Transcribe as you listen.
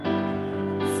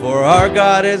For our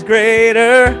God is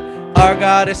greater, our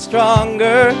God is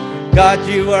stronger. God,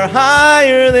 you are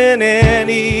higher than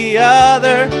any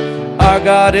other. Our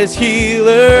God is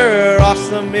healer,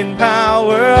 awesome in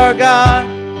power.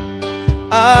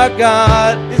 Our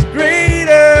God is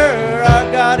greater,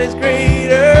 our God is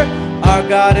greater. Our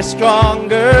God is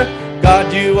stronger.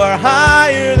 God, you are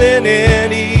higher than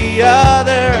any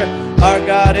other. Our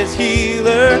God is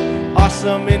healer,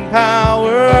 awesome in power.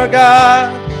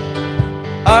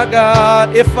 Our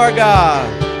God, if our God,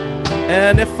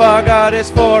 and if our God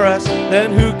is for us,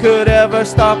 then who could ever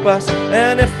stop us?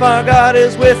 And if our God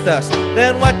is with us,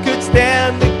 then what could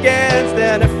stand against?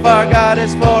 And if our God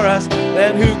is for us,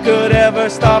 then who could ever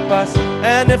stop us?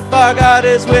 And if our God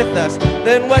is with us,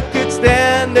 then what could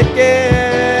stand against?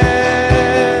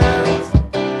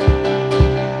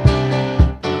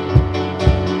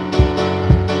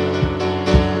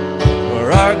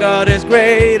 For our God is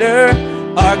greater,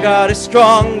 our God is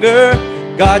stronger.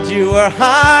 God, you are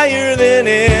higher than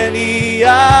any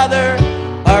other.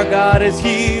 Our God is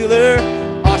healer,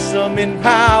 awesome in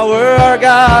power. Our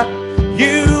God,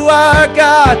 our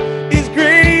God is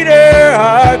greater.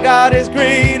 Our God is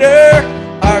greater.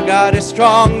 Our God is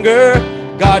stronger.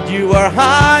 God, you are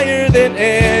higher than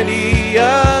any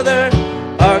other.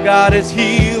 Our God is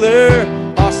healer,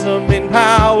 awesome in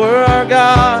power. Our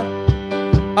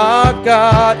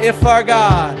God, if our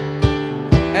God,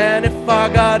 and if our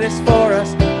God is for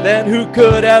us, then who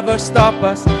could ever stop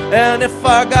us? And if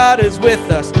our God is with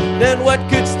us, then what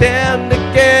could stand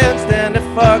against? And if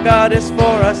our God is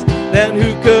for us, then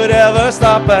who could ever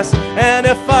stop us? And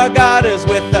if our God is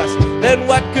with us, then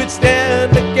what could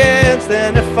stand against?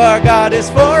 And if our God is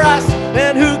for us,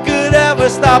 then who could ever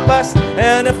stop us?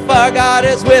 And if our God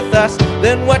is with us,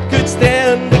 then what could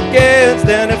stand against?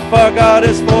 And if our God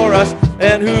is for us,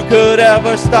 then who could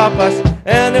ever stop us?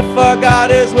 And if our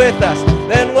God is with us,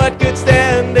 then what could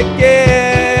stand against?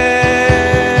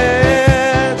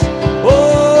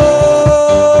 Oh,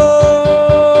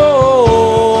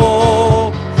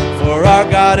 for our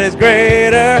God is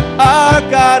greater, our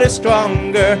God is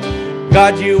stronger.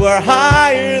 God, you are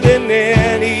higher than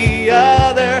any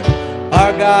other.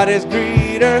 Our God is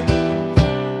greater.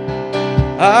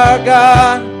 Our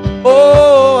God,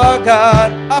 our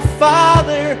God, our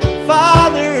Father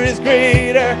is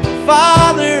greater.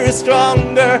 Father is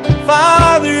stronger.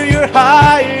 Father, you're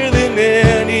higher than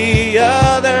any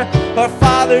other. Our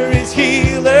Father is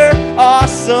healer,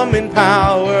 awesome in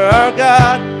power. Our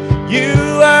God,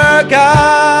 you are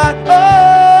God.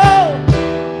 Oh,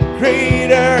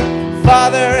 greater.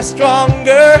 Father is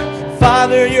stronger.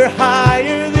 Father, you're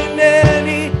higher than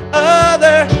any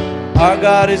other. Our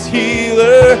God is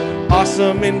healer,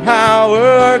 awesome in power.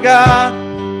 Our God,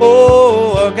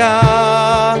 our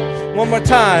God. One more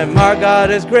time. Our God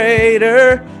is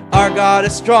greater, our God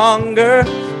is stronger.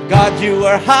 God, you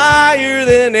are higher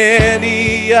than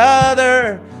any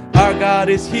other. Our God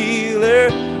is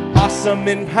healer, awesome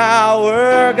in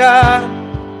power.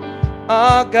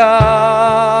 Our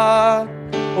God,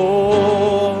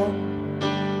 oh.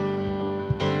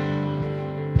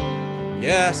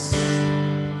 Yes,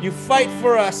 you fight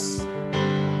for us.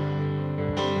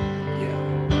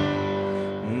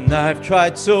 I've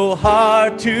tried so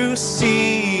hard to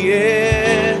see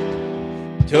it.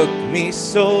 Took me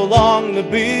so long to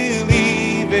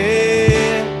believe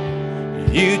it.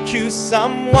 You choose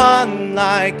someone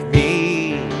like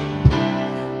me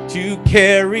to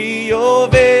carry your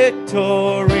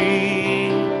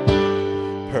victory.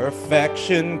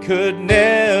 Perfection could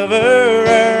never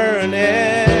earn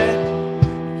it.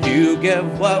 You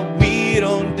give what we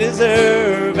don't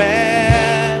deserve,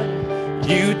 and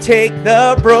you take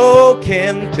the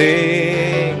broken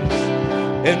things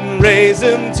and raise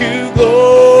them to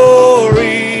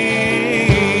glory.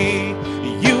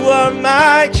 You are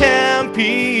my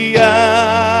champion.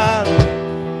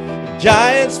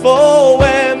 Giants fall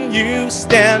when you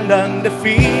stand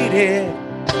undefeated.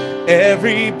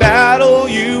 Every battle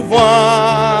you've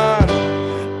won.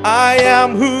 I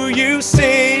am who you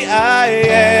say I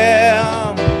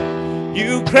am.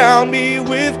 You crown me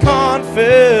with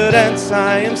confidence.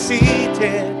 I am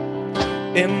seated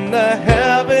in the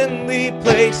heavenly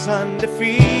place,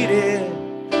 undefeated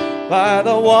by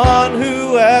the one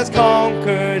who has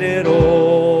conquered it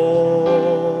all.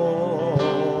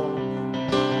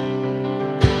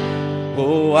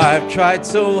 Oh, I've tried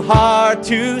so hard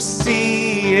to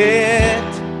see it.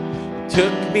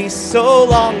 Took me so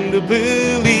long to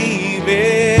believe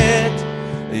it.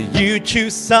 You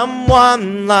choose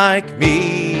someone like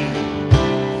me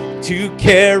to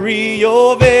carry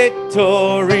your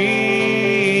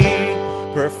victory.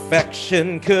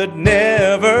 Perfection could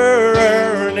never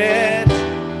earn it.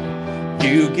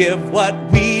 give what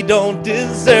we don't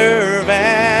deserve,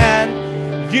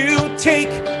 and you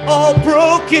take all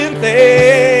broken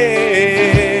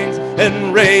things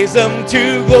and raise them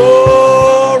to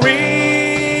glory.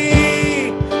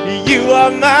 You are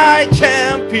my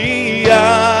champion.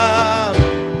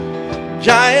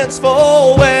 Giants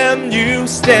fall when you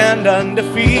stand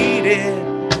undefeated.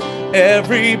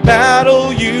 Every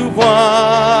battle you've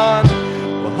won.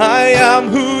 Well, I am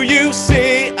who you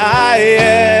say I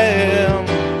am.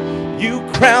 You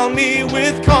crown me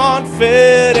with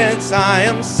confidence. I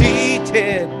am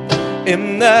seated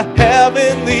in the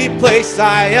heavenly place.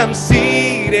 I am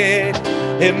seated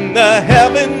in the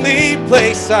heavenly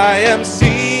place. I am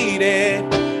seated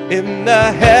in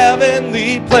the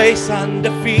heavenly place,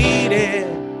 undefeated,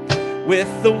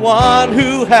 with the one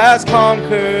who has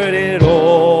conquered it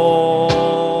all.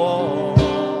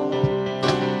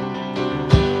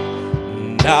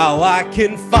 Now I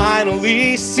can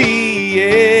finally see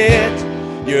it.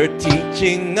 You're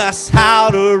teaching us how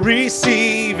to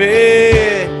receive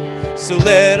it. So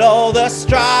let all the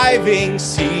striving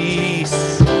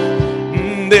cease.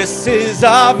 This is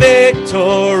our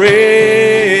victory.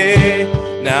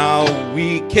 Now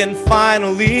we can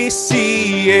finally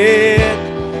see it.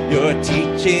 You're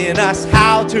teaching us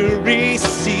how to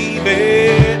receive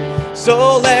it.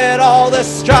 So let all the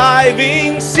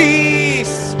striving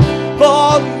cease.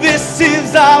 For this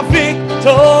is our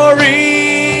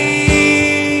victory.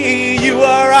 You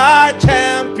are our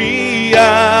champion.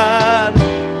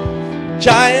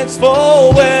 Giants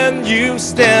fall when you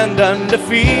stand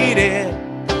undefeated.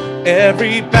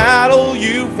 Every battle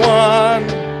you've won.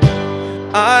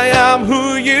 I am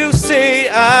who you say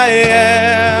I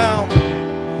am.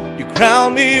 You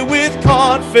crown me with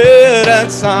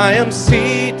confidence. I am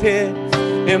seated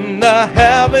in the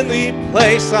heavenly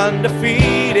place,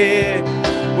 undefeated,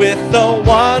 with the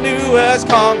one who has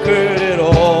conquered it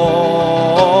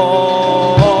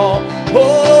all.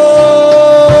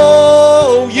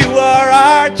 Oh, you are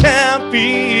our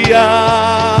champion.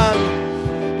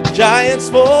 Giants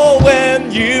fall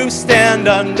when you stand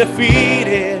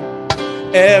undefeated.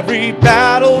 Every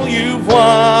battle you've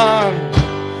won.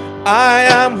 I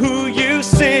am who you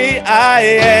say I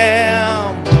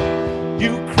am.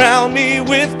 You crown me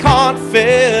with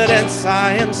confidence.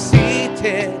 I am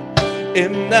seated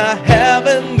in the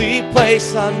heavenly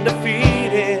place,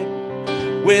 undefeated,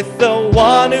 with the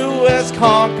one who has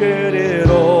conquered it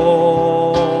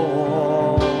all.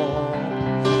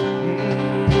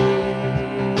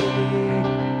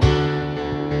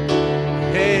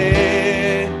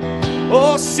 Yeah.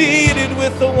 Oh, seated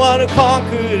with the one who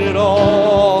conquered it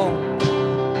all.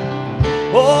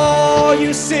 Oh,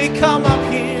 you say, come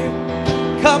up here,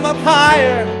 come up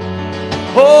higher.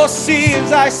 Oh, see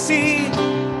as I see.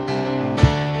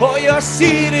 Oh, you're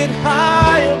seated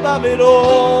high above it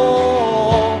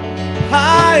all,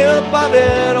 high above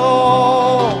it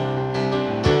all.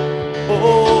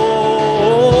 Oh,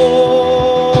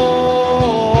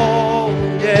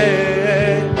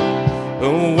 yeah.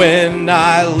 When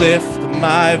I lift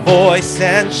my voice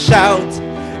and shout,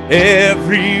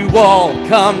 every wall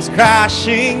comes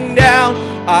crashing down.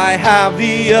 I have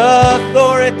the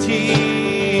authority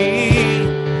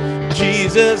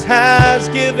Jesus has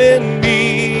given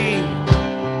me.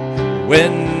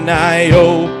 When I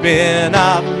open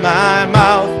up my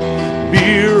mouth,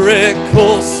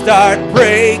 miracles start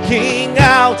breaking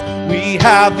out. We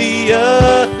have the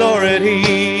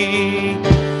authority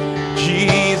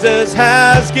Jesus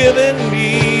has given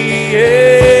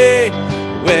me.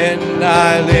 When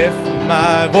I lift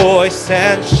my voice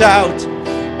and shout,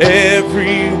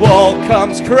 every wall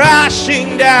comes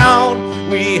crashing down.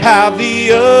 We have the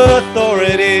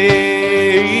authority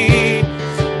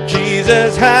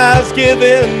Jesus has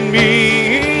given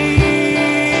me.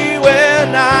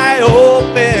 When I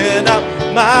open up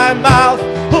my mouth,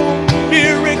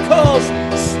 miracles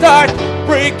start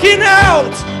breaking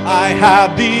out. I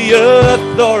have the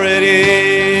authority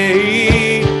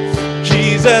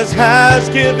Jesus has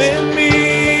given me.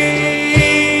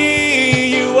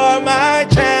 You are my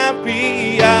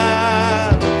champion.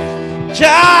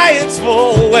 Giants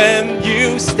fall when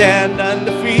you stand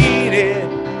undefeated.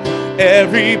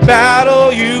 Every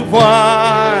battle you've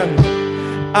won.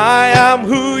 I am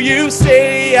who you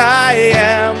say I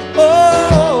am.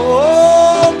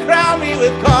 Oh, crown me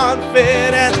with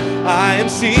confidence. I am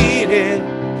seated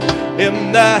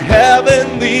in the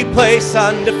heavenly place,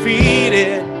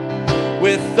 undefeated,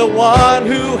 with the one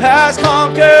who has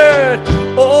conquered.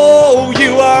 Oh,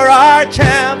 you are our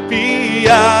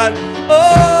champion.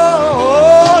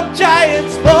 Oh,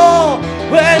 giants fall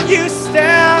when you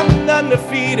stand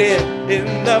undefeated in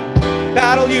the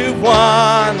battle you've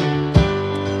won.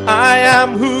 I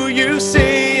am who you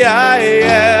say I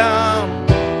am.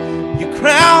 You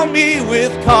crown me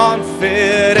with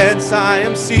confidence. I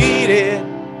am seated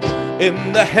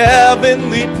in the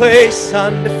heavenly place,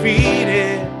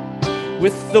 undefeated,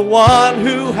 with the one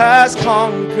who has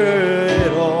conquered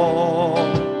it all.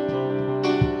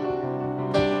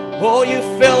 Oh, you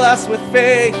fill us with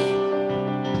faith.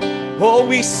 Oh,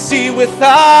 we see with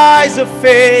eyes of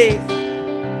faith.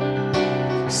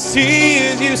 See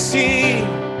as you see,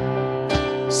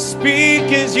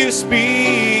 speak as you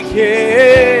speak.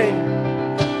 Yeah.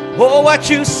 Oh, what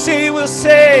you say, we'll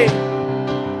say.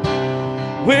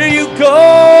 Where you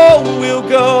go, we'll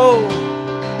go.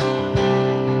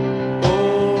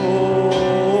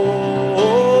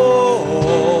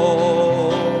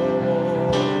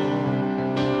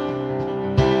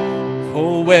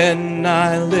 Oh, when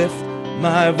I lift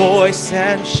my voice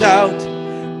and shout,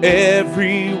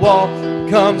 every wall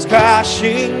comes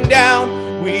crashing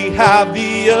down. We have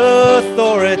the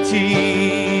authority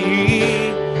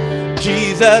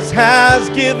Jesus has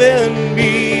given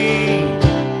me.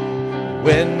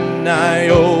 When I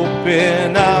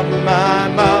open up my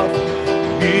mouth,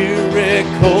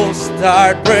 miracles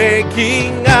start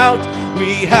breaking out.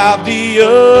 We have the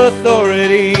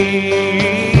authority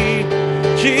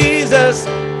Jesus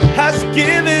has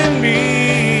given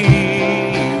me.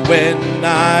 When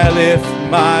I lift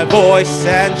my voice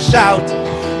and shout,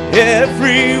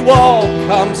 every wall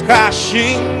comes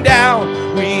crashing down.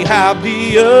 We have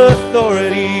the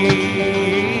authority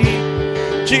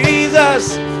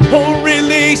Jesus. Oh,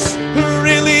 release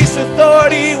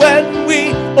authority when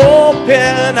we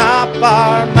open up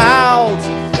our mouths.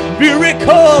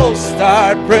 Miracles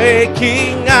start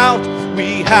breaking out.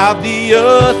 We have the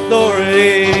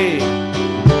authority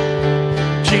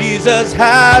Jesus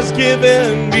has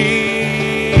given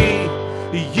me.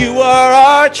 You are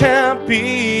our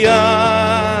champion.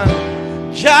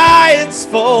 Giants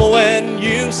fall when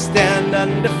you stand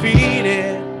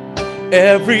undefeated.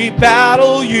 Every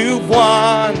battle you've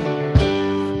won.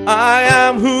 I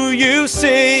am who you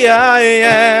say I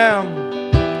am.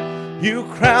 You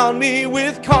crown me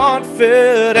with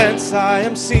confidence. I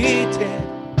am seated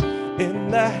in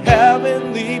the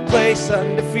heavenly place,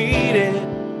 undefeated,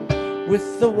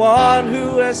 with the one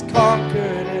who has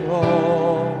conquered it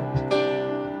all.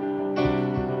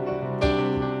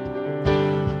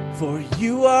 For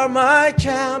you are my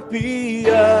champion.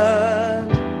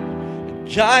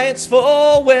 Giants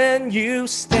fall when you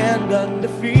stand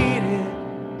undefeated.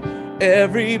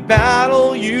 Every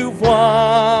battle you've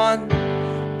won.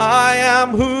 I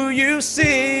am who you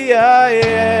say I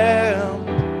am.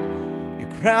 You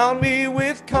crown me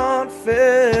with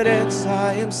confidence.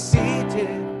 I am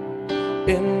seated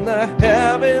in the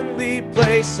heavenly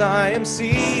place. I am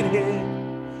seated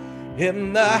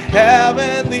in the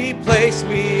heavenly place.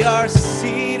 We are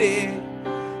seated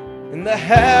in the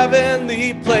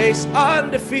heavenly place,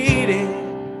 undefeated,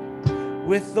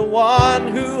 with the one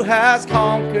who has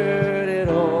conquered it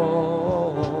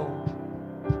all.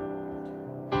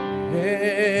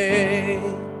 Hey,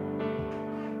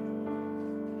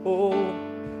 oh.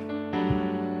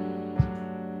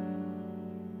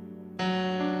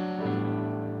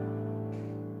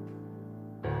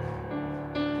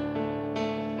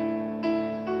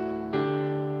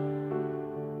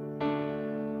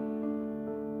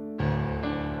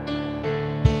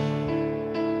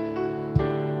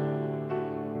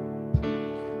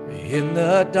 In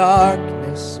the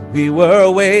darkness we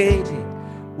were waiting,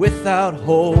 without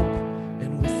hope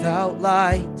and without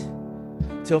light,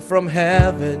 till from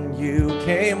heaven you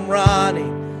came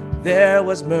running. There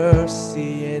was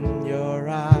mercy in your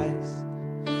eyes,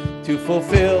 to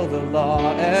fulfill the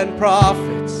law and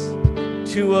prophets.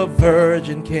 To a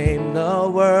virgin came the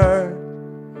word,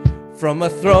 from a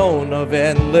throne of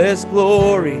endless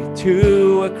glory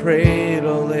to a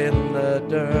cradle in the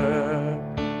dirt.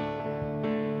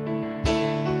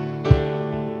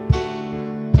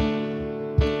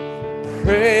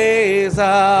 Praise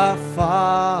our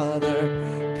Father,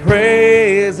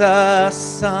 praise our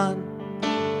Son,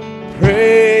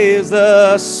 praise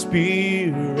the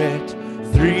Spirit,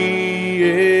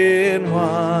 three in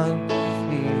one.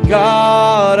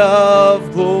 God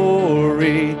of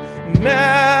glory,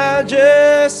 majesty,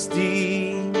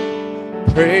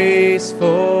 praise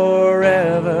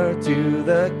forever to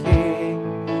the King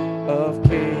of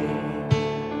Kings.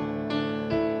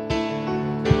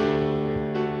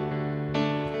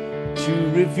 To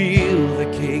reveal the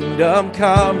kingdom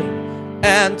coming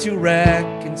and to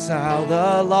reconcile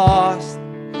the lost,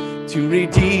 to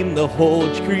redeem the whole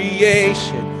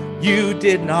creation. You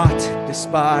did not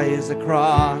despise the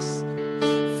cross,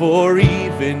 for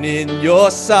even in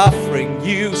your suffering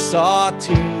you saw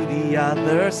to the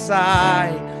other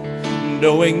side,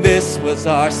 knowing this was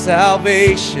our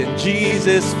salvation.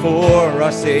 Jesus, for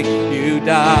our sake you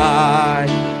died.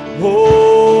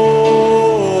 Oh,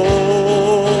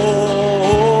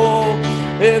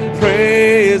 and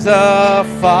praise our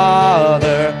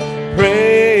Father,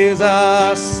 praise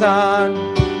our Son,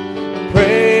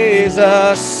 praise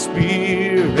our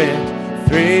Spirit,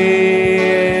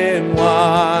 three in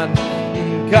one.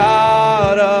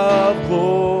 God of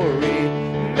glory,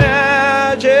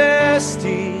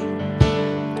 majesty,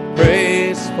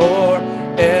 praise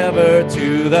forever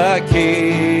to the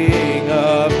King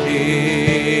of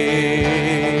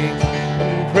kings.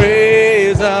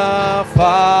 Praise our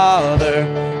Father,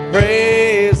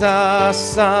 praise our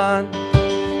Son,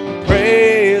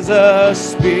 praise our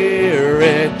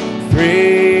Spirit,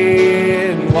 three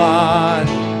in one.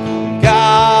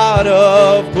 God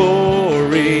of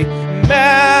glory,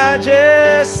 majesty,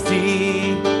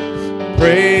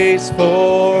 praise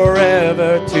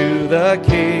forever to the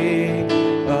King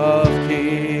of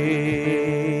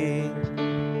kings.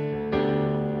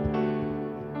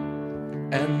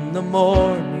 And the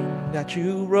morning that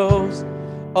you rose,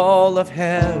 all of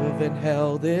heaven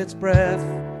held its breath,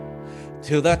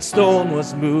 till that stone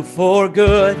was moved for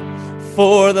good,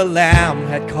 for the Lamb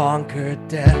had conquered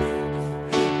death.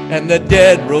 And the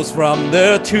dead rose from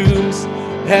their tombs,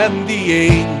 and the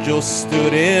angels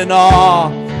stood in awe,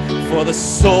 for the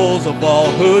souls of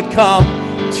all who'd come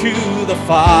to the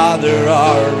Father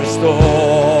are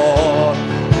restored.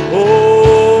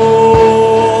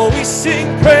 Oh, we sing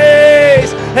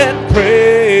praise and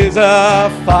praise our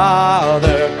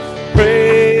Father,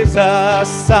 praise our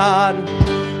Son,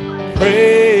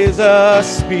 praise our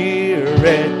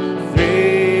Spirit,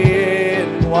 three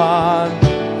in one.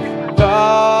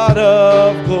 God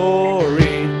of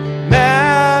glory,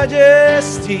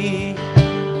 majesty,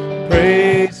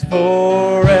 praise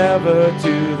forever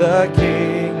to the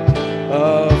King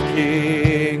of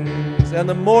kings. And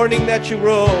the morning that you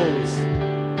rose,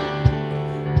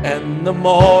 and the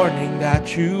morning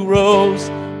that you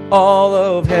rose, all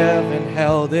of heaven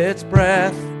held its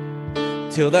breath,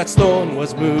 till that stone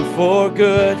was moved for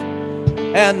good,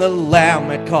 and the Lamb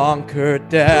had conquered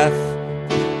death.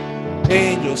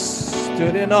 Angels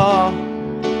stood in awe,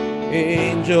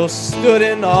 angels stood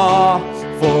in awe,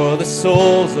 for the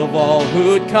souls of all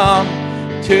who'd come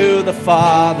to the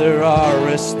Father are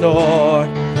restored.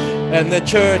 And the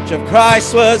church of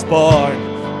Christ was born,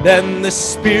 then the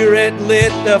Spirit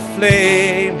lit the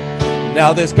flame.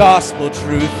 Now this gospel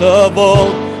truth of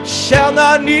old shall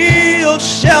not kneel,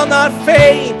 shall not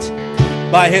faint,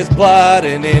 by his blood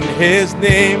and in his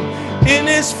name. In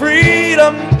his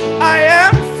freedom I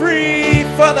am free,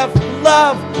 for the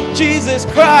love Jesus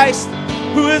Christ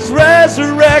who has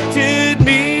resurrected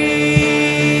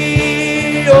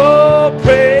me. Oh,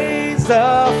 praise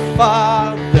the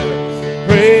Father,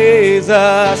 praise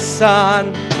the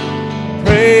Son,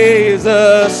 praise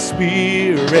the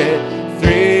Spirit,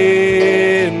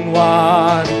 three in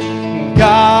one.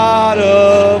 God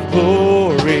of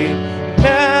glory,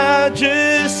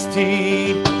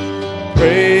 majesty,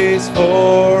 praise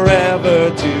forever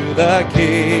to the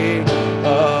King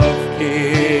of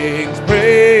kings.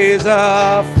 Praise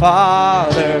our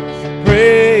Father,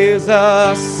 praise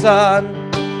our Son,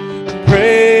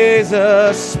 praise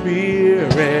the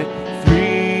Spirit,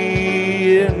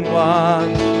 three in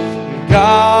one.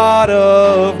 God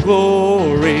of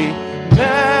glory,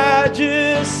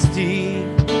 majesty,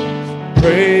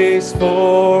 praise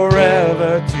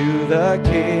forever to the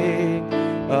King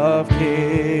of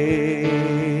kings.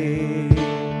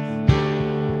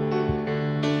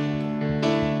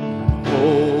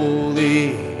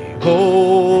 Holy,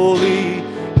 holy,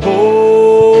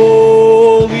 holy,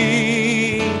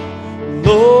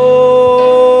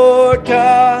 Lord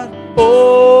God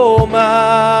Almighty.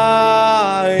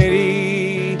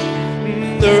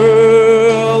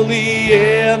 Early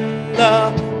in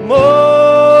the morning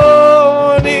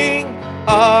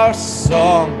our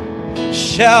song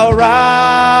shall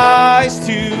rise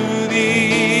to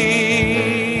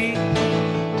thee.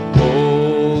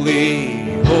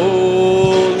 Holy,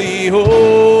 holy, holy,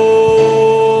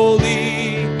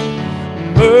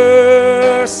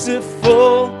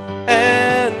 merciful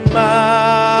and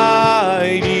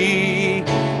mighty,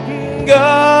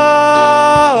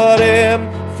 God in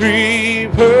three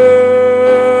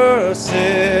persons,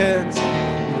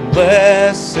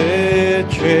 blessed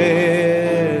Trinity.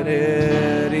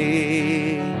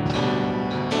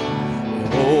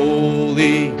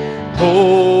 Holy,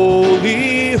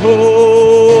 holy,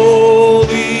 holy,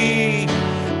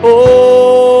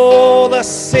 oh, the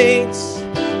saints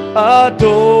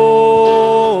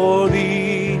adore thee.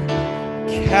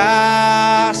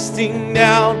 casting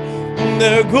down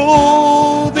their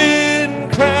golden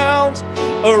crowns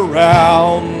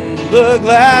around the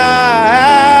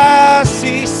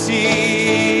glassy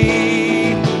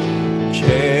sea.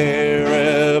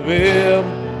 Cherubim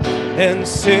and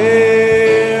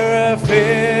seraphim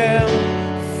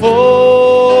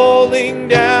falling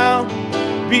down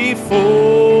before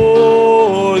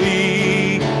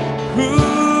thee,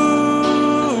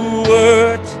 who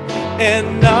wert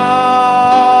and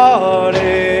not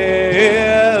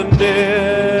and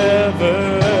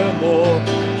evermore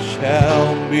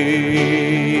shall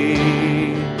be.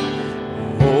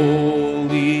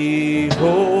 Holy,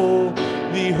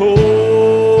 holy, holy,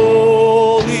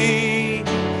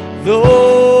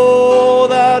 though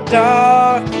the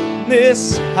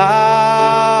darkness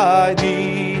hide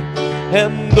thee,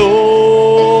 and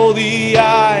though the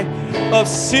eye of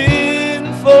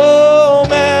sinful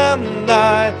man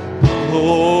thy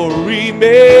glory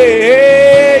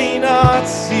may not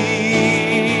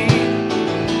see,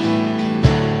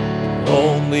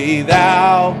 only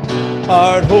thou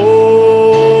art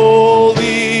holy,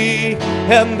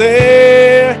 and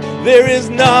there is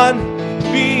none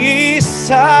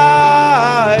beside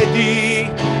thee.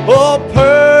 O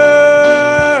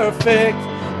perfect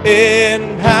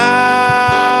in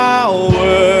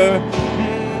power,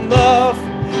 love,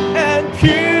 and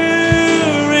purity,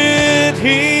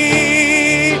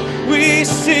 we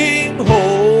sing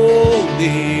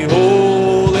holy,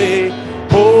 holy,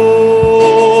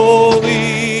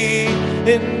 holy,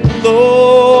 in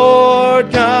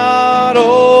Lord God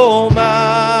Almighty.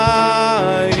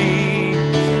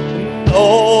 And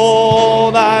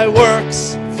all thy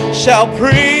works shall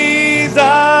praise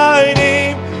thy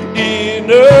name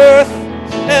in earth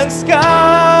and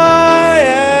sky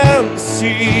and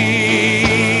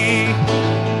sea.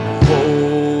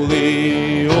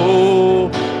 Holy,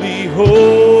 holy,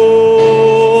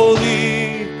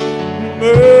 holy,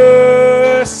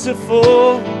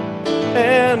 merciful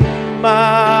and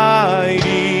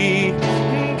mighty,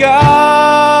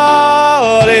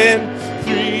 God in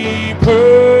 3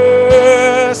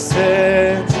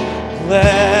 persons,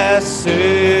 blessed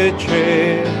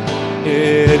Trinity.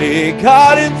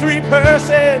 God in 3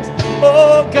 persons,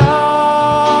 oh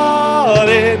God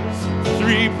in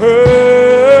 3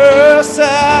 persons,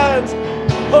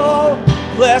 oh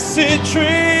blessed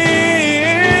Trinity,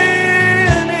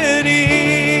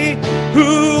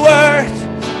 who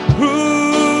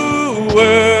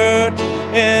wert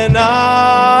and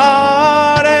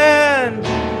not and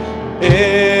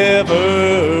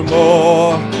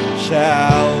evermore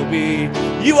shall be.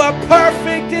 You are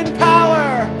perfect in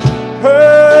power,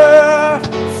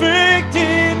 perfect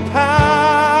in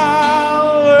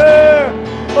power,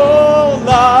 oh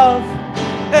love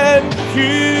and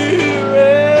purity.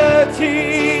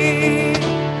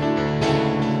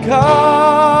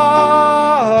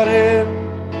 God in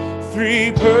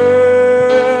 3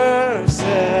 persons,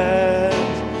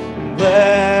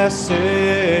 blessed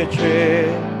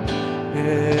Trinity.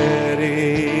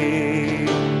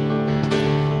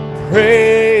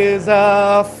 Praise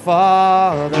the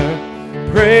Father,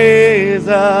 praise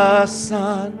the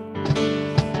Son,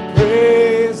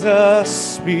 praise the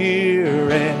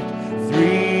Spirit,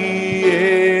 3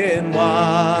 in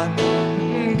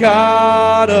 1.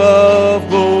 God of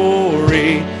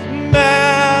glory,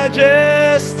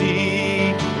 majesty,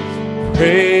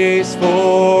 praise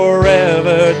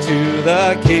forever to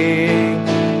the King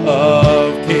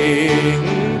of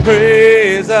Kings.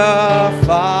 Praise the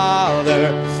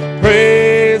Father,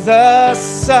 praise the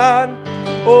Son,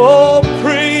 oh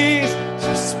praise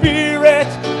the Spirit,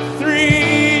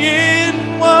 3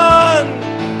 in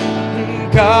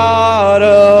 1. God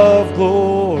of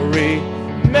glory,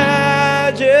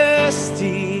 majesty,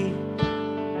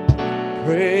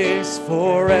 praise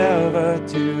forever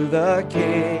to the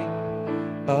King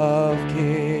of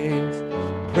Kings.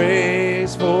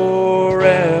 Praise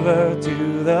forever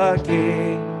to the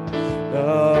King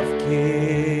of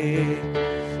Kings.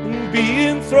 Be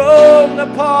enthroned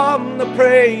upon the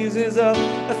praises of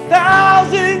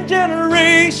 1,000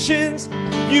 generations.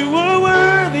 You are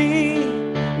worthy,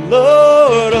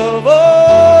 Lord of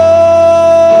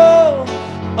all.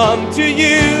 Unto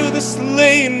you, the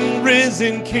slain and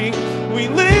risen King, we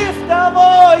lift our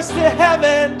voice to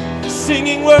heaven,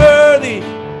 singing worthy,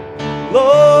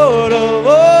 Lord of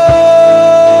all.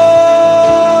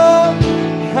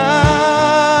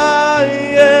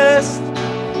 Highest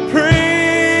praises,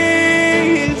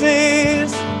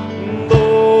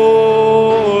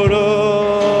 Lord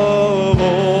of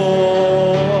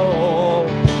all.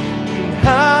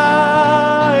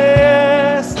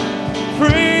 Highest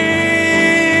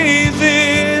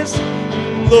praises,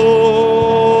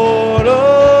 Lord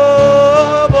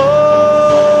of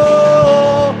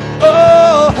all,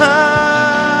 oh,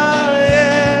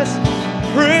 highest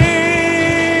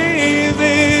praises,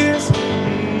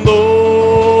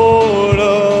 Lord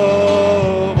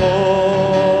of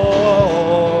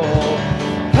all,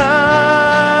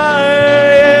 highest,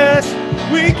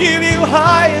 we give you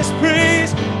highest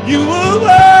praise, you are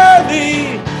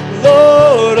worthy,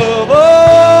 Lord of all,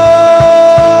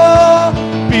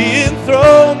 be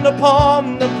enthroned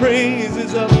upon the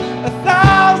praises of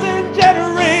 1,000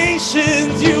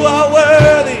 generations. You are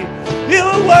worthy, you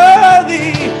are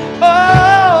worthy,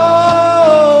 oh,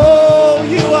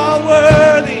 you are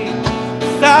worthy,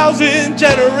 1,000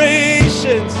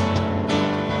 generations,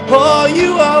 oh,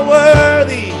 you are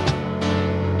worthy,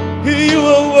 you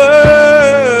are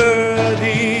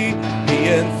worthy, be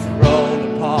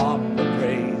enthroned upon the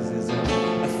praises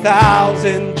of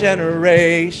 1,000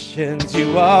 generations.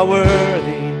 You are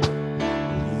worthy,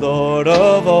 Lord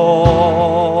of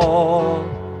all.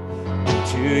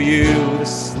 To you, the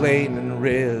slain and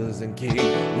risen King,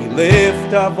 we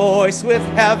lift our voice with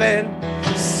heaven,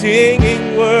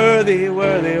 singing worthy,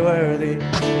 worthy, worthy,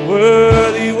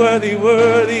 worthy, worthy,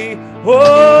 worthy.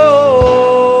 Oh,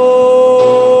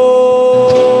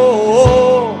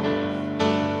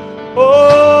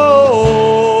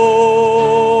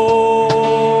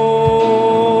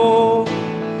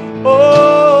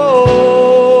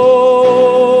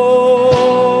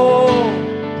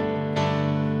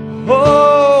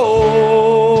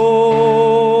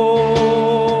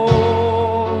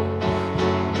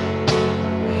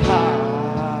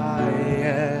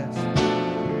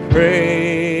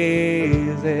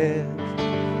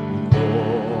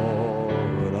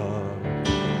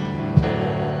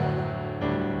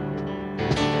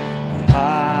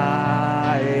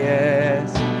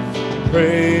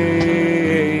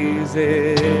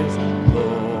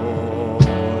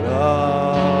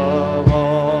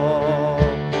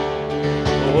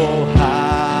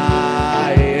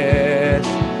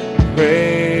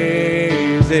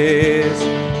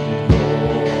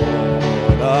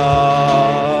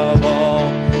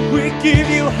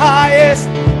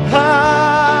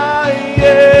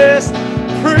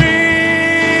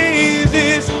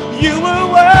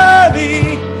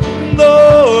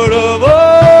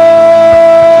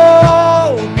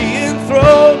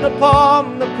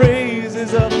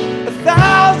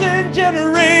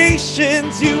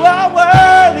 you are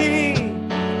worthy,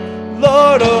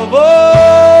 Lord of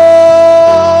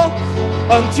all.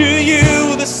 Unto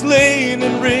you, the slain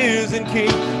and risen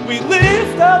King, we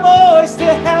lift our voice to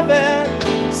heaven,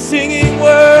 singing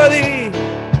worthy,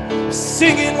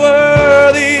 singing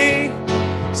worthy,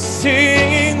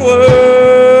 singing worthy,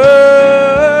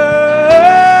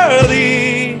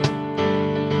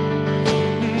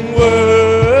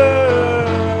 worthy,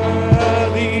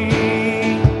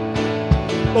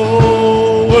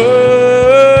 oh, worthy,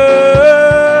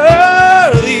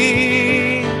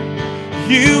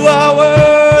 you are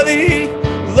worthy,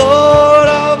 Lord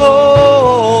of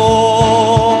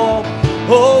all,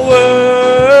 oh, worthy,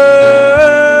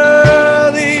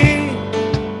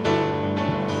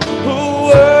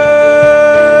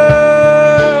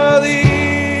 worthy,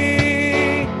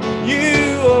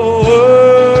 you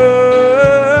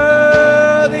are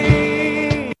worthy,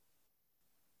 worthy,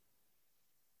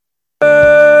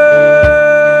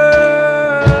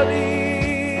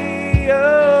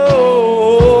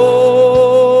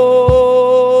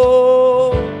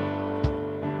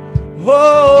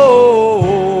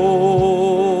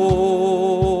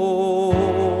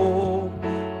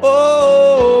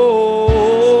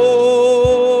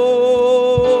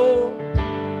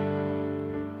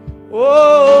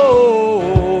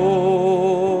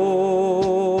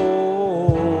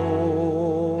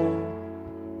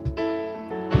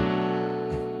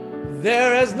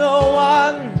 there is no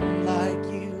one like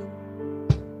you.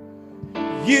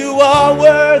 You are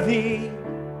worthy,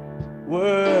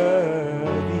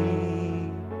 worthy.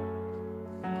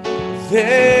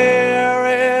 There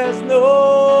is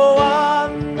no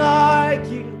one like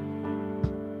you.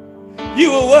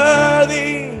 You are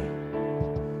worthy,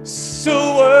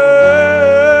 so worthy.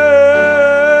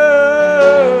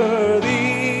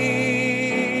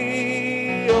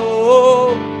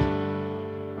 Oh,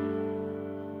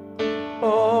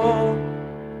 oh.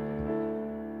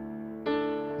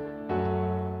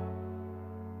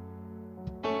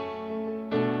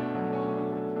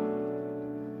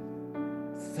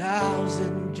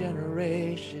 1,000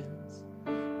 generations,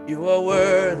 you are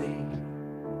worthy.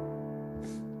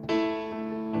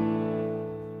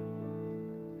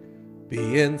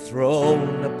 Be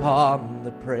enthroned upon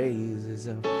the praises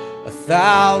of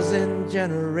 1,000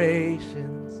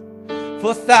 generations.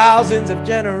 for thousands of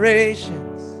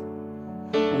generations,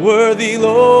 worthy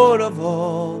Lord of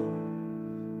all.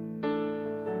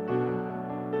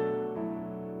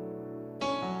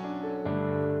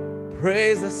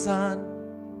 Praise the Son,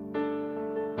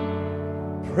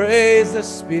 praise the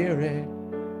Spirit,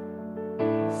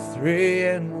 three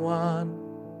in one.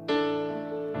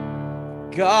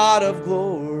 God of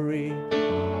glory,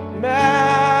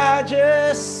 majesty,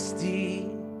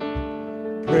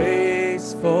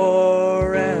 praise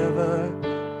forever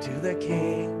to the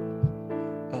King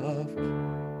of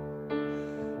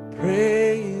Kings.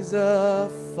 Praise the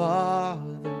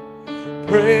Father,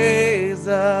 praise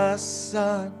the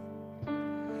Son,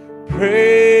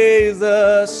 praise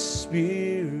the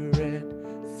Spirit,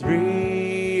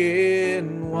 three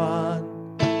in one.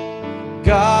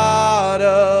 God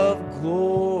of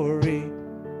glory,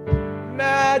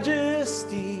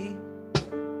 majesty,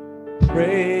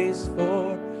 praise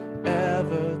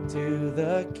forever to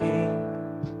the King.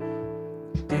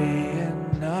 Day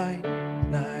and night,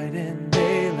 night and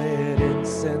day, let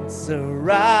incense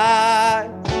arise.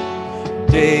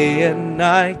 Day and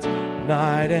night,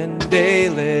 night and day,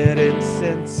 let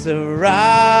incense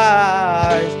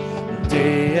arise.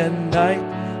 Day and night,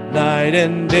 night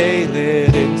and day,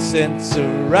 let incense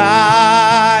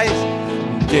arise.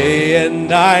 Day and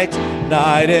night,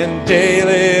 night and day,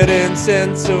 let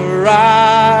incense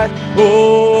arise.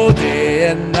 Oh, day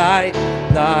and night,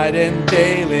 night and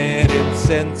day, let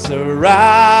incense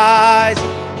arise.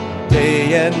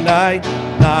 Day and night,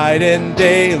 night and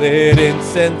day, let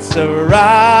incense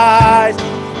arise.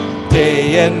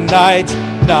 Day and night,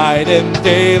 night and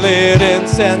day, let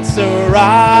incense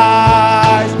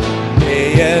arise.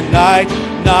 Day and night,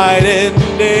 night and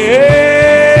day.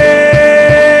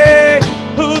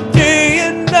 Oh, day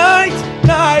and night,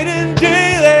 night and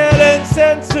day, let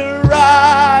incense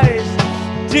arise.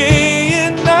 Day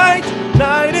and night,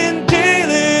 night and day,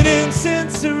 let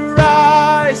incense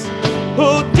arise.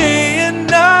 Oh, day and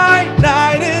night,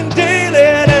 night and day,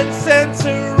 let incense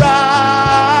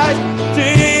arise.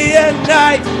 Day and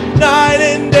night, night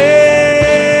and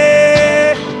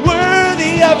day,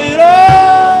 worthy of it all,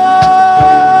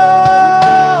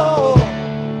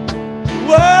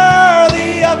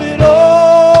 worthy of it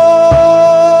all.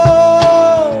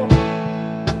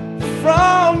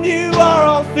 From you are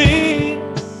all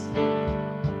things,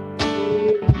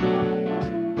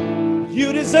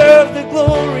 you deserve the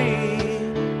glory,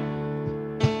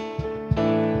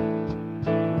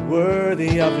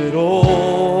 worthy of it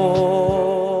all,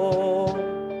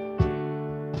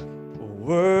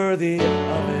 worthy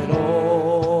of it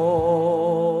all.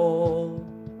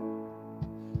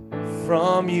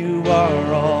 From you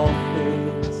are all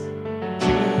things,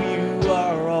 to you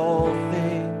are all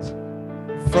things.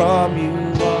 From you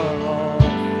are all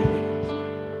things,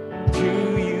 to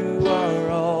you are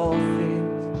all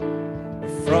things.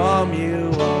 From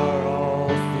you are all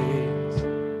things,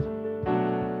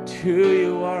 to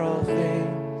you are all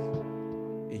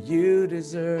things. You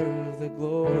deserve the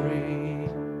glory.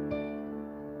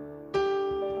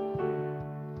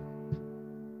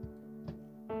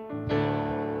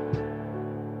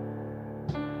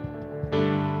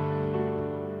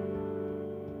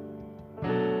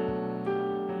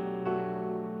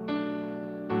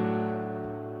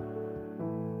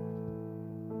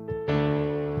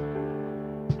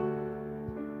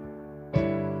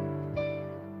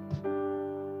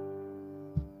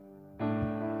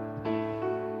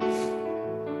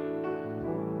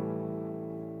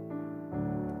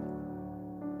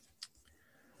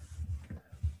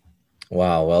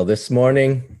 Wow. Well, this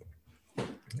morning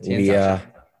we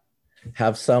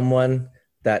have someone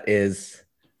that is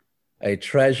a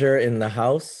treasure in the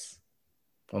house.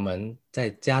 我们在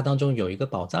家当中有一个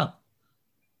宝藏。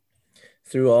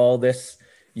Through all this,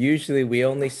 usually we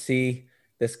only see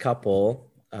this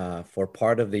couple for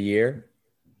part of the year.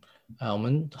 我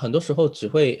们很多时候只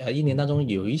会一年当中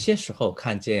有一些时候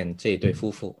看见这一对夫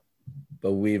妇。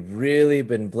But we've really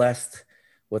been blessed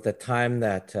with the time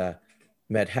that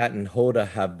Medhat and Hoda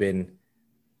have been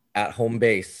at home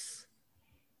base.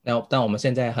 但我们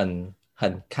现在很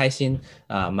开心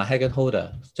Medhat 跟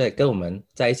Hoda 在跟我们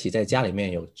在一起，在家里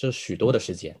面有这许多的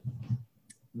时间。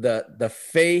The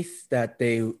faith that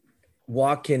they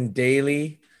walk in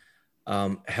daily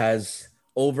has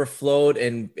overflowed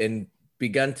and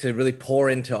begun to really pour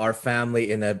into our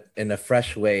family in a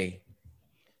fresh way.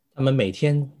 他们每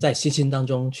天在信心当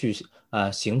中去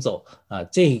行走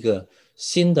这个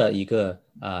新的一个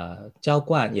浇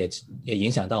灌也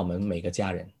影响到我们每个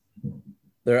家人。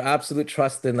Their absolute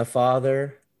trust in the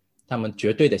Father. 他们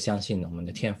绝对的相信我们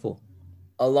的天父。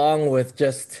Along with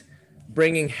just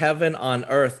bringing heaven on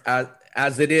earth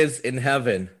as it is in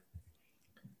heaven.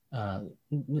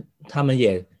 他们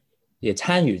也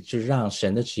参与，就是让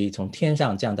神的旨意从天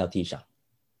上降到地上。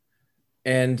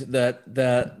And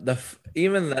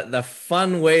even the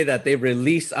fun way that they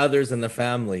release others in the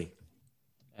family.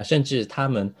 甚至他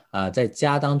们在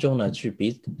家当中呢，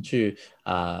去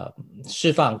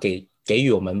释放给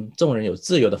予我们众人有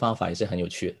自由的方法，也是很有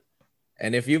趣的。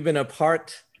And if you've been a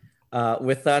part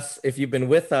with us, if you've been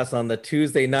with us on the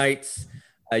Tuesday nights,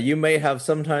 you may have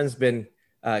sometimes been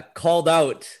called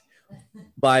out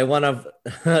by one of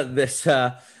this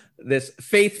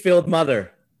faith-filled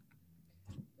mother.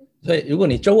 所以，如果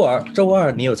你周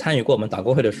二你有参与过我们祷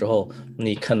告会的时候，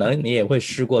你也会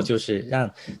试过，就是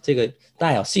让这个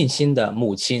带有信心的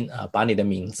母亲把你的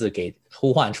名字给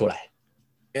呼唤出来。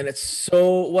And it's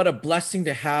what a blessing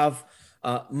to have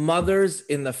mothers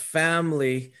in the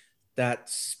family that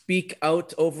speak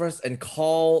out over us and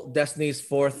call destinies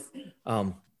forth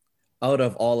out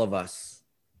of all of us.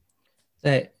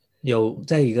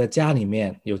 在一个家里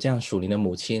面有这样属灵的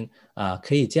母亲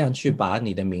可以这样去把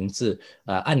你的名字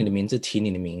按你的名字提你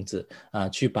的名字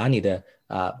去把你的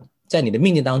在你的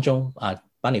命令当中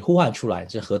把你呼唤出来，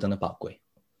是何等的宝贵。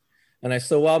And I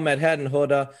saw while Medhed and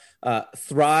Hoda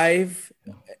thrive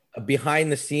behind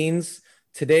the scenes,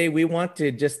 today we want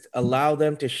to just allow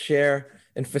them to share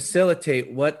and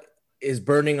facilitate what is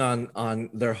burning on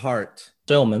their heart.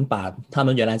 所以我们把他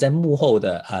们原来在幕后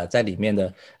的在里面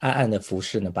的暗暗的服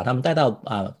侍呢，把他们带到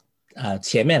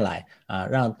前面来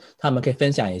让他们可以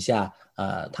分享一下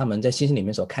他们在信心里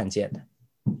面所看见的。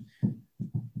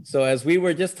So as we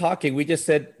were just talking, we just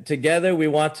said together we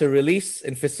want to release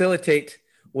and facilitate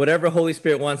whatever Holy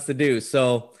Spirit wants to do.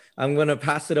 So I'm going to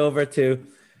pass it over to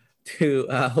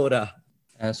Hoda.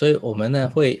 所以我们呢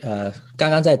会刚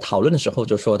刚在讨论的时候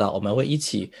就说到，我们会一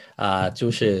起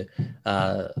就是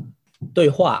对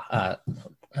话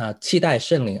期待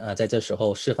圣灵在这时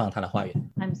候释放他的话语。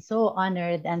I'm so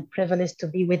honored and privileged to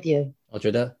be with you. 我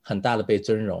觉得很大的被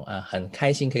尊荣很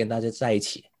开心可以跟大家在一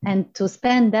起。And to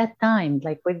spend that time,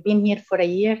 like we've been here for a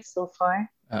year so far.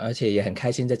 而且也很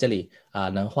开心在这里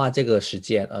能花这个时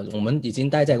间我们已经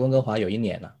待在温哥华有1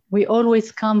年了。We always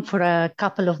come for a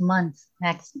couple of months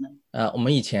maximum. 我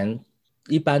们以前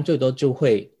一般最多就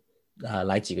会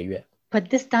来几个月。But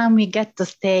this time we get to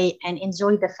stay and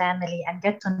enjoy the family and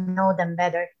get to know them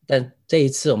better. 但这一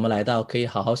次我们来到可以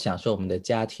好好享受我们的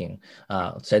家庭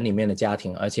神里面的家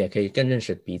庭，而且可以更认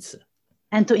识彼此。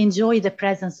And to enjoy the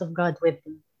presence of God with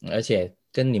them. 而且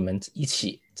跟你们一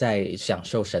起在享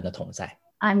受神的同在。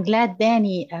I'm glad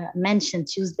Danny mentioned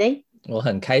Tuesday. 我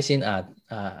很开心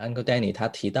Uncle Danny 他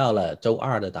提到了周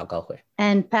二的祷告会。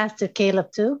And Pastor Caleb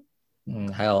too.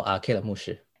 还有Caleb 牧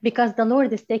师。Because the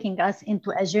Lord is taking us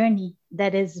into a journey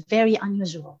that is very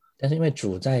unusual. 但是因为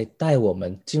主在带我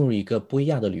们进入一个不一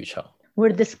样的旅程。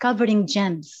We're discovering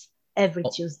gems every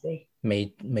Tuesday.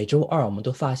 每周二我们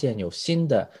都发现有新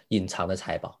的隐藏的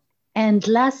财宝。And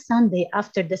last Sunday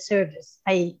after the service,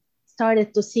 I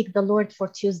started to seek the Lord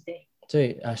for Tuesday. 所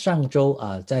以上周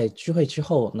在聚会之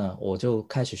后呢，我就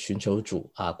开始寻求主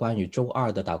关于周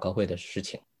二的祷告会的事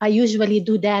情。I usually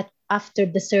do that after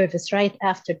the service, right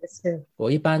after the service. 我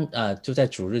一般就在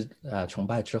主日崇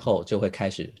拜之后就会开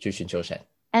始去寻求神。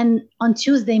And on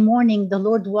Tuesday morning, the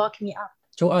Lord woke me up.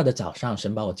 周二的早上，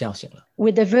神把我叫醒了。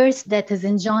With the verse that is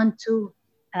in John 2,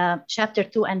 chapter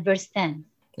 2 and verse 10.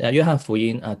 约翰福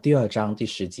音第2章第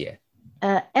10节。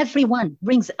Everyone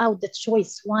brings out the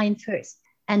choice wine first,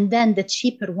 and then the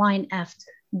cheaper wine after.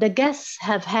 The guests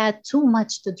have had too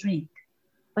much to drink,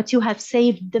 but you have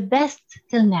saved the best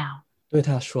till now. 对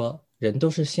他说，人都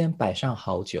是先摆上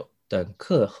好酒，等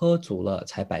客喝足了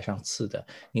才摆上次的，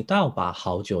你倒把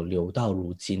好酒留到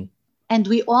如今。And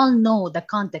we all know the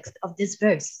context of this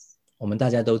verse. 我们大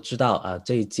家都知道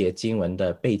这一节经文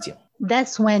的背景。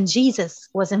That's when Jesus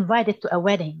was invited to a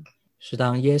wedding. 是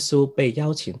当耶稣被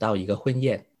邀请到一个婚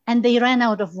宴。And they ran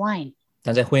out of wine.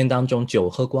 但在婚宴当中，酒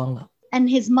喝光了。And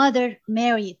his mother,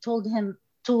 Mary, told him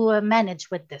to manage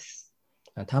with this.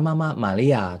 他妈妈玛利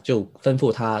亚就吩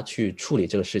咐他去处理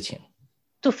这个事情。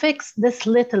To fix this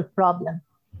little problem.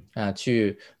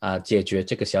 去解决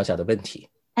这个小小的问题。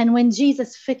And when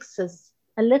Jesus fixes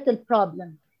a little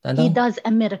problem, he does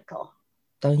a miracle.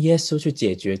 当耶稣去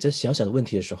解决这小小的问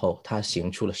题的时候，他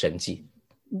行出了神迹。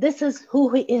This is who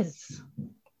he is.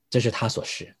 这是他所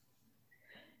是。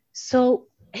So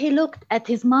he looked at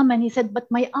his mom and he said, "But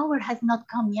my hour has not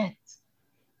come yet."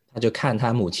 他就看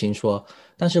他母亲说，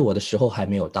但是我的时候还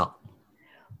没有到。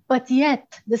But yet,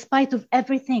 despite of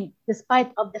everything,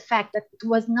 despite of the fact that it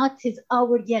was not his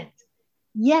hour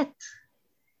yet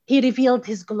he revealed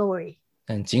his glory.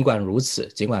 尽管如此，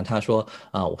尽管他说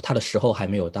他的时候还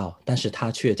没有到，但是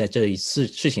他却在这一次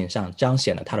事情上彰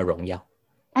显了他的荣耀。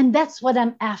 And that's what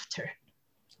I'm after.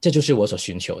 这就是我所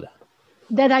寻求的。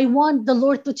 That I want the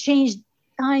Lord to change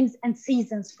times and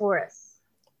seasons for us.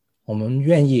 我们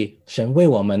愿意神为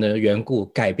我们的缘故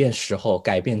改变时候，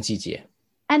改变季节。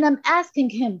 And I'm asking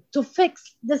him to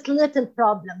fix this little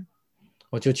problem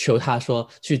我就求他说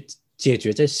去解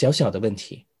决这小小的问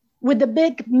题， with the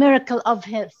big miracle of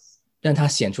his. 让他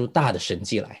显出大的神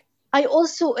迹来。 I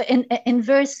also, in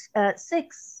verse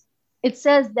 6, it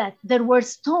says that there were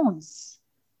stones.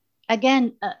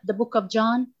 Again, the book of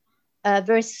John,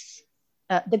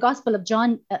 the Gospel of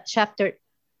John, chapter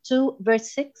 2, verse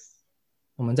 6.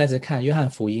 我们再次看约翰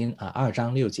福音2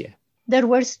章6节， There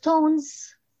were stone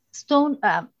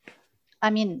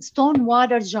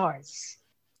water jars.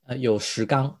 有石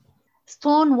缸，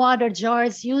 Stone water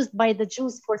jars used by the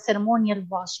Jews for ceremonial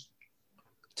washing.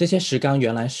 这些石缸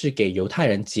原来是给犹太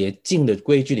人洁净的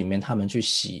规矩里面他们去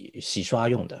洗刷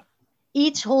用的。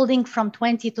 Each holding from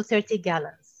 20 to 30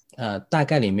 gallons. 大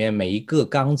概里面每一个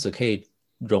缸子可以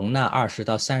容纳20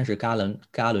到30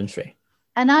加仑水。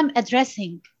 And I'm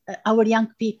addressing our young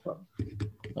people.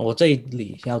 我这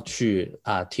里要去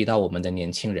提到我们的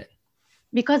年轻人，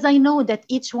 Because I know that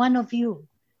each one of you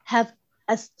have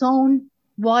a stone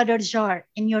water jar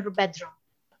in your bedroom.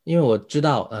 因为我知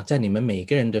道在你们每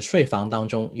个人的睡房当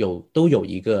中都有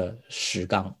一个石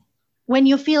缸。 When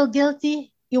you feel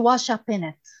guilty, you wash up in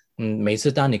it. 每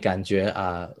次当你感觉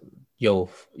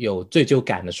有罪疚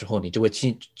感的时候，你就会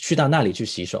去到那里去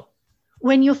洗手。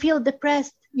 When you feel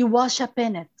depressed, you wash up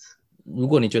in it. 如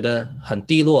果你觉得很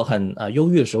低落、很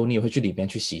忧郁的时候，你也会去里面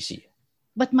去洗洗。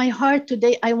 But my heart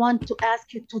today, I want to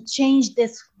ask you to change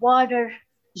these water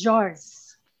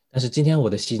jars. 但是今天我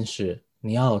的心是，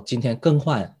你要今天更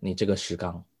换你这个石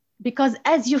缸， Because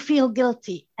as you feel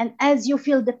guilty and as you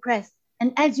feel depressed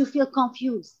and as you feel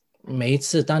confused, 每一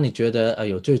次当你觉得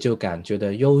有罪疚感、觉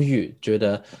得忧郁、觉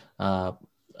得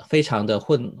非常的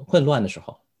混乱的时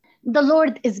候， the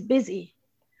Lord is busy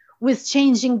with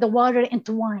changing the water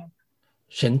into wine.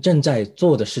 神正在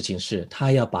做的事情是，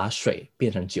他要把水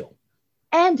变成酒，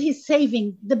 And he's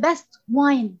saving the best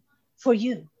wine for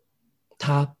you.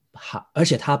 而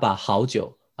且他把好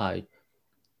酒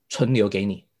存留给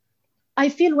你。 I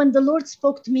feel when the Lord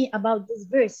spoke to me about this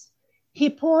verse,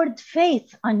 he poured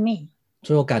faith on me.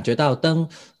 所以我感觉到，当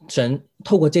神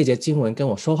透过这节经文跟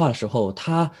我说话的时候，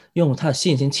他用他的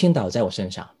信心倾倒在我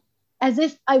身上， As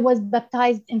if I was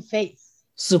baptized in faith.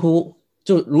 似乎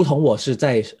就如同我是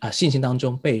在信心当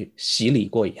中被洗礼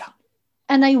过一样。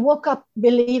 And I woke up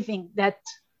believing that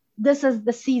this is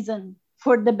the season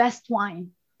for the best wine.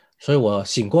 所以我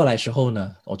醒过来的时候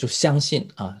呢，我就相信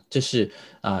这是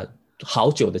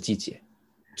好酒的季节，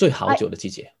最好酒的季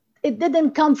节。 It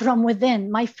didn't come from within.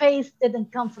 My faith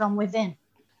didn't come from within.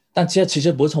 但其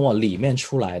实不是从我里面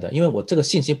出来的，因为我这个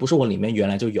信心不是我里面原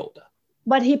来就有的，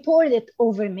 But he poured it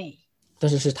over me. 但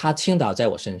是是他倾倒在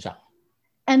我身上。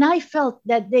 And I felt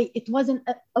that day it wasn't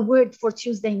a word for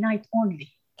Tuesday night only.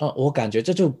 我感觉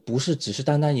这就不是只是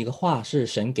单单一个话，是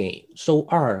神给周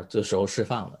二的时候释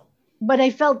放的。 But I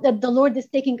felt that the Lord is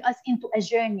taking us into a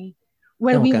journey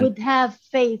where we would have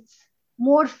faith,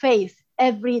 more faith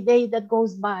every day that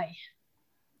goes by.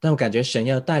 但我感觉神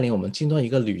要带领我们进入一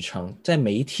个旅程，在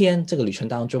每一天这个旅程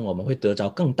当中，我们会得着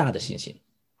更大的信心。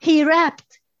 He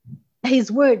wrapped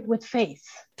his word with faith.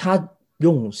 他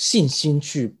用信心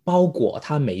去包裹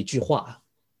他每一句话。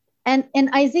 And in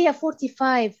Isaiah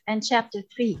 45 and chapter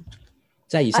 3,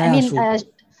 在以赛亚书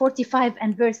45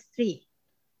 and verse 3,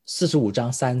 45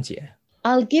章3节，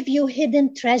 I'll give you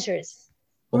hidden treasures,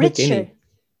 我会给你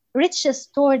riches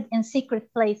stored in secret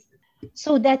places,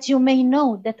 so that you may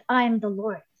know that I am the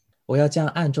Lord. 我要将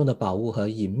暗中的宝物和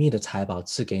隐秘的财宝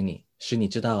赐给你，使你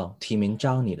知道提名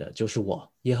召你的就是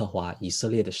我，耶和华以色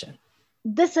列的神。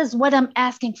 This is what I'm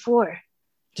asking for.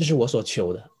 这是我所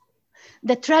求的，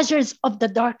 The treasures of the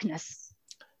darkness,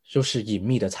 就是隐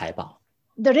秘的财宝。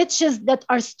 the riches that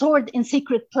are stored in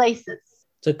secret places.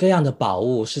 这各样的宝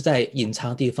物是在隐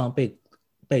藏地方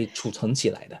被储存起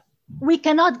来的。 We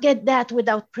cannot get that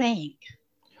without praying.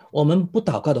 我们不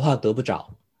祷告的话得不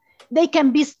着， They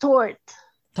can be stored.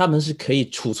 他们是可以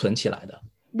储存起来的，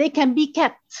 They can be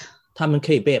kept. 他们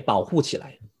可以被保护起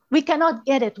来。 We cannot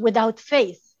get it without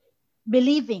faith,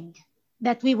 believing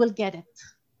that we will get it.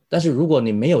 但是如果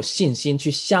你没有信心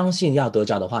去相信要得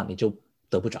着的话，你就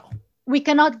得不着。 We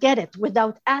cannot get it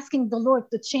without asking the Lord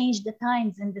to change the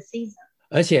times and the season.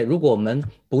 而且如果我们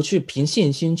不去凭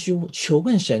信心去求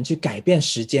问神，去改变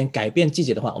时间、改变季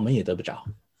节的话，我们也得不着。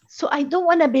 So I don't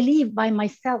want to believe by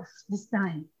myself this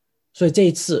time. 所以这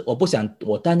一次我不想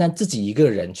我单单自己一个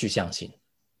人去相信，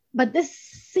 But this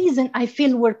season, I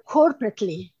feel we're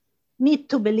corporately need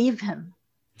to believe him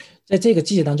在这个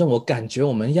季节当中，我感觉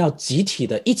我们要集体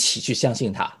的一起去相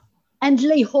信他， and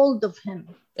lay hold of him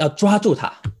要抓住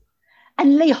他，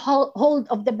 and lay hold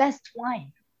of the best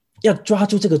wine 要抓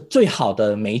住这个最好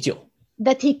的美酒，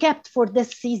 that he kept for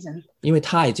this season. 因为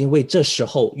他已经为这时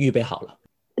候预备好了。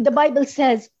 The Bible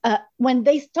says when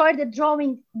they started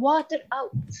drawing water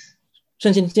out,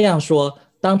 圣经这样说，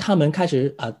当他们开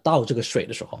始倒这个水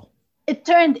的时候， it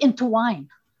turned into wine.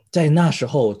 在那时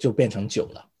候就变成酒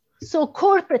了。 So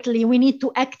corporately, we need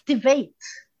to activate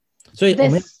所以我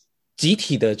们 this. 集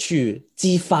体的去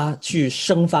激发、去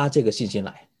生发这个信心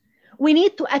来， We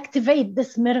need to activate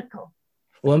this miracle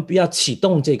我们不要启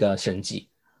动这个神迹，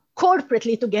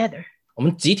 corporately together 我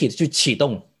们集体的去启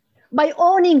动， by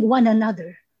owning one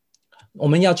another 我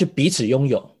们要去彼此拥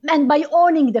有， and by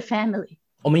owning the family.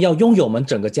 我们要拥有我们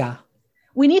整个家，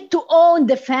 We need to own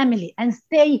the family and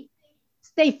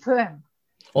stay firm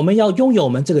我们要拥有我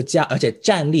们这个家，而且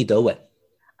站立得稳，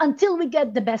 until we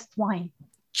get the best wine.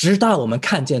 直到我们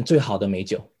看见最好的美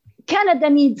酒。 Canada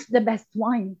needs the best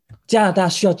wine. 加拿大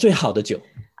需要最好的酒，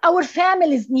 Our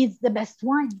families needs the best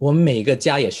wine. 我们每一个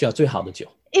家也需要最好的酒。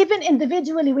 Even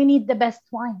individually, we need the best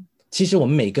wine. 其实我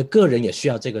们每个个人也需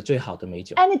要这个最好的美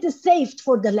酒， And it is saved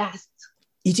for the last.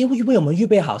 已经为我们预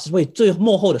备好，是为最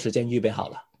末后的时间预备好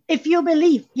了。 If you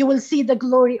believe, you will see the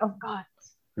glory of God.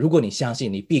 如果你相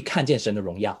信，你必看见神的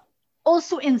荣耀。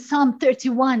 Also in Psalm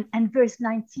 31 and verse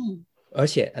 19. 而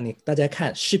且大家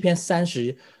看诗篇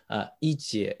31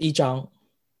章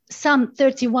Psalm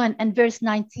 31 and verse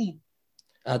 19.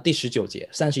 第19节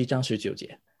，31章19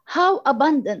节。 How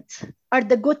abundant are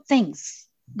the good things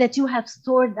that you have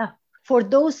stored up for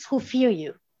those who fear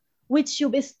you, which you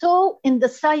bestow in the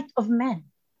sight of men,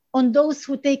 on those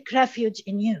who take refuge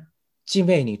in you. 敬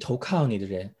畏你、投靠你的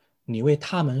人，你为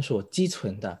他们所积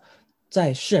存的，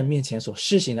在世人面前所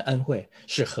施行的恩惠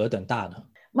是何等大呢？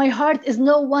 My heart is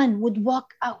no one would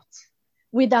walk out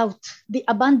without the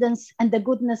abundance and the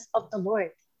goodness of the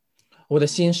Lord. 我的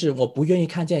心是，我不愿意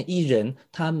看见一人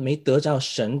他没得着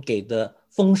神给的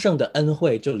丰盛的恩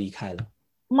惠就离开了。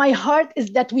 My heart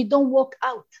is that we don't walk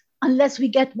out unless we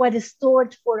get what is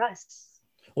stored for us.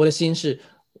 我的心是，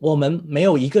我们没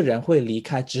有一个人会离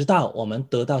开，直到我们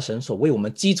得到神所为我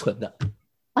们积存的，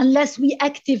 Unless we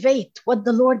activate what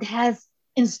the Lord has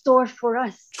in store for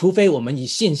us. 除非我们以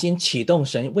信心启动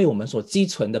神为我们所积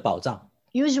存的宝藏。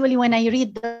 Usually when I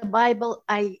read the Bible,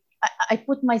 I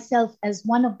put myself as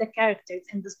one of the characters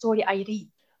in the story I read.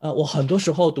 我很多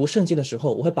时候读圣经的时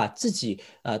候，我会把自己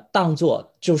当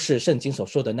作就是圣经所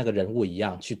说的那个人物一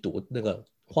样去读那个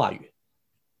话语。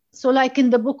 So like in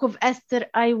the book of Esther,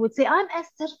 I would say, I'm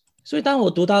Esther. 所以当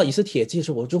我读到以斯帖记的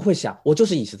时候，我就会想，我就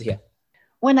是以斯帖。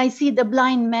 When I see the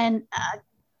blind man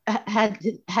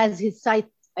has his sight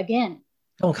again,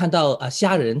 当我看到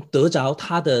瞎人得着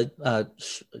他的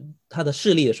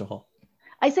视力的时候，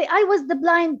 I say, I was the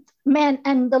blind man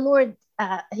and the Lord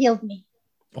healed me.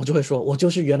 我就会说，我就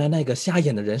是原来那个瞎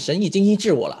眼的人，神已经医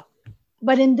治我了。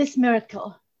 But in this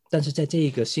miracle, 但是在这一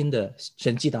个新的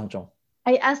神迹当中，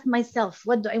 I asked myself,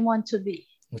 what do I want to be?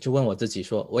 我就问我自己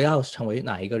说，我要成为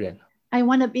哪一个人？ I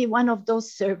want to be one of those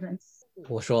servants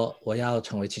我说我要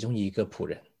成为其中一个仆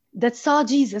人， that saw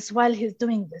Jesus while he's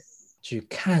doing this. 去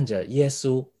看着耶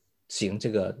稣行这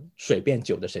个水变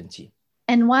酒的神迹。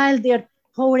 And while they're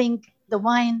pouring the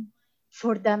wine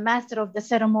for the master of the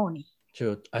ceremony,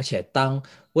 而且当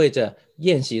为着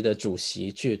宴席的主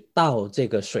席去倒这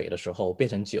个水的时候，变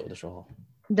成酒的时候，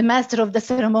 the master of the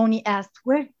ceremony asked,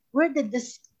 where did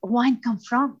this wine come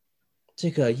from?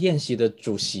 这个宴席的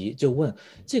主席就问：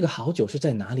这个好酒是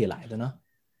在哪里来的呢？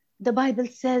 The Bible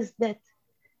says that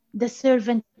the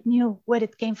servant knew where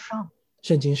it came from.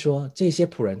 圣经说，这些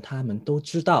仆人他们都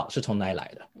知道是从哪里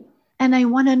来的。 And I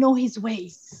want to know his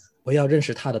ways, 我要认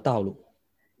识他的道路，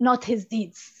 not his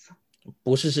deeds.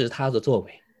 不是他的作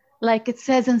为。 Like it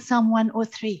says in Psalm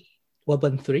 103.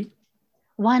 103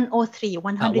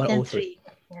 103.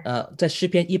 在诗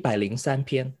篇103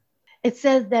篇， It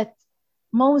says that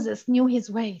Moses knew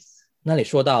his ways, 那里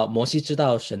说到摩西知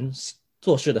道神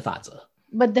做事的法则，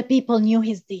 but the people knew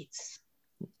his deeds.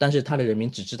 但是他的人民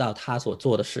只知道他所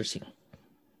做的事情。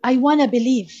 I want to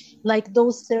believe like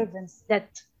those servants that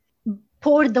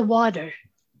poured the water,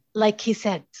 like he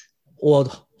said. 我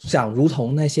想如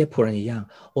同那些仆人一样，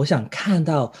我想看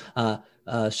到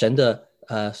神的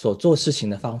所做事情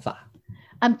的方法。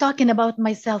 I'm talking about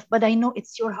myself, but I know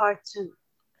it's your heart too.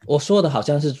 我说的好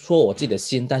像是说我自己的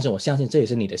心，但是我相信这也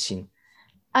是你的心。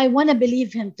I want to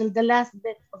believe him till the last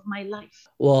bit of my life.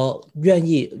 我愿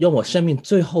意用我生命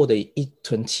最后的一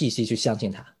存气息去相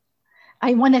信他。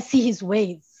I want to see his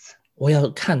ways 我要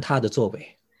看他的作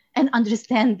为， and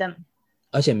understand them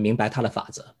而且明白他的法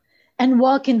则， and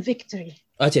walk in victory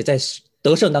而且在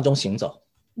得胜当中行走。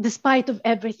 despite of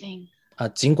everything.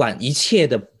 尽管一切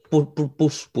的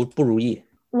不如意。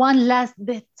 One last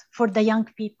bit for the young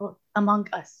people among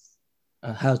us.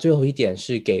 还有最后一点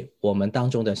是给我们当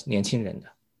中的年轻人的，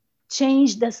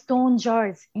 Change the stone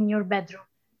jars in your bedroom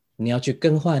你要去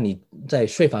更换你在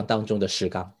睡房当中的石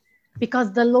缸，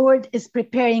 because the Lord is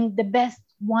preparing the best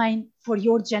wine for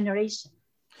your generation.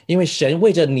 因为神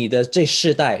为着你的这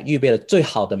世代预备了最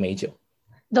好的美酒。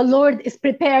 The Lord is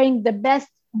preparing the best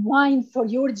wine for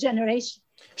your generation.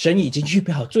 神已经预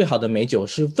备好最好的美酒，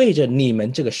是为着你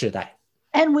们这个世代。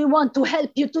 And we want to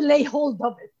help you to lay hold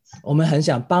of it. 我们很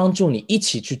想帮助你一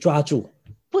起去抓住，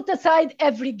 Put aside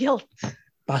every guilt.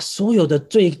 把所有的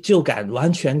罪疚感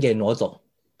完全给挪走，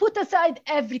 Put aside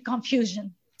every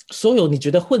confusion. 所有你觉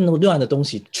得混乱的东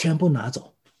西全部拿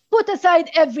走， Put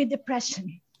aside every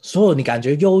depression 所有你感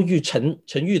觉忧郁沉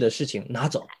郁的事情拿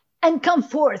走。 and come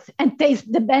forth and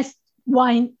taste the best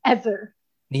wine ever.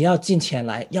 你要进前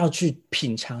来，要去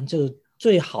品尝这个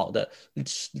最好的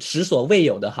实所未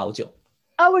有的好酒。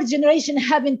 Our generation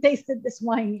haven't tasted this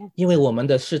wine yet, 因为我们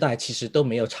的世代其实都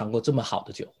没有尝过这么好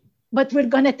的酒， but we're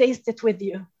going to taste it with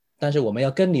you 但是我们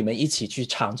要跟你们一起去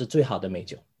尝这最好的美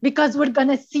酒， because we're going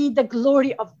to see the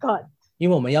glory of God. 因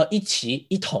为我们要一起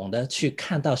一同的去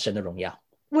看到神的荣耀，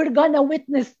 We're going to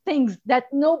witness things that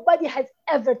nobody has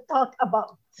ever talked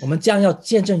about 我们将要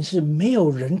见证是没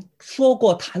有人说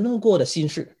过谈论过的心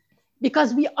事，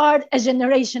 because we are a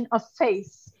generation of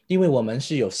faith. 因为我们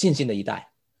是有信心的一代，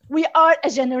 We are a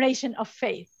generation of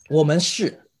faith. 我们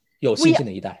是有信心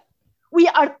的一代， We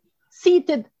are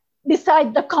seated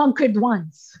beside the conquered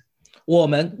ones. 我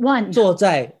们 One. 坐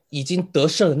在已经得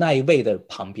胜的那一位的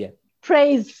旁边。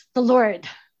 Praise the Lord.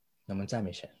 我们赞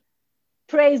美神，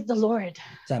 Praise the Lord.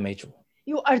 赞美主，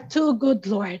 You are too good,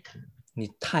 Lord.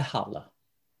 你太好了。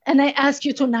 And I ask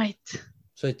you tonight,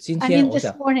 所以今 I 天 mean 我 this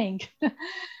想 morning,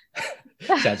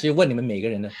 想去问你们每个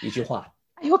人的一句话，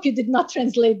 I hope you did not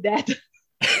translate that.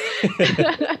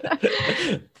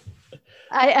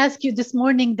 I ask you this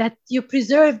morning that you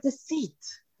preserve the seed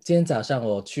今天早上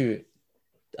我去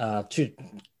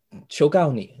求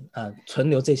告你存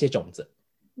留这些种子，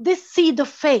 this seed of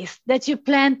faith that you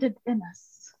planted in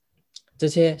us. 这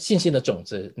些信心的种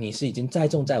子，你是已经栽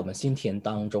种在我们心田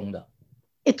当中的，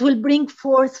 It will bring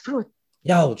forth fruit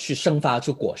要去生发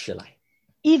出果实来，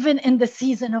 even in the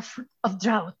season of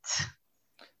drought.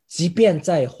 即便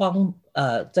在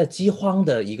饥荒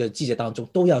的一个季节当中，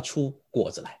都要出果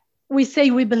子来。 We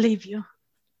say we believe you.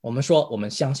 我们说，我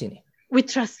们相信你， We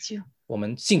trust you. 我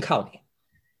们信靠你。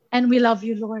 And we love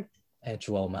you, Lord. 哎，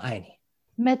主啊，我们爱你。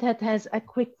 Medhat has a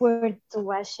quick word to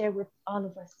share with all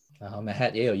of us. 然后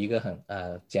Mahat 也有一个很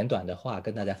简短的话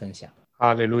跟大家分享。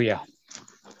 Hallelujah.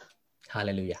 哈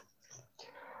利路亚。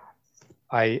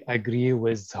 I agree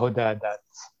with Huda that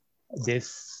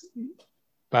this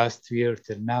past year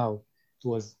till now it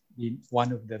was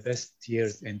one of the best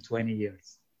years in 20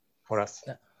 years for us.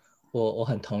 我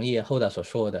很同意 Hoda 所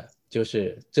说的，就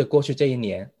是过去这一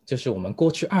年，就是我们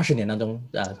过去20年当中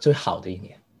最好的一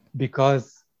年。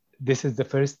 Because this is the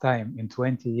first time in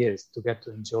 20 years to get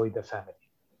to enjoy the family.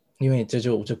 因为这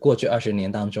过去20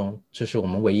年当中，这是我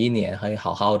们唯一一年可以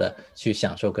好好的去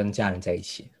享受跟家人在一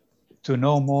起。 To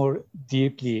know more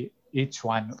deeply each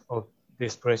one of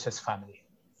this precious family.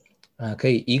 可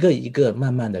以一个一个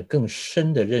慢慢的更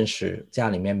深的认识家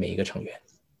里面每一个成员。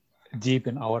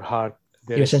 Deep in our heart,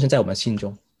 因为 there 深 is 深在我们心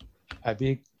中。 a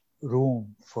big room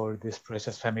for this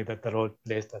precious family that the Lord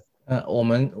placed us. 我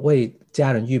们为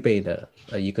家人预备的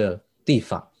一个地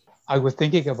方。 I was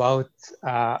thinking about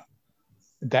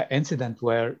the incident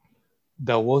where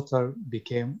the water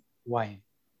became wine.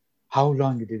 How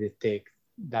long did it take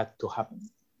that to happen?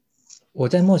 我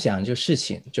在默想就事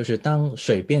情，就是当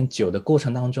水变酒的过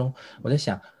程当中，我在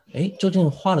想，究竟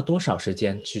花了多少时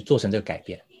间去做成这个改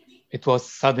变？ It was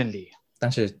suddenly,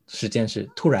 但是时间是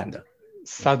突然的，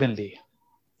 suddenly.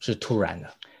 是突然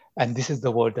的。 And this is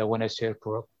the word I want to share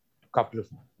for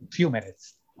few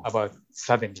minutes about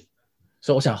suddenly.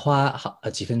 所以我想花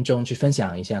几分钟去分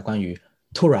享一下关于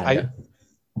突然的。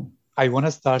 I want to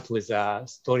start with a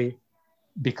story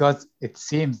because it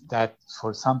seems that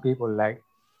for some people like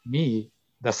me,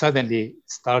 the suddenly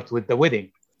start with the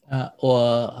wedding.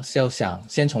 我就想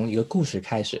先从一个故事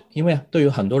开始，因为对于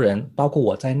很多人，包括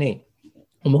我在内，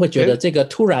我们会觉得这个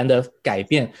突然的改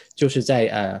变就是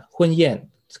在婚宴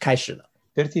开始了。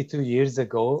 32 years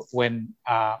ago when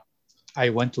I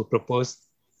went to propose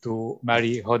to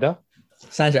marry Hoda.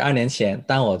 32年前，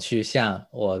当我去向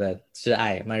我的挚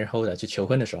爱 Mary Hoda 去求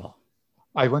婚的时候，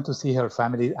 I went to see her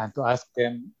family and to ask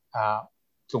them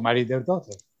to marry their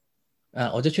daughter.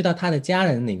 我就去到他的家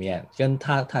人里面，跟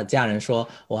他的家人说，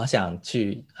我想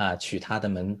去娶他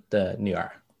们的女儿。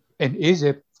 In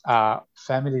Egypt,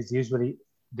 families usually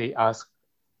they ask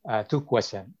 2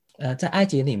 questions. 在埃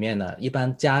及里面呢，一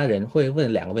般家人会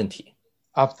问2个问题。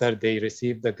 After they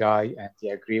receive the guy and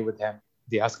they agree with him,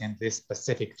 they ask him this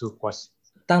specific 2 questions.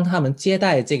 当他们接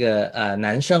待这个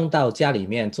男生到家里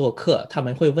面做客，他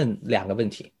们会问2个问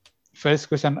题。 First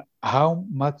question, how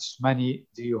much money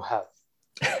do you have?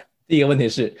 第一个问题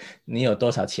是你有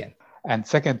多少钱？ And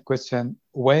second question,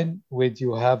 when would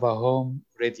you have a home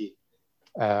ready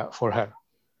for her?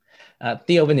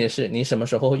 第二个问题是你什么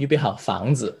时候会预备好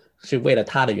房子，是为了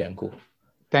他的缘故。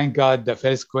 Thank God the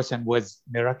first question was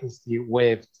miraculously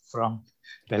waived from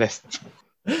the list.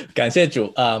 感谢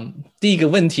主，第一个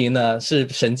问题呢是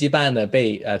神迹般的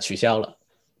被取消了。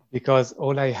 Because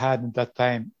all I had at that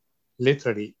time,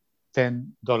 literally $10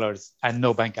 and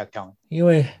no bank account. 因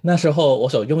为那时候我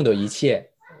所拥有的一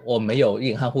切，我没有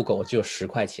银行户口，我只有10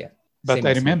块钱。 But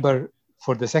I remember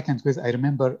for the second quiz, I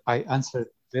remember I answered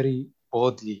very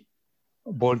boldly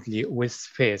with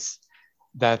faith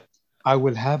that I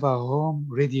will have a home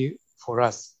ready for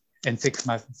us in 6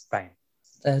 months' time.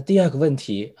 第二个问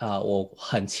题我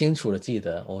很清楚的记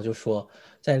得，我就说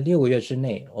在6个月之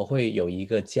内，我会有一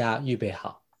个家预备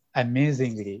好。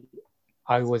 Amazingly,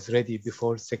 I was ready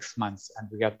before 6 months, and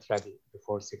we got ready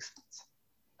before 6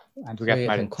 months, and we got 所以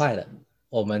married. 很快的，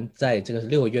我们在这个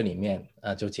6个月里面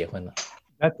就结婚了。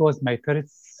 That was my first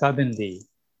suddenly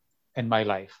in my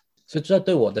life. 所以这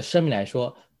对我的生命来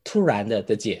说，突然的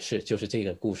解释就是这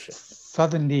个故事。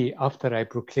 Suddenly, after I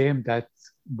proclaimed that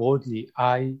boldly,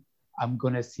 I'm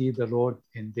going to see the Lord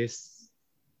in this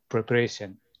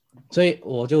preparation. 所以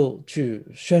我就去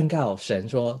宣告神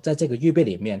说，在这个预备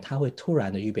里面，他会突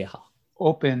然的预备好。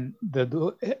 Open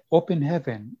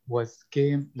heaven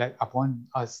came like upon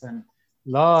us, and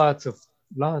lots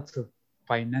of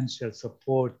financial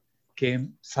support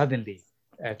came suddenly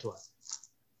to us.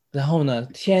 然后呢，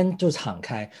天就敞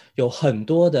开，有很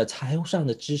多的财务上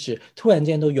的支持，突然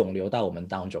间都涌流到我们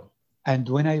当中。 And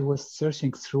when I was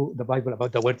searching through the Bible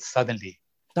about the word suddenly,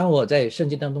 当我在圣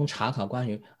经当中查考关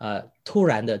于突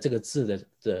然的这个字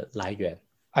的来源，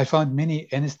 I found many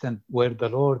instances where the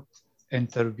Lord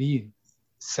intervened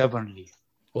sovereignly.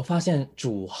 我发现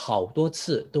主好多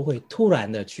次都会突然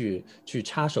的去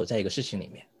插手在一个事情里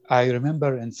面。 I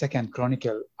remember in 2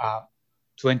 Chronicle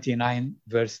 29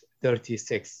 verse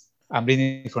 36. I'm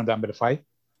reading from the Amplified.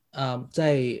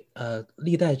 在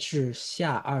历代志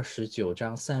下29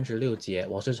章36节，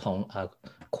我是从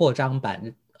扩张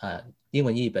版英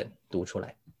文译本读出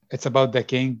来。 It's about the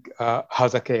king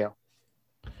Hezekiah.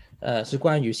 是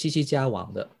关于西西家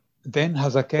王的。 Then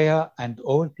Hezekiah and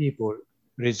all people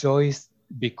rejoiced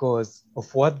because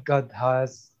of what God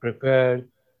has prepared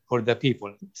for the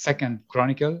people. 2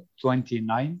 Chronicle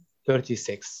 29,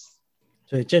 36.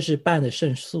 所以这是办的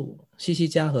胜诉，西西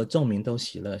家和众民都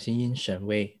喜乐，心因神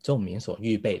为众民所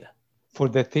预备的。 For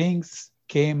the things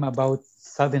came about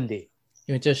suddenly.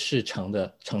 因为这事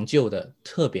成就的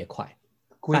特别快，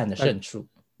办的胜诉。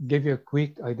 Give you a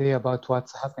quick idea about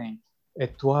what's happening.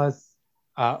 It was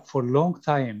for a long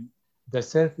time, the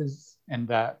service in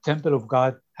the temple of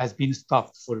God has been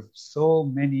stopped for so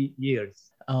many years.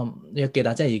 要给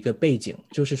大家一个背景，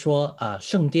就是说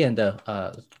圣殿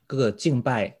的各个敬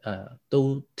拜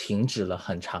都停止了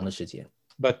很长的时间。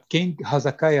 But King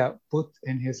Hezekiah put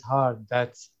in his heart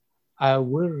that I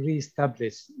will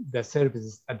reestablish the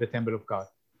services at the temple of God.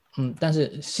 但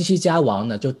是西西家王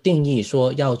呢，就定义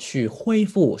说要去恢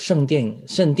复圣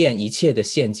殿一切的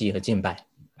献祭和敬拜。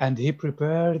 And he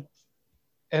prepared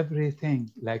everything,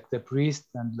 like the priests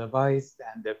and Levites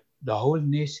and the whole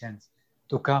nations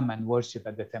to come and worship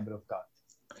at the temple of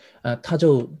God. 他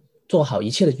就做好一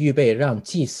切的预备，让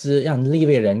祭司、让利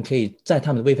未人可以在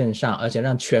他们的位分上，而且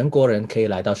让全国人可以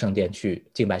来到圣殿去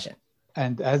敬拜神。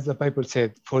 And as the Bible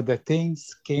said, for the things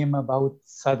came about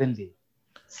suddenly.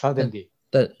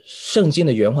 的圣经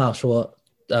的原话说，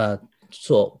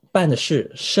所办的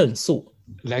事胜速。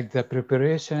 Like the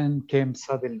preparation came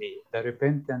suddenly, the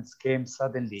repentance came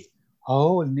suddenly. A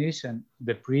whole nation,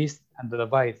 the priests and the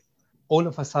Levites, all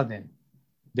of a sudden,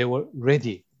 they were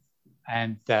ready,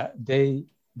 and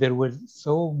there was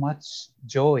so much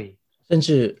joy. 甚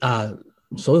至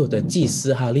所有的祭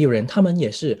司还有利未人，他们也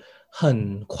是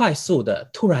很快速的、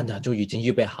突然的就已经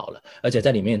预备好了，而且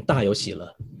在里面大有喜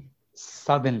乐。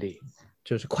 Suddenly.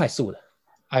 就是快速的。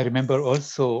I remember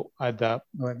also at the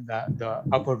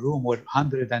upper room where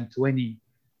 120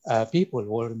 people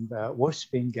were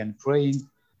worshiping and praying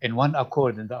in one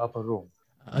accord in the upper room.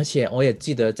 而且我也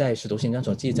记得在使徒行传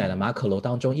所记载的马可楼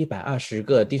当中，120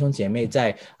个弟兄姐妹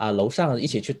在楼上一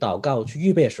起去祷告、去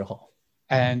预备的时候，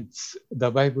 And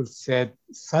the Bible said,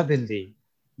 suddenly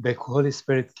the Holy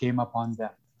Spirit came upon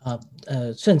them.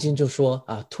 圣经就说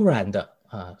突然的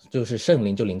就是圣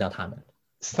灵就临到他们，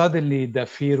 Suddenly the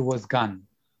fear was gone.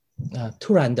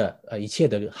 突然的一切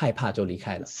的害怕就离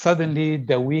开了， Suddenly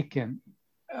the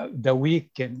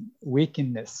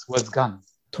weakness was gone.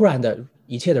 突然的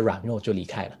一切的软弱就离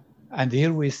开了。 And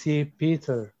here we see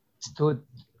Peter stood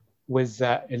with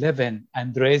 11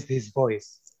 and raised his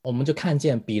voice. 我们就看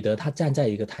见彼得他站在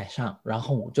一个台上，然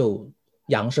后就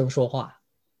扬声说话，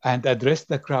 And addressed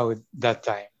the crowd that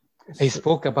time. He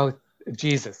spoke about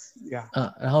Jesus. Yeah.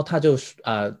 然后他就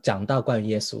讲到关于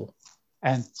耶稣，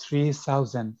 And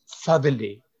 3,000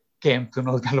 suddenly came to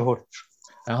know the Lord.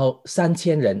 然后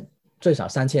最少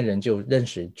3000人就认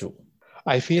识主。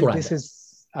 I feel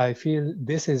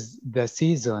this is the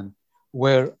season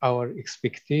where our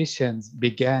expectations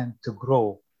began to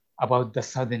grow about the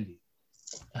suddenly.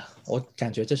 我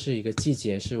感觉这是一个季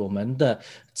节，是我们的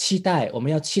期待，我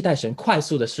们要期待神快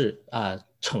速的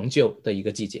成就的一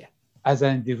个季节。 As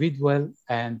an individual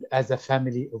and as a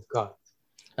family of God.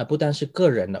 不单是个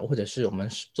人的，或者是我们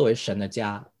作为神的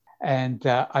家。 And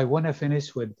I want to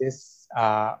finish with this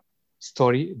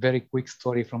story, very quick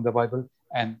story from the Bible,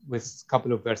 and with a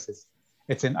couple of verses.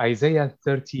 It's in Isaiah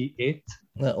 38.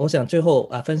 我想最后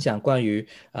分享关于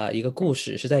一个故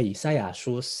事，是在以赛亚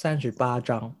书38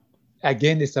章。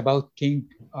 Again, it's about King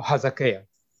Hezekiah.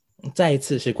 再一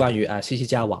次是关于西西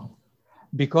家王。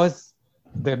 Because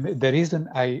the reason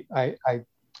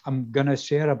I'm gonna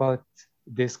share about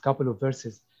this couple of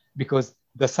verses, because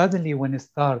suddenly when it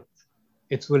starts,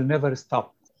 it will never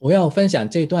stop. 我要分享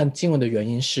这段经文的原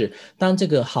因是，当这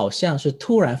个好像是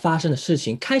突然发生的事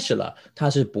情开始了，它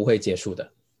是不会结束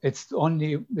的。 It's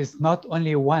not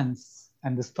only once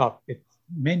and stop.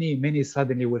 Many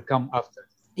suddenly will come after.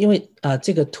 因为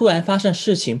这个突然发生的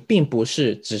事情并不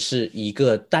是只是一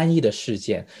个单一的事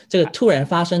件，这个突然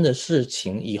发生的事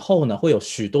情以后呢，会有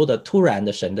许多的突然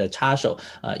的神的插手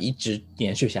一直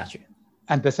延续下去。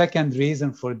 And the second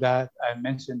reason for that, I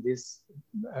mentioned these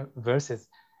verses.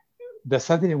 The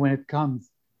suddenly when it comes,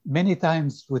 many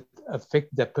times would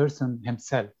affect the person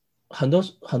himself. 很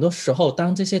多时候，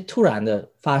当这些突然的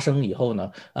发生以后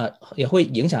呢，也会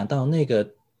影响到那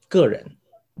个个人。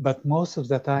 But most of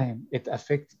the time, it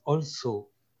affects also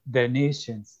the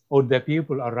nations or the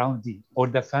people around me or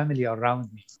the family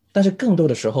around me. 但是更多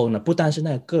的时候呢，不单是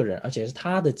那个人，而且是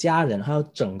他的家人，还有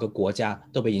整个国家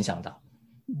都被影响到。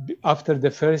 After the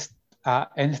first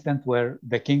instant where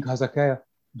the King Hezekiah,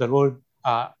 the Lord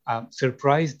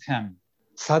surprised him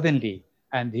suddenly,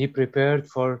 and he prepared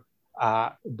for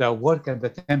the work at the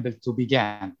temple to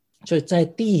begin. 所以在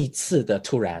第一次的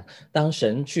突然，当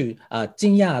神去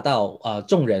惊讶到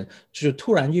众人，就是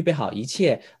突然预备好一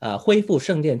切恢复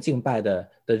圣殿敬拜的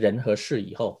人和事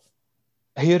以后，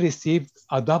 he received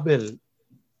a double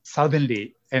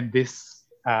suddenly in this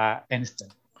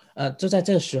instant. 就在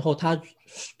这个时候，他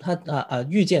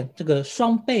遇见这个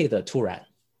双倍的突然。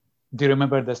 Do you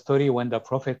remember the story when the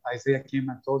prophet Isaiah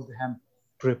came and told him,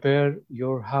 "Prepare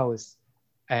your house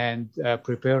and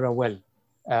prepare a well.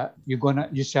 You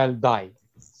shall die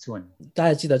soon." 大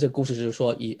家记得这个故事，就是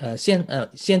说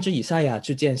先知以赛亚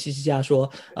去见西西家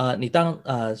说，你当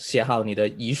写好你的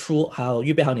遗书，还有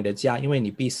预备好你的家，因为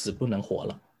你必死不能活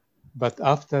了。 But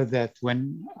after that,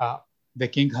 when the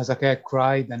king Hezekiah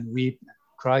cried and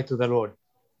cried to the Lord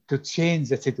to change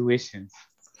the situation.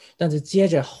 但是接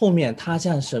着后面他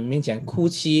向神面前哭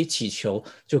泣祈求，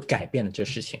就改变了这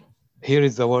事情。 Here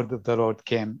is the word of the Lord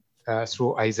came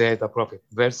through Isaiah the prophet.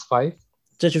 Verse 5.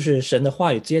 这就是神的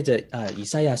话语，接着以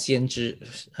赛亚先知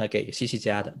给西西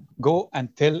家的。 Go and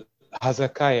tell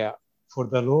Hezekiah, for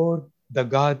the Lord, the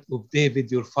God of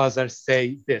David, your father,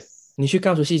 say this. 你去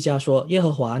告诉西西家说，耶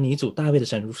和华你主大卫的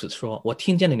神如此说：我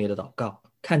听见了你的祷告，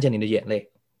看见你的眼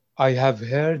泪。 I have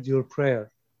heard your prayer.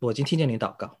 我已经听见你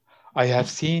祷告， I have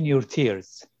seen your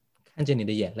tears. 看见你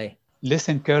的眼泪，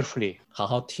 Listen carefully. 好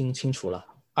好听清楚了。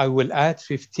 I will add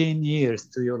 15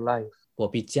 years to your life. 我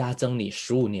必加增你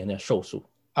15年的寿数。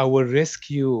 I will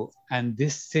rescue you and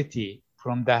this city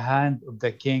from the hand of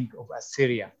the king of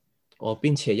Assyria. 我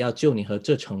并且要救你和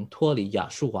这城脱离亚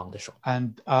述王的手，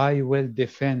 And I will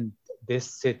defend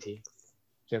this city.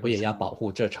 我也要保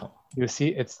护这城。 You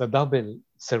see, it's a double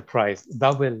surprise,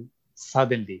 double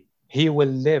suddenly. He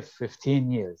will live 15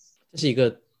 years. 这是一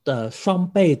个双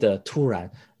倍的突然，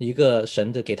一个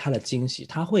神的给他的惊喜，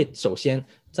他会首先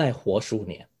再活15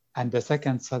年。And the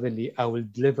second, suddenly, I will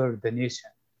deliver the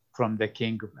nation from the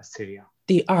king of Assyria.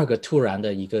 第二个突然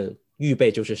的一个预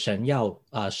备，就是神要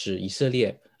使以色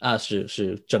列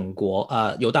使整国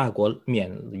犹大国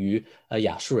免于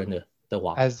亚述人的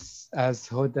王。As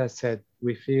Hoda said,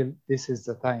 we feel this is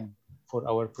the time for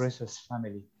our precious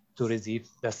family to receive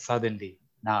the suddenly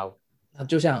now.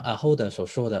 就像Hoda 所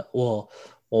说的，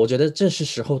我觉得这是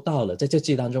时候到了，在这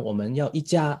季当中，我们要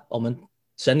我们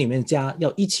神里面的家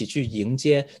要一起去迎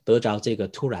接得着这个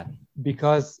突然。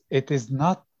Because it is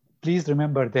not, please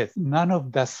remember this, none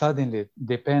of the suddenly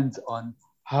depends on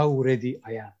how ready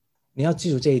I am. 你要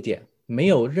记住这一点，没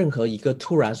有任何一个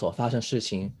突然所发生事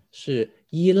情是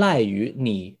依赖于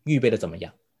你预备的怎么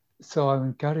样。So I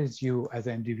encourage you as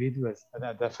individuals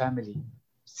and the family,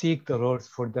 seek the Lord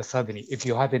for the suddenly. If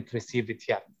you haven't received it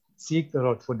yet, seek the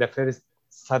Lord for the first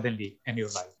suddenly in your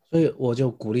life. 所以我就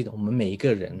鼓励我们每一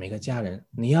个人、每个家人，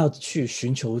你要去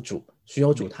寻求主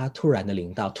他突然的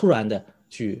领导，突然的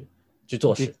去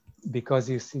做事。Because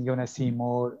you're gonna see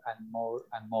more and more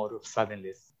and more of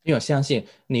suddenlies. 因为我相信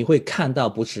你会看到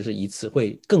不只是一次，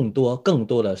会更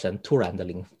多的神突然的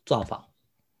造访。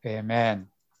Amen.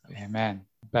 Amen.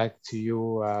 Back to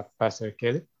you, Pastor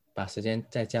Caleb. 把时间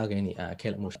再交给你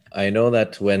Caleb 牧师。I know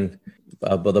that when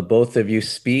the both of you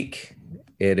speak,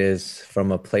 it is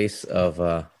from a place of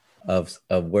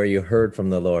where you heard from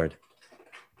the Lord.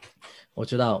 我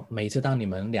知道每次当你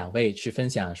们两位去分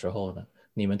享的时候呢，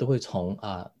你们都会从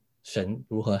神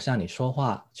如何向你说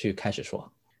话去开始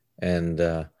说。And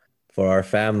for our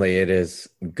family, it is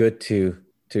good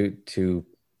to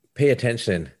pay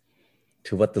attention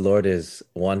to what the Lord is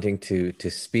wanting to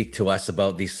speak to us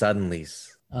about these suddenlies.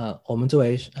 我们作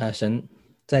为神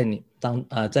在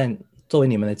作为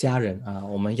你们的家人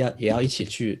我们也要一起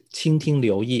去倾听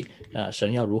留意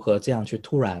神要如何这样去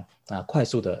突然快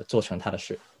速的做成他的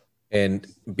事。And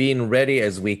being ready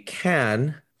as we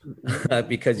can,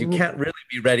 because you can't really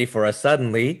be ready for a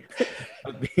suddenly,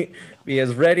 be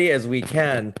as ready as we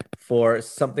can for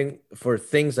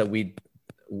things that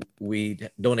we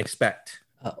don't expect.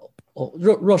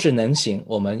 若是能行，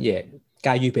我们也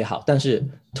该预备好，但是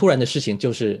突然的事情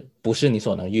就是不是你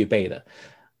所能预备的。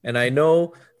And I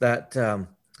know that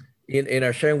in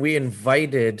our sharing, we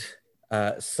invited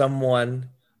someone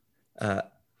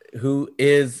who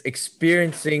is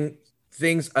experiencing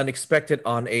things unexpected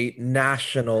on a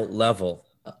national level.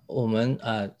 我们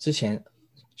之前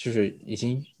就是已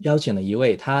经邀请了一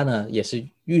位，他呢也是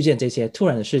遇见这些突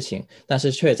然的事情，但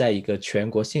是却在一个全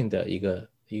国性的一个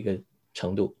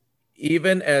程度。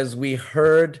Even as we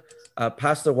heard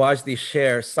Pastor Wajdi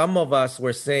share, some of us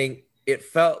were saying it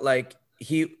felt like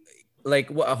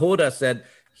what Hoda said,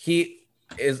 he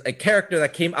is a character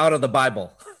that came out of the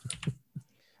Bible.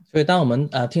 所以当我们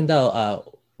听到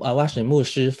瓦什牧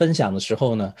师分享的时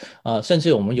候呢，甚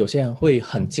至我们有些人会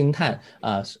很惊叹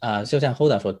就像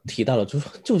Hoda 所提到的，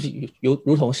就是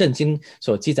如同圣经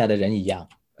所记载的人一样。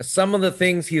Some of the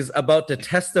things he's about to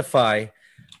testify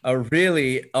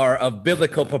really are of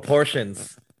biblical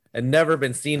proportions and never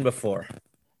been seen before.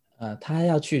 他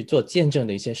要去做见证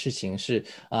的一些事情是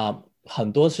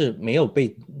很多是没有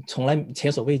从来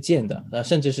前所未见的，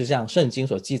甚至是像圣经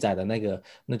所记载的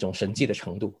那种神迹的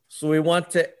程度。So we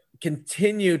want to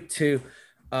continue to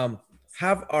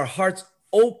have our hearts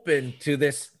open to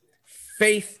this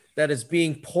faith that is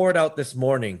being poured out this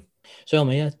morning. 所以我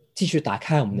们要继续打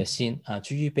开我们的心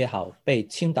去预备好被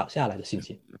倾倒下来的信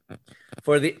心。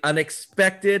For the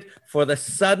unexpected, for the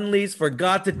suddenlies, for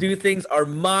God to do things our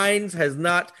minds has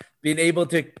not been able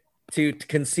to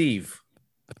conceive.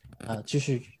 继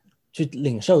续去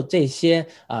领受这些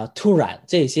突然，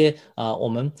这些我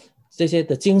们这些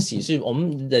的惊喜是我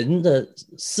们人的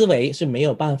思维是没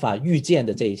有办法预见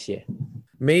的这一些。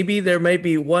Maybe there may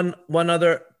be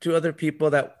two other people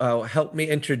that help me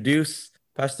introduce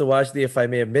Pastor Wajdi if I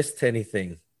may have missed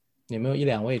anything. 有没有一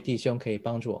两位弟兄可以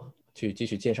帮助我去继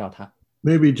续介绍他？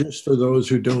 Maybe just for those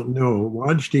who don't know,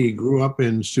 Wajdi grew up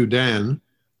in Sudan.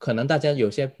 可能大家有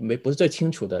些不是最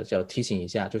清楚的，就提醒一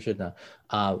下，就是呢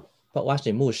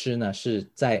Wajdi牧师呢是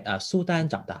在苏丹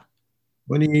长大。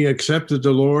When he accepted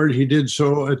the Lord, he did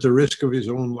so at the risk of his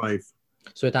own life.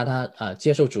 所以当他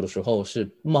接受主的时候，是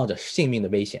冒着性命的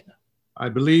危险的。I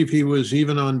believe he was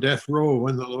even on death row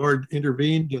when the Lord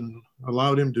intervened and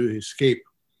allowed him to escape.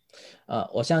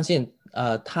 我相信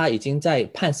他已经在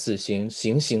判死刑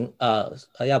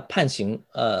要判刑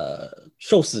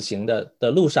受死刑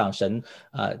的路上，神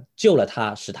救了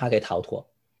他，使他可以逃脱。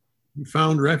He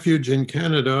found refuge in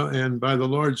Canada, and by the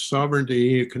Lord's sovereignty,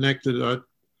 he connected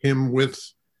him with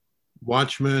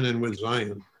Watchmen and with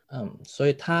Zion. 所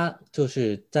以他就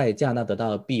是在加拿大得到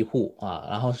了庇护啊，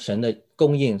然后神的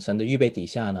供应、神的预备底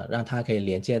下呢，让他可以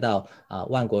连接到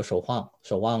万国守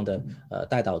望的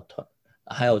代祷团，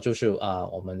还有就是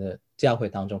我们的教会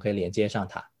当中可以连接上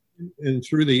他。And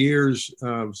through the years,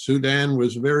 Sudan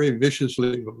was a very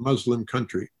viciously Muslim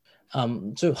country.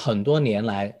 就很多年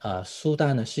来，苏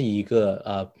丹呢是一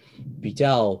个比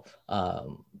较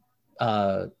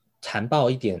残暴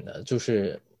一点的，就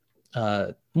是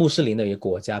穆斯林的一个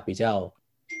国家，比较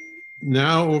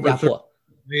Now, over 压 30 迫。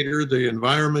 years later, the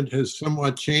environment has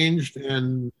somewhat changed,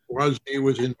 and Wajdi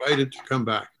was invited to come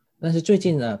back. 但是最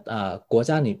近呢，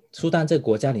苏丹这个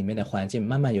国家里面的环境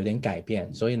慢慢有点改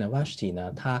变，所以呢 Wajdi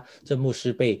呢，他这牧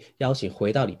师被邀请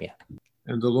回到里面。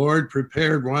And the Lord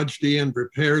prepared Wajdi and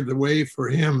prepared the way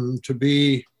for him to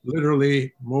be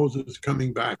literally Moses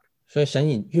coming back. 所以神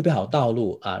已预备好道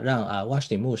路让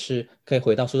Wajdi 牧师可以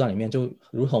回到苏丹里面，就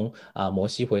如同摩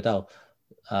西回到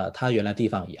他原来地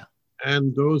方一样。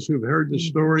And those who've heard the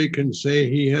story can say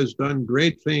he has done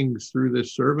great things through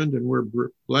this servant, and we're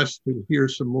blessed to hear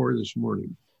some more this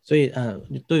morning. 所以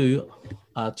对于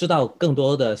知道更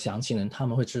多的详情人，他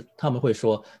们会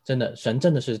说，真的神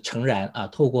真的是诚然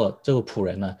透过这个仆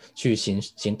人呢去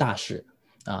行大事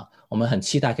我们很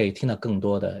期待可以听到更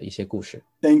多的一些故事。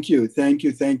Thank you.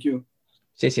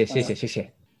 谢谢。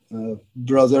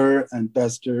Brother and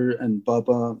Pastor and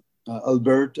Papa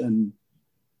Albert and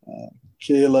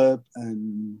Caleb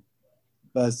and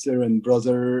Pastor and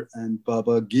Brother and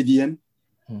Papa Gideon.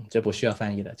 这不需要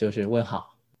翻译的，就是问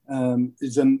好。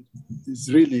It's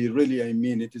really, I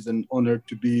mean, it is an honor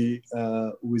to be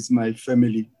with my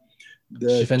family,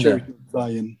 the Church of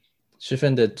Zion. 十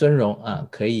分的尊荣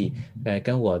可以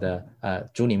跟我的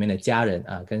主里面的家人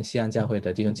跟西安教会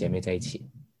的弟兄姐妹在一起。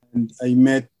And I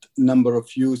met a number of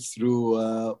you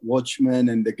through Watchmen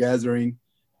and the Gathering,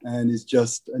 and it's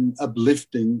just an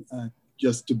uplifting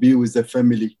just to be with the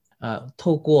family.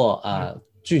 透过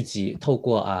聚集，透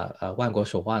过万国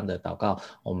守望的祷告，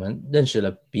我们认识了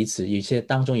彼此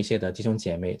当中一些的弟兄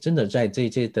姐妹。真的在这一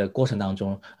届的过程当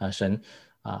中神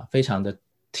非常的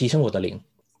提升我的灵。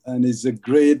And it's a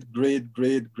great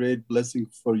blessing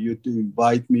for you to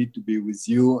invite me to be with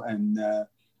you and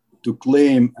to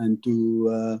claim and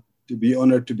to be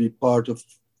honored to be part of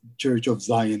Church of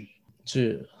Zion.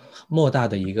 是莫大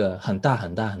的一个很大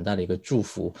的一个祝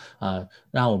福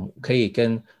让我们可以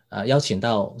跟邀请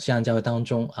到西安教会当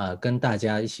中跟大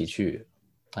家一起去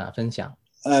分享。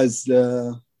As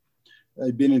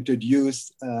I've been introduced,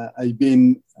 I've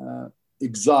been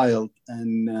exiled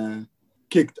and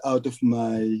kicked out of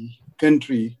my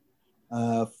country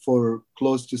for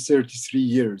close to 33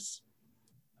 years.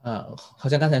 好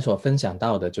像刚才所分享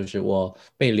到的，就是我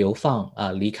被流放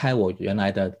离开我原来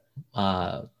的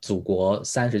祖国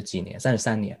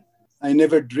33年。I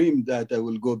never dreamed that I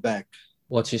will go back.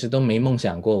 我其实都没梦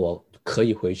想过我可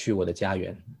以回去我的家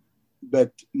园。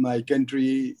But my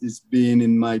country has been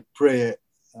in my prayer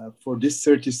for this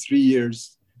 33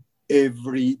 years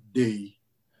every day.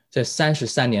 这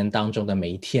33年当中的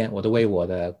每一天，我都为我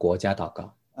的国家祷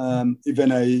告。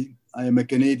Even I am a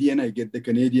Canadian. I get the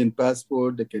Canadian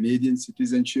passport, the Canadian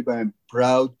citizenship. I am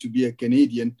proud to be a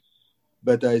Canadian,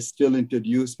 but I still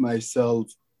introduce myself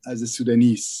as a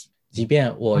Sudanese. 即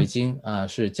便我已经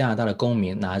是加拿大的公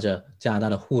民，拿着加拿大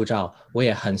的护照，我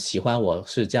也很喜欢我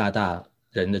是加拿大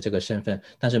人的这个身份。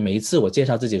但是每一次我介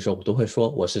绍自己的时候，我都会说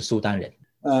我是苏丹人。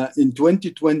In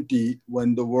 2020,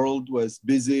 when the world was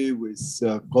busy with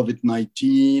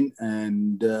COVID-19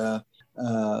 and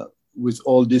with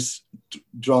all this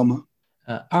drama,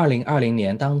 2020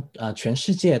年当全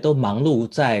世界都忙碌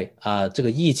在这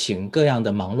个疫情各样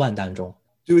的忙乱当中，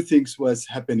 two things was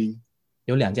happening.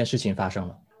 有2件事情发生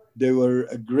了。There were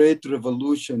a great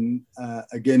revolution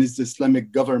against the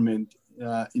Islamic government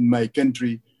in my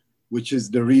country, which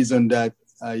is the reason that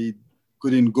I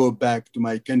couldn't go back to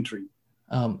my country.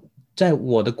 在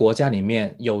我的国家里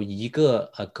面有一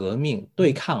个革命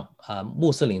对抗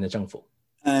穆斯林的政府。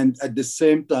And at the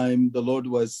same time, the Lord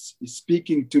was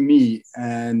speaking to me,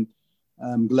 and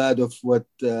I'm glad of what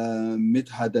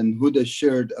Midhad and Huda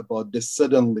shared about this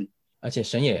suddenly. 而且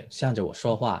神也向着我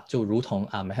说话，就如同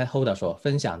Midhad Huda 所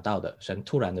分享到的，神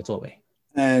突然的作为。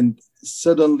And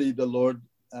suddenly the Lord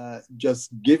just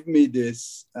give me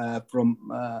this from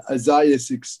Isaiah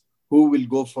 6, who will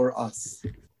go for us?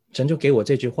 神就给我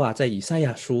这句话，在以赛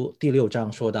亚书第6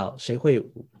章说到，谁会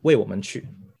为我们去？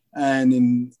 And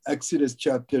in Exodus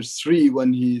chapter 3,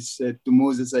 when he said to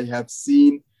Moses, I have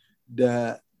seen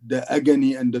the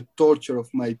agony and the torture of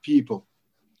my people.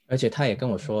 而且他也跟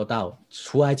我说到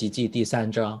出埃及记第3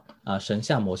章神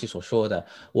向摩西所说的，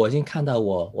我已经看到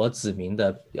我子民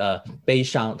的悲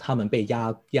伤，他们被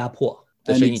压迫，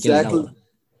这神已经领导我们。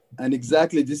And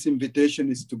exactly this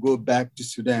invitation is to go back to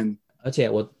Sudan. 而且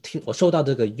我受到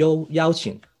这个邀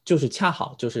请，就是恰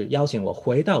好就是邀请我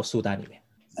回到苏丹里面。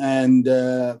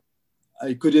And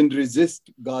I couldn't resist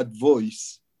God's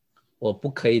voice. 我不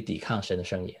可以抵抗神的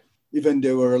声音。Even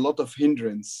there were a lot of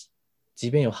hindrance. 即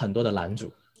便有很多的拦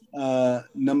阻。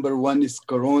Number 1 is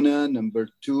Corona. Number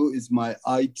 2 is my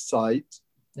eyesight.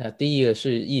 第一个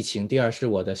是疫情，第二是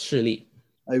我的视力。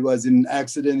I was in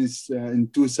accident in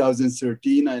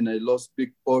 2013 and I lost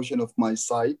big portion of my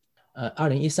sight.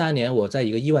 2013年我在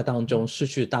一个意外当中失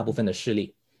去大部分的视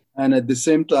力。And at the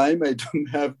same time, I don't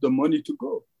have the money to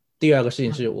go. 第二个事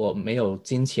情是我没有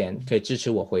金钱可以支持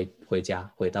我回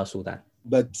家，回到苏丹。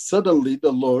But suddenly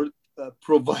the Lord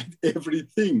provide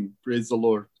everything. Praise the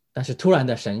Lord. 但是突然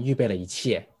的神预备了一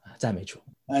切，赞美主。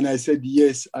And I said,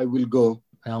 yes, I will go.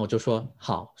 然后我就说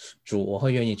好，主，我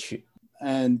会愿意去。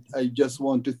And I just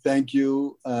want to thank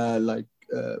you,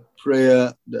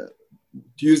 prayer, the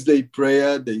Tuesday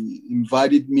prayer, they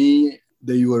invited me,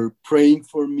 they were praying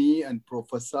for me and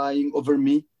prophesying over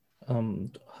me.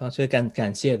 所以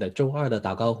感谢的周二的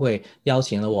祷告会邀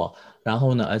请了我，然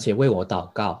后呢，而且为我祷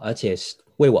告，而且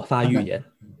为我发预言。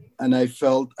And I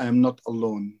felt I am not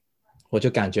alone. 我就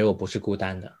感觉我不是孤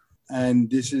单的。And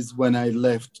this is when I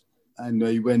left and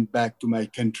I went back to my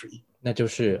country. 那就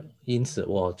是因此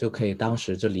我就可以当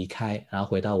时就离开，然后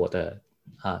回到我的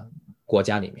国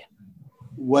家里面。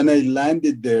When I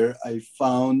landed there, I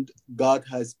found God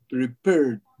has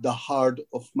prepared the heart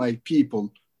of my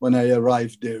people when I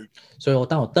arrived there. 所以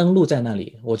当我登陆在那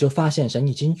里，我就发现神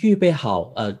已经预备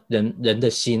好人的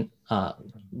心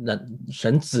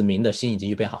神子民的心已经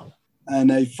预备好了。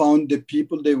And I found the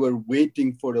people, they were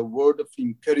waiting for a word of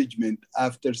encouragement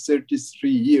after 33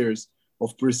 years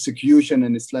of persecution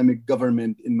and Islamic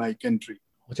government in my country.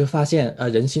 我就发现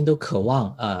人心都渴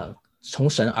望从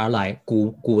神而来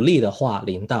鼓励的话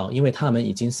临到，因为他们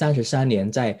已经33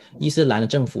年在伊斯兰的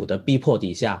政府的逼迫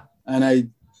底下。And I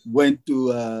went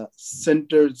to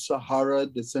center Sahara,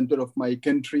 the center of my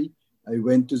country. I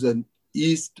went to the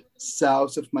east,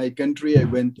 south of my country. I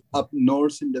went up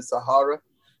north in the Sahara,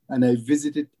 and I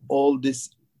visited all this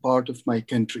part of my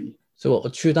country. 所以我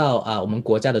去到我们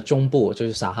国家的中部，就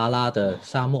是撒哈拉的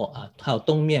沙漠还有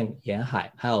东面沿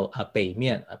海，还有北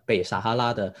面北撒哈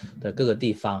拉的各个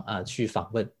地方去访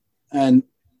问。And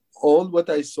all what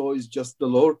I saw is just the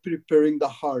Lord preparing the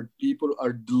heart. People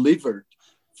are delivered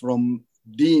from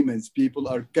demons. People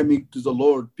are coming to the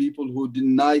Lord. People who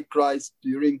deny Christ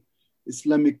during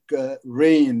Islamic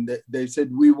reign, they said,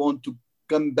 we want to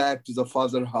come back to the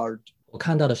Father heart. 我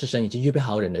看到的是神已经预备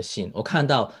好人的心，我看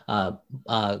到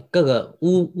各个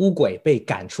污鬼被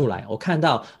赶出来，我看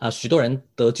到许多人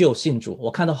得救信主，我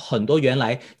看到很多原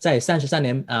来在33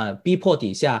年逼迫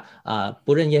底下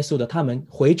不认耶稣的，他们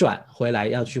回转回来，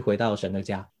要去回到神的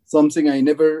家。Something I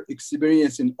never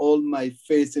experienced in all my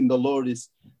faith in the Lord is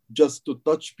just to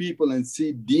touch people and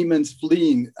see demons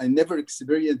fleeing. I never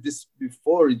experienced this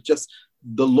before. It's just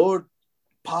the Lord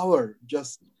power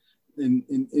just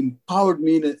empowered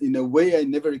me in a way I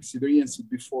never experienced it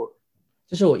before.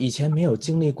 这是我以前没有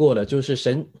经历过的，就是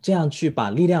神这样去把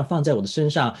力量放在我的身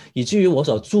上，以至于我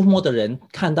所触摸的人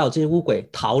看到这些污鬼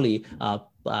逃离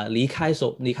离开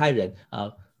人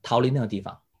逃离那个地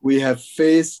方。We have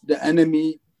faced the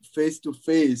enemy face to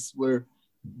face, where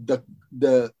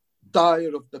the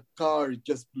tire of the car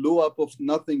just blew up of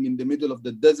nothing in the middle of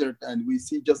the desert, and we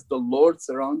see just the Lord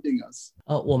surrounding us.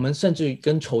 我们甚至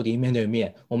跟仇敌面对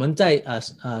面，我们在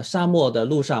沙漠的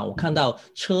路上，我看到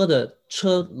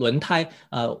车轮胎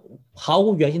毫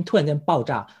无原因突然间爆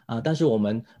炸但是我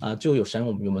们就有神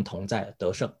与我们同在，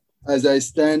得胜。As I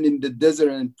stand in the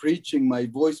desert and preaching, my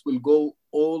voice will go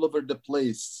all over the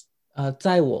place.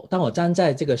 当我站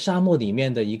在这个沙漠里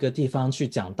面的一个地方去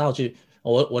讲道去，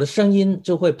我的声音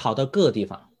就会跑到各个地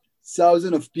方。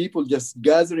Thousands of people just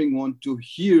gathering want to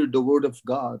hear the word of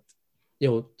God.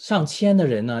 有上千的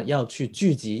人呢，要去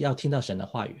聚集，要听到神的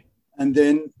话语。And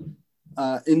then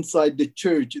inside the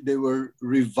church, they were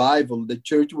revival. The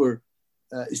church were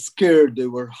scared. They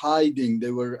were hiding.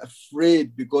 They were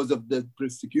afraid because of the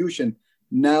persecution.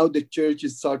 Now the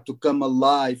churches start to come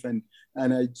alive, and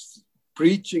I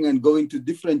preaching and going to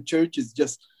different churches,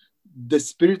 just the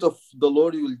Spirit of the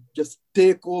Lord will just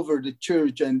take over the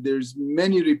church, and there's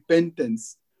many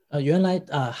repentance. 原来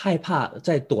害怕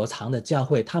在躲藏的教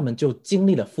会，他们就经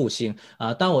历了复兴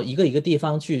当我一个地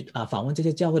方去访问这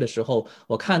些教会的时候，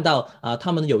我看到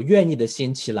他们有愿意的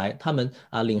心起来，他们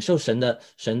领受神的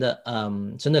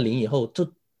灵以后，就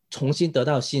重新得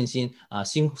到信心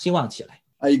兴旺起来。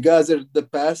I gathered the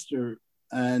pastor,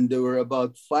 and there were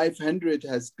about 500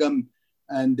 has come,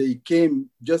 and they came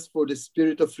just for the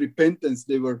spirit of repentance.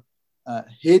 They were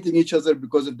hating each other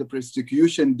because of the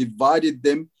persecution, divided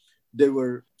them.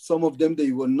 Some of them,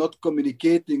 they were not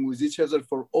communicating with each other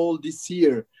for all this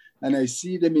year. And I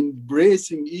see them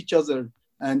embracing each other,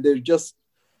 and they're just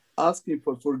asking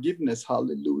for forgiveness.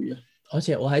 Hallelujah. 而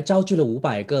且我还召集了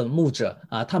500个牧者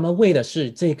他们为的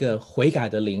是这个悔改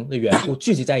的灵的缘故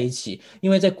聚集在一起，因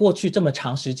为在过去这么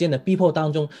长时间的逼迫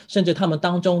当中，甚至他们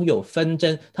当中有纷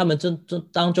争，他们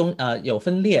当中有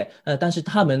分裂，但是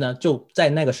他们呢就在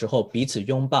那个时候彼此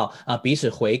拥抱彼此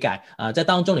悔改在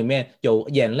当中里面有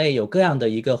眼泪，有各样的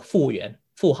一个复原。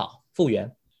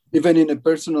Even in a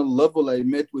personal level, I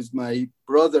met with my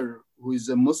brother who is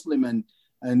a Muslim,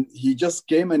 and he just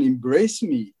came and embraced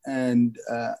me, and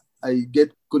I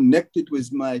get connected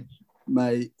with my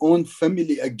own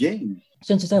family again.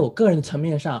 甚至在我个人的层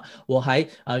面上，我还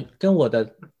跟我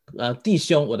的弟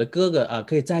兄，我的哥哥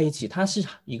可以在一起。他是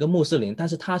一个穆斯林，但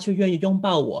是他却愿意拥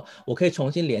抱我，我可以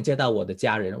重新连接到我的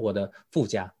家人，我的父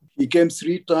家。He came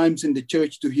 3 times in the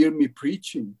church to hear me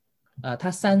preaching.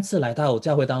 他3次来到我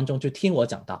教会当中，就听我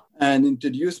讲道 and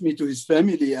introduced me to his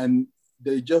family, and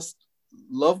they just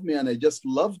love me, and I just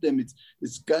love them.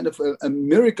 It's kind of a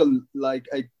miracle. Like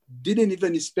I didn't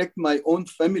even expect my own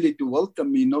family to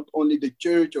welcome me, not only the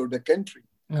church or the country.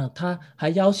 他还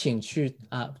邀请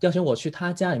我去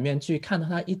他家里面去看到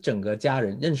他一整个家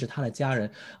人，认识他的家人。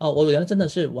我原来真的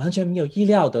是完全没有意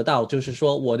料得到，就是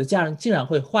说我的家人竟然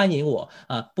会欢迎我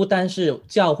不单是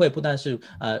教会，不单是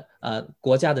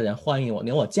国家的人欢迎我，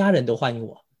连我家人都欢迎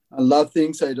我。A lot of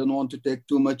things I don't want to take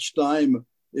too much time.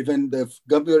 Even the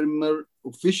government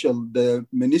official, the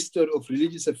Minister of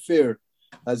Religious Affairs,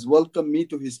 has welcomed me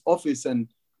to his office, and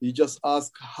he just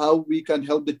asked how we can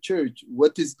help the church.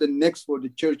 What is the next for the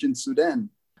church in Sudan?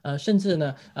 甚至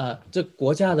呢这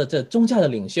国家的这宗教的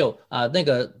领袖那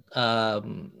个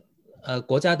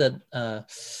国家的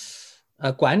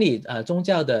管理宗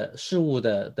教的事务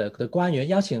的官员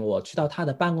邀请我去到他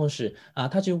的办公室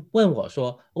他就问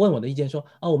我的意见说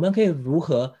我们可以如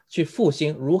何去复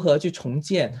兴，如何去重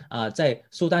建在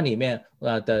苏丹里面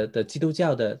的基督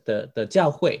教的教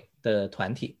会的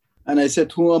团体。 And I said,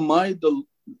 who am I,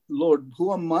 Lord,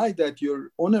 who am I that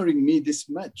you're honoring me this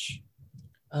much?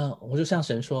 我就向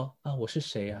神说我是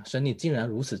谁啊？神你竟然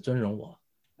如此尊荣我。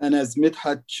 And as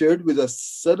Mithat shared with us,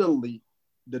 suddenly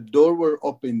the door were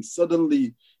open,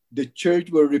 suddenly the church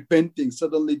were repenting,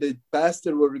 suddenly the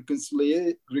pastor were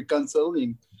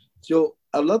reconciling. So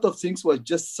a lot of things were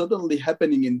just suddenly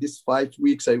happening in these 5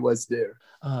 weeks I was there.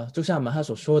 就像马哈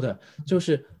所说的，就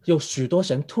是有许多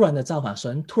神突然的造访，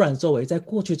神突然作为，在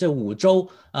过去这5周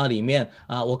里面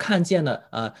我看见了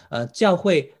教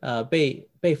会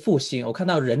被复兴，我看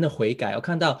到人的悔改，我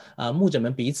看到牧者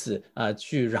们彼此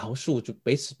去饶恕，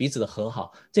彼此的和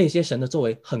好，这些神的作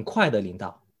为很快的领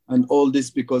导。 And all this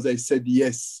because I said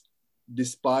yes,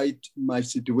 despite my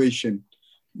situation,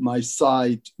 my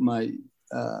sight,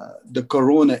 the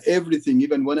corona, everything.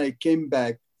 Even when I came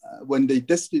back, when they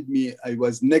tested me, I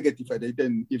was negative. I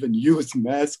didn't even use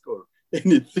mask or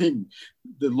anything.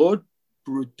 The Lord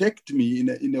protect me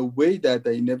in a way that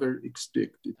I never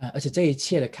expected. 而且这一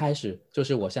切的开始就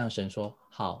是我向神说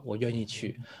好，我愿意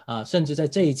去甚至在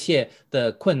这一切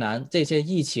的困难，这些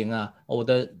疫情我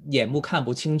的眼目看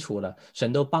不清楚了，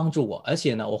神都帮助我。而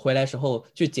且呢，我回来时候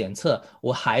去检测，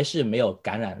我还是没有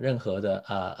感染任何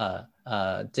的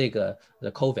这个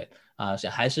COVID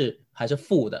还是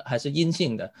负的，还是阴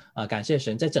性的感谢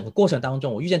神，在整个过程当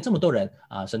中，我遇见这么多人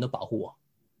神都保护我。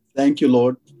 Thank you,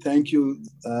 Lord. Thank you,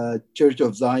 Church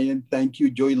of Zion. Thank you,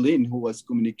 Joy Lynn, who was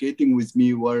communicating with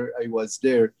me while I was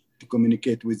there to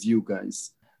communicate with you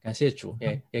guys. 感谢主，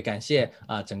也感谢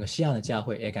整个西岸的教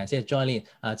会，也感谢 Joy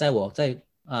Lynn 在我在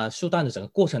苏丹的整个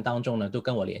过程当中呢，都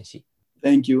跟我联系。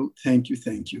Thank you, thank you,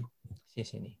 thank you. 谢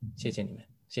谢你，谢谢你们，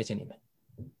谢谢你们。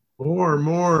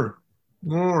 More.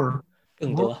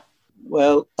 更多。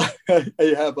 Well,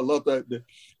 I have a lot of,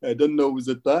 I don't know with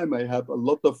the time, I have a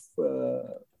lot of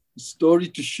story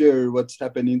to share what's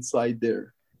happened inside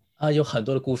there. 有很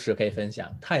多的故事可以分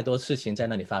享，太多事情在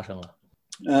那里发生了。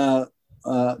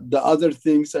 The other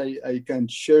things I can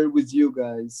share with you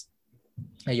guys.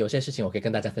 有些事情我可以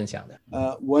跟大家分享的。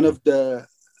 One of the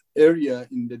area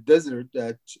in the desert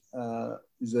that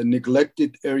is a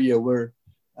neglected area where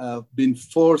been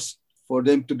forced for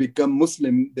them to become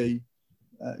Muslim. They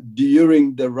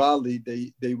during the rally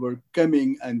they were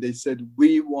coming and they said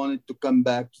we wanted to come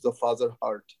back to the Father's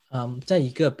heart. 在一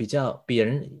个比较被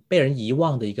人遗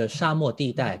忘的一个沙漠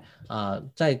地带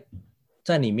在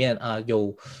在里面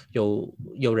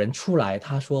有人出来，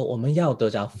他说我们要得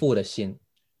着父的心。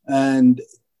And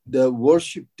the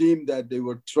worship team that they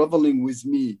were traveling with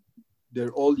me,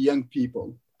 they're all young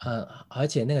people. 而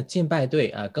且那个敬拜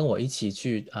队跟我一起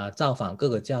去造访各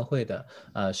个教会的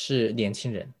是年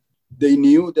轻人。They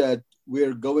knew that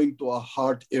we're going to a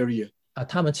hard area.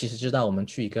 他们其实知道我们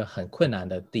去一个很困难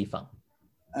的地方。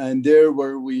And there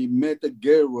where we met a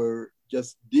girl were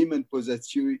just demon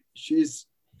possessed. She's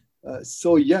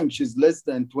so young. She's less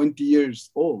than 20 years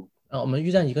old. 我们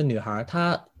遇到一个女孩，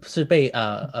她是被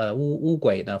巫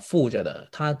鬼呢附着的，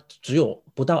她只有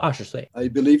不到20岁。I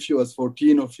believe she was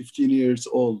 14 or 15 years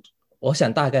old. 我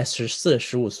想大概14、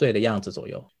15岁的样子左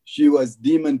右。She was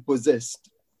demon possessed.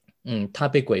 她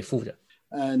被鬼附着。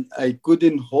And I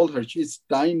couldn't hold her. She's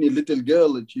a tiny little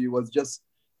girl. And she was just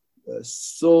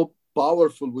so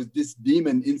powerful with this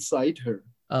demon inside her.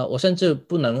 我甚至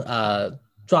不能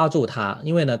抓住她，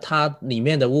因为呢，她里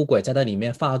面的巫鬼在她里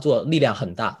面发作，力量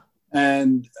很大。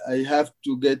And I have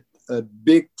to get a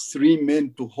big 3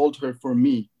 men to hold her for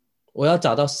me. 我要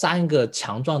找到3个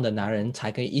强壮的男人才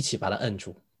可以一起把她摁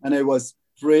住。And I was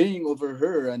praying over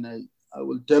her, and I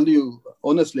will tell you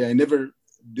honestly, I never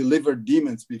delivered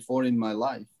demons before in my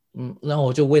life. 然后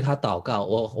我就为她祷告，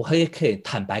我可以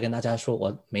坦白跟大家说，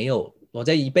我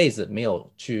这一辈子没有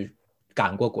去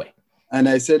赶过鬼。And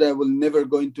I said I will never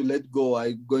going to let go.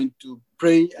 I'm going to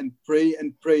pray and pray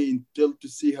and pray until to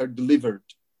see her delivered.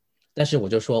 但是我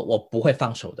就说我不会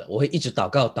放手的，我会一直祷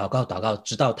告，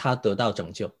直到她得到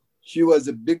拯救。She was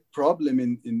a big problem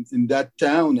in that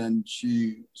town, and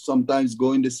she sometimes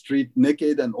go in the street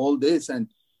naked and all this, and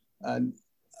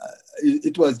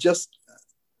it was just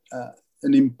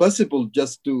an impossible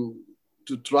just to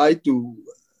try to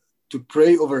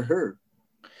pray over her.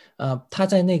 他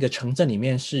在那个城镇里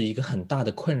面是一个很大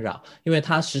的困扰，因为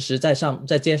他时时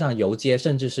在街上游街，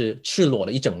甚至是赤裸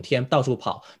了一整天到处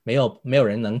跑，没有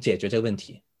人能解决这个问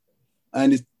题。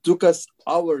And it took us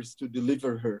hours to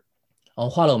deliver her.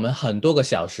 花了我们很多个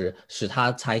小时，使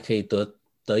他才可以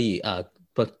得以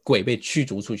鬼被驱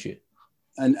逐出去。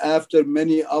And after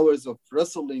many hours of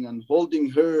wrestling and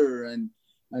holding her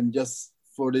and just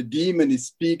for the demon is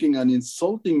speaking and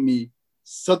insulting me,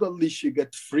 suddenly she got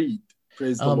freed.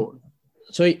 Praise the Lord.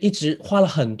 所以一直花了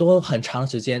很长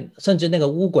时间，甚至那个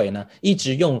巫鬼呢，一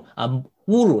直用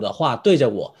侮辱的话对着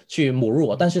我去侮辱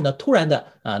我，但是呢，突然的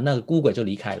那个巫鬼就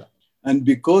离开了。And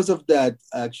because of that,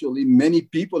 actually, many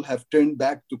people have turned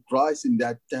back to Christ in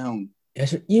that town. 也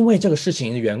是因为这个事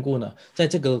情的缘故呢，在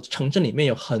这个城镇里面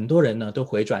有很多人呢都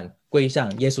回转归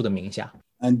向耶稣的名下。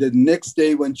And the next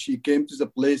day when she came to the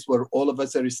place where all of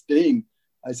us are staying,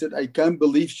 I said, I can't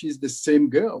believe she's the same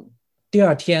girl. 第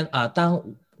二天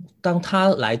当他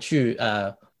来去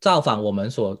造访我们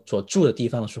所住的地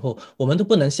方的时候，我们都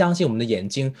不能相信我们的眼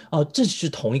睛，这是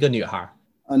同一个女孩。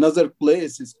Another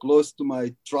place is close to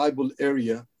my tribal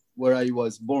area where I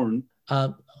was born.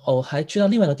 我还去到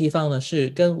另外一个地方呢，是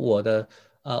跟我的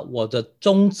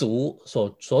宗族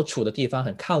所处的地方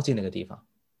很靠近那个地方。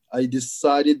I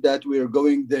decided that we are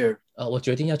going there. 我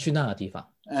决定要去那个地方。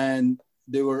And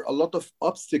there were a lot of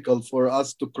obstacles for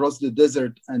us to cross the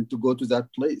desert and to go to that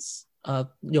place.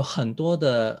 有很多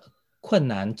的困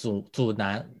难阻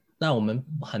拦，让我们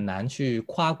很难去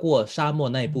跨过沙漠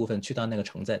那一部分去到那个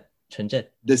城镇。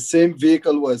The same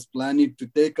vehicle was planning to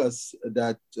take us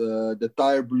that the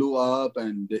tire blew up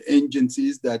and the engine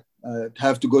sees that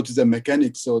have to go to the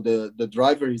mechanic. So the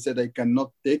driver, he said, I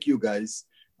cannot take you guys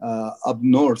up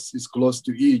north. It's close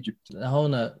to Egypt. 然后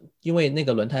呢，因为那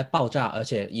个轮胎爆炸，而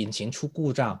且引擎出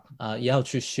故障也要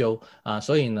去修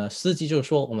所以呢，司机就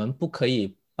说我们不可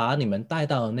以把你们带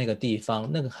到那个地方，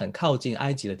那个很靠近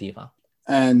埃及的地方。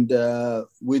And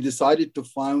we decided to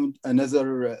find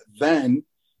another van.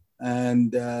 And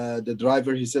the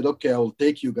driver, he said, okay, I will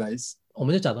take you guys. 我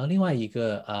们就找到另外一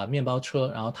个面包车，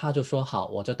然后他就说好，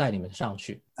我就带你们上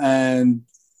去。And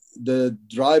the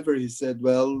driver, he said,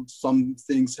 well, some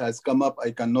things has come up. I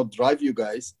cannot drive you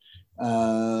guys.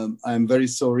 I'm very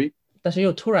sorry. 但是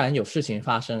又突然有事情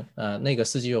发生，那个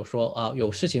司机又说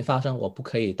有事情发生，我不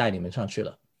可以带你们上去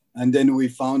了。And then we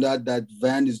found out that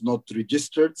van is not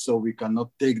registered, so we cannot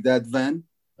take that van.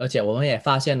 而且我们也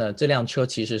发现了这辆车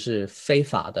其实是非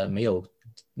法的，没有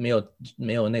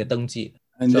那个登记。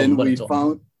And then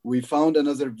we found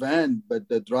another van, but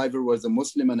the driver was a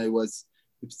Muslim, and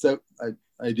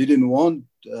I didn't want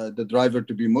the driver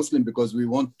to be Muslim because we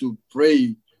want to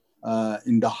pray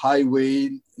in the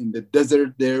highway, in the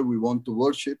desert there. We want to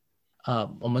worship.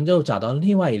 我们就找到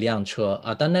另外一辆车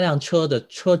但那辆车的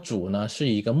车主呢是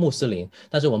一个穆斯林，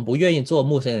但是我们不愿意坐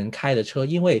穆斯林开的车，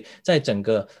因为在整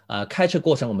个开车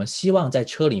过程，我们希望在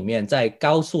车里面，在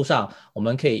高速上，我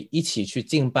们可以一起去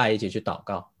敬拜，一起去祷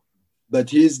告。But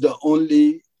he's the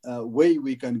only way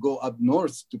we can go up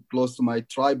north to close to my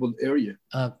tribal area.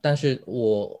 但是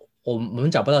我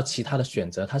们找不到其他的选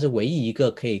择，他是唯一一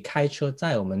个可以开车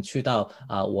载我们去到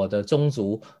我的宗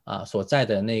族所在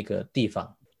的那个地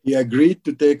方。He agreed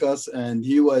to take us, and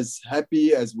he was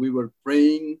happy as we were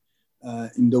praying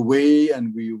in the way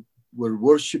and we were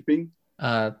worshiping.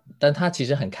 但他其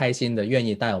实很开心的愿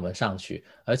意带我们上去，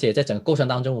而且在整个过程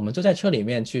当中，我们就在车里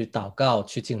面去祷告，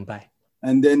去敬拜。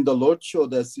And then the Lord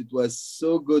showed us it was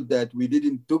so good that we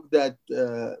didn't took that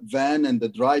van and the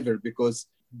driver, because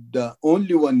the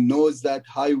only one knows that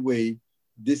highway,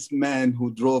 this man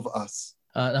who drove us.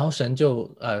 然后神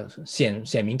就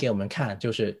显明给我们看，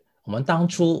就是我们当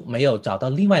初没有找到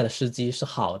另外的司机是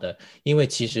好的，因为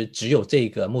其实只有这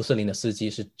个穆斯林的司机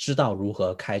是知道如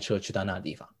何开车去到那个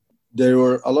地方。There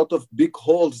were a lot of big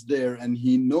holes there, and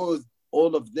he knows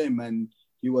all of them, and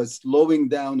he was slowing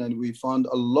down, and we found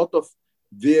a lot of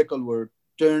vehicles were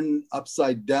turned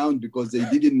upside down because they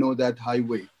didn't know that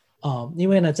highway. 因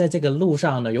为呢，在这个路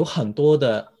上呢有很多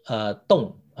的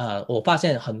洞。我发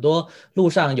现很多路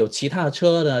上有其他的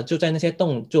车呢，就在那些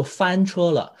洞就翻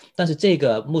车了。但是这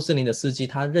个穆斯林的司机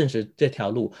他认识这条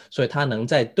路，所以他能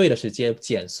在对的时间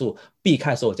减速，避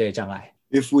开所有这些障碍。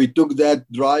If we took that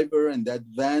driver and that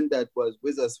van that was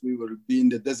with us, we will be in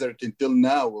the desert until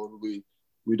now, or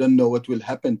we don't know what will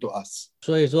happen to us.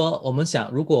 所以说，我们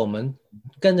想，如果我们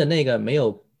跟着那个没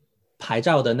有牌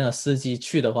照的那个司机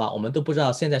去的话，我们都不知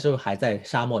道现在是不是还在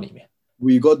沙漠里面。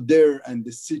We got there and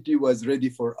the city was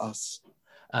ready for us.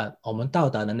 我们到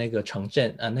达的那个城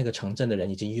镇，那个城镇的人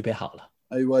已经预备好了。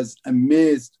I was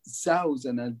amazed.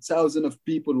 Thousands and thousands of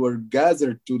people were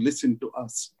gathered to listen to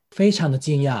us. 非常的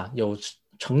惊讶，有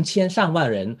成千上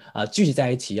万人聚集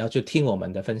在一起，要去听我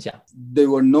们的分享。There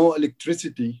were no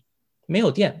electricity. 没有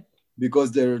电。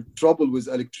Because there's trouble with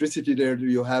electricity there.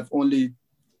 You have only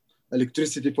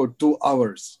electricity for 2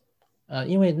 hours.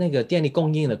 因为那个电力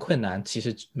供应的困难，其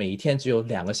实每一天只有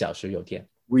2个小时有电。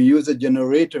We used a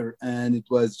generator and it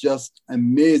was just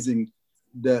amazing.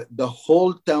 The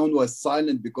whole town was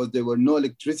silent because there were no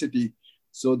electricity.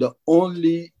 So the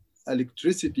only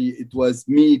electricity, it was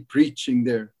me preaching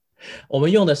there. 我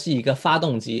们用的是一个发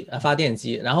电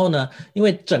机，然后呢，因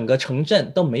为整个城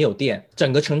镇都没有电，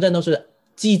整个城镇都是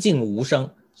寂静无声，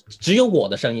只有我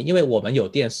的声音，因为我们有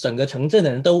电，整个城镇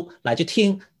的人都来去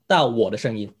听到我的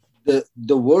声音。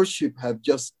The worship have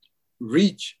just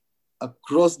reached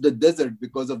across the desert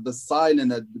because of the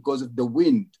silence and because of the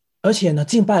wind. 而且呢，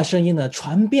敬拜的声音呢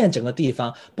传遍整个地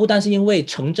方，不单是因为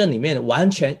城镇里面完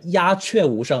全鸦雀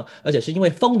无声，而且是因为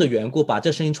风的缘故，把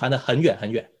这声音传得很远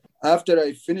很远。After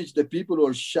I finished, the people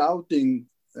were shouting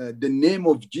the name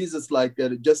of Jesus like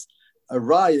just a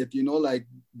riot, like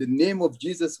the name of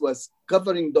Jesus was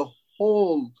covering the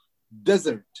whole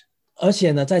desert. 而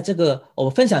且呢，在这个我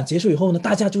们分享结束以后呢，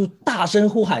大家就大声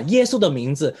呼喊耶稣的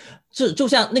名字，就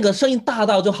像那个声音大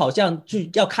到就好像就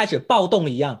要开始暴动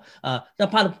一样让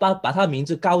把他的名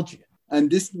字高举。And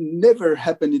this never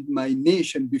happened in my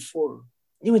nation before.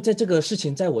 因为这个事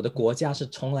情在我的国家是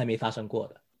从来没发生过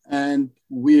的。And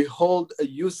we hold a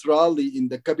youth rally in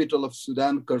the capital of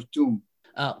Sudan, Khartoum.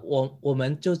 我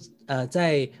们就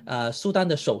在苏丹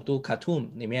的首都 Khartoum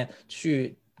里面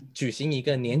去举行一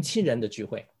个年轻人的聚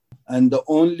会。And the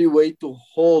only way to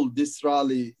hold this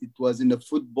rally, it was in a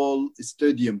football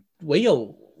stadium. 唯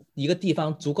有一个地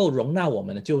方足够容纳我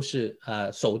们的，就是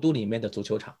首都里面的足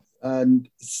球场。And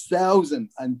thousands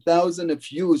and thousands of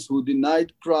youth who denied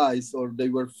Christ, or they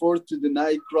were forced to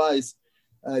deny Christ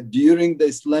during the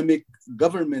Islamic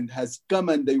government, has come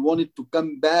and they wanted to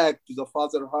come back to the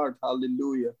Father's heart.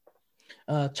 Hallelujah.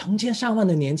 成千上万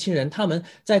的年轻人，他们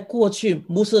在过去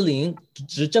穆斯林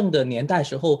执政的年代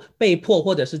时候被迫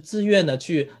或者是自愿的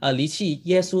去离弃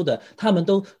耶稣的，他们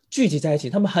都聚集在一起，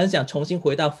他们很想重新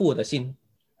回到父我的心。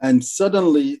And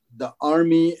suddenly the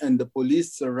army and the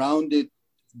police surrounded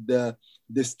the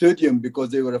stadium because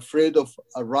they were afraid of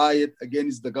a riot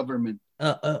against the government.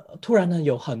 突然呢，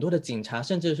有很多的警察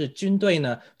甚至是军队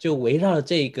呢，就围绕了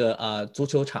这个足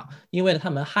球场，因为他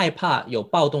们害怕有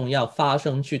暴动要发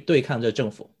生，去对抗这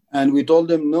政府。And we told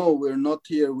them, no, we're not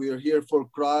here. We're here for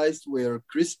Christ. We're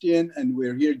Christian, and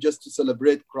we're here just to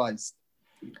celebrate Christ.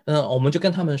 我们就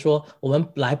跟他们说，我们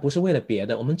来不是为了别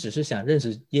的，我们只是想认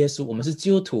识耶稣，我们是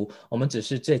基督徒，我们只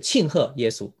是在庆贺耶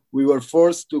稣。We were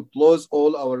forced to close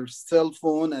all our cell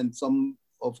phone, and some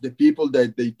of the people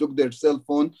that they took their cell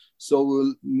phone, so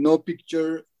no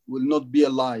picture will not be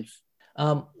alive.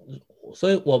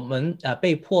 所以我们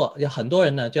被迫很多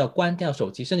人呢就要关掉手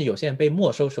机，甚至有些人被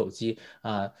没收手机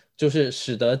就是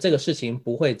使得这个事情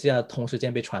不会这样同时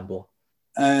间被传播。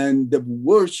And the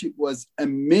worship was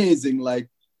amazing, like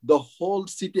the whole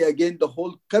city again, the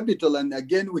whole capital, and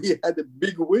again we had a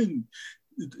big wind.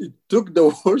 It took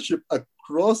the worship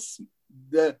across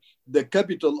the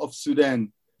capital of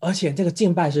Sudan. 而且这个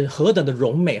敬拜是何等的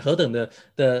荣美，何等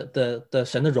的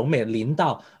神的荣美临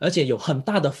到，而且有很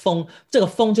大的风，这个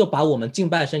风就把我们敬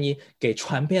拜的声音给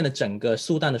传遍了整个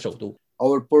苏丹的首都。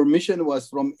Our permission was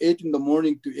from 8 in the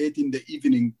morning to 8 in the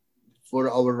evening for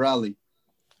our rally.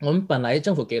 我们本来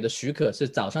政府给的许可是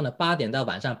早上的8点到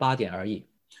晚上8点而已。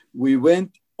We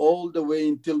went all the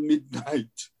way until midnight.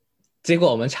 结果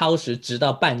我们超时直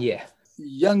到半夜。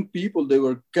Young people, they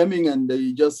were coming and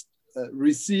they just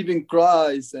receiving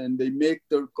Christ, and they make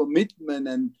their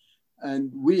commitment,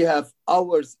 and we have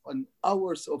hours and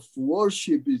hours of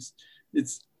worship.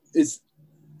 It's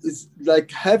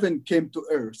like heaven came to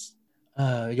earth.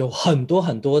 有很多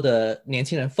很多的年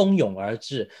轻人蜂拥而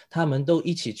至，他们都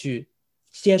一起去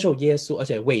接受耶稣，而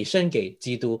且委身给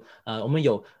基督。我们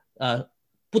有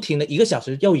不停的1个小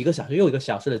时又1个小时又1个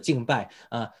小时的敬拜，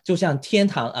就像天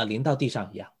堂临到地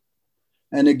上一样。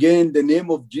And again, the name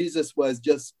of Jesus was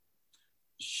just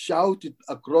shouted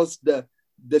across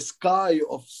the sky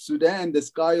of Sudan, the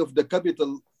sky of the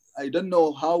capital. I don't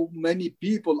know how many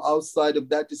people outside of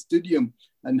that stadium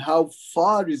and how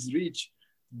far is reached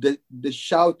the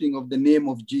shouting of the name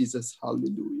of Jesus.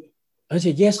 Hallelujah. 而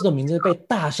且耶稣的名字被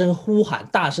大声呼喊，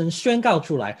大声宣告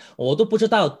出来，我都不知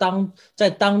道在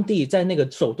当地在那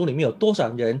个首都里面有多少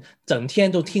人整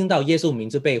天都听到耶稣名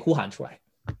字被呼喊出来。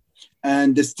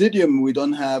And the stadium, we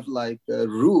don't have like a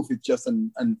roof. It's just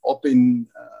an open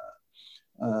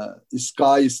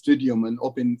sky stadium, an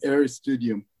open air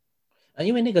stadium.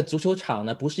 因为那个足球场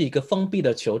呢不是一个封闭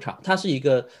的球场，它是一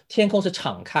个天空是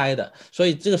敞开的，所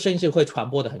以这个声音是会传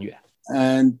播的很远。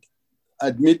And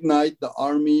at midnight, the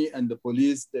army and the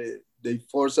police, they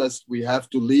force us, we have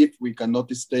to leave. We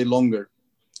cannot stay longer.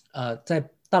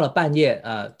 到了半夜，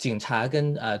警察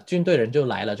跟军队人就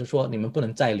来了，就说你们不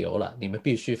能再留了，你们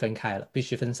必须分开了，必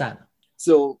须分散了。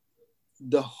So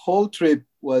the whole trip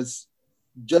was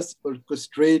just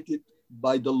orchestrated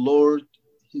by the Lord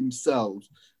Himself,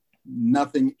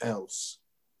 nothing else.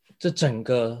 这整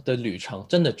个的旅程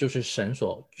真的就是神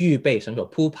所预备、神所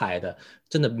铺排的，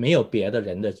真的没有别的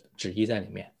人的旨意在里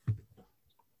面。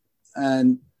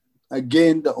And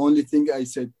again, the only thing I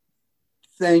said,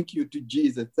 thank you to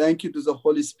Jesus. Thank you to the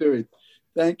Holy Spirit.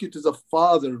 Thank you to the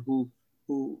Father who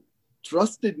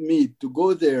trusted me to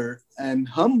go there and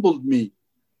humbled me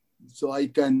so I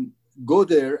can go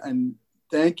there. And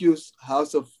thank you,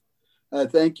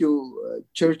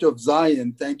 Church of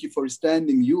Zion. Thank you for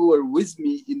standing. You were with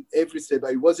me in every step.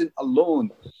 I wasn't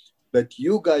alone, but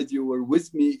you guys, you were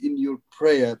with me in your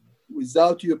prayer.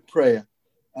 Without your prayer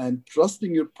and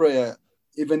trusting your prayer,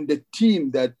 even the team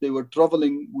that they were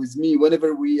traveling with me,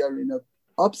 whenever we are in an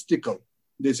obstacle,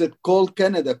 they said, call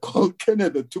Canada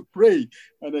to pray.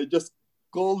 And I just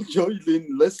called Joylyn,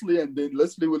 Leslie, and then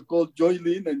Leslie will call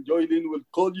Joylyn, and Joylyn will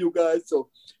call you guys. So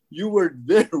you were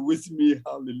there with me.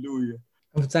 Hallelujah.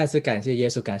 再次感谢耶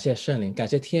稣，感谢圣灵，感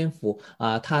谢天父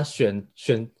他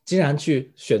竟然去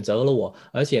选择了我，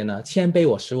而且呢谦卑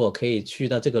我，使我可以去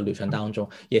到这个旅程当中。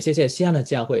也谢谢西安的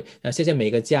教会，谢谢每一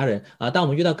个家人当我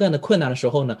们遇到各样的困难的时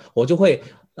候呢，我就会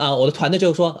我的团队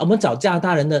就说我们找加拿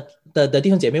大人的弟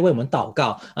兄姐妹为我们祷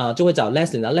告就会找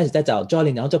Leslie， 然后 Leslie 再找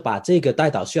Jolly， 然后就把这个代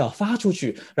祷需要发出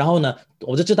去，然后呢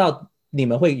我就知道你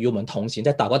们会与我们同行，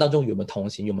在祷告当中与我们同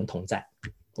行，与我们同在，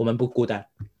我们不孤单。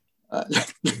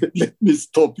Let me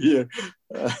stop here,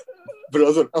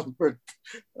 Brother Albert.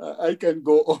 I can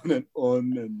go on and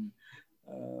on, and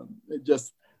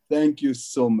just thank you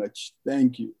so much.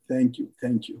 Thank you.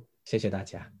 谢谢大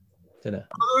家，真的。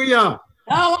Hallelujah.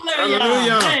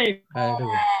 Hallelujah.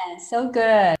 Hallelujah. So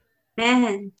good.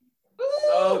 Amen.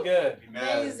 So good.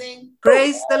 Amazing.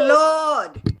 Praise the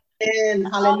Lord. Amen.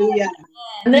 Hallelujah.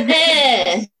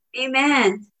 Amen.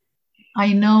 Amen.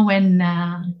 I know when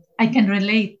I can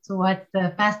relate to what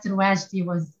Pastor Vashti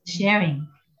was sharing.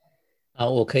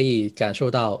 我可以感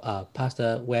受到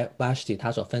Pastor Vashti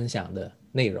他所分享的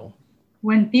内容。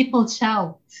When people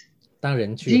shout, 当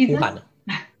人去呼喊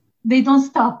they don't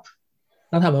stop.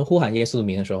 当他们呼喊耶稣的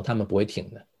名的时候，他们不会停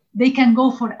的。They can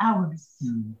go for hours.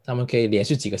 他们可以连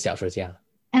续几个小时这样。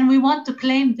And we want to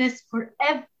claim this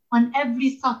on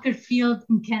every soccer field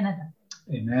in Canada.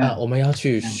 我们要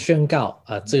去宣告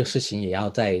这个事情也要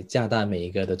在加拿大每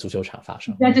一个的足球场发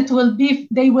生。That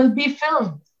they will be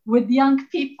filled with young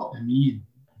people.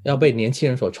 要被年轻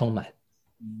人所充满。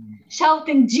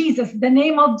shouting Jesus, the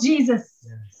name of Jesus,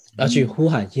 要去呼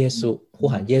喊耶稣，呼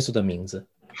喊耶稣的名字，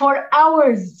 for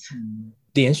hours,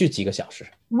 连续几个小时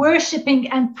worshiping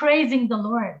and praising the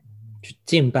Lord. 去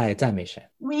敬拜赞美神。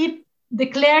 We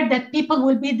declare that people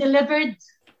will be delivered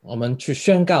我们去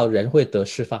宣告人会得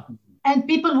释放， and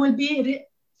people will be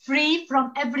free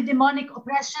from every demonic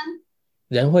oppression.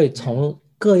 人会从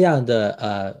各样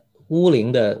的污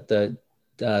灵的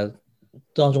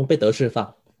当中被得释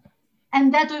放，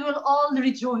 And that we will all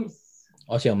rejoice.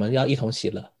 而且我们要一同喜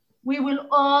乐。 We will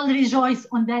all rejoice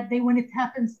on that day when it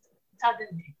happens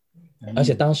suddenly. 而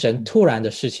且当神突然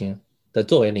的事情的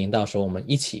作为临到的时候，我们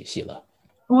一起喜乐。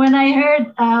 When I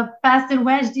heard Pastor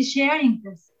Wajdi sharing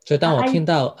this, 所以当我听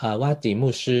到瓦迪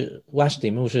牧师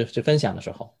去分享的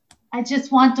时候， I just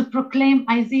want to proclaim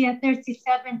Isaiah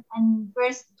 37 and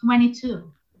verse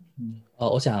 22.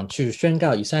 我想去宣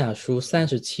告以赛亚书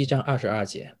37章22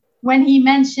节。 When he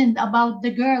mentioned about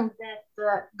the girl that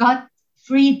got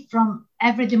freed from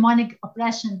every demonic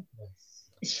oppression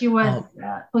she was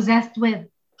possessed with.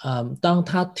 当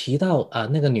他提到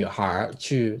那个女孩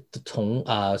去从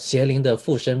邪灵的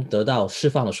附身得到释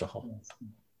放的时候，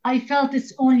 I felt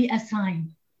it's only a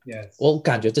sign. Yes. 我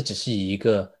感觉这只是一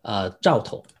个兆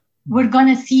头， We're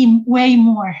gonna see way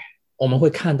more. 我们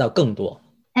会看到更多。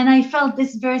 And I felt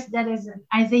this verse that is in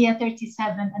Isaiah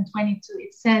 37 and 22.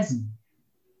 It says,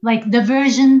 like the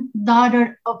virgin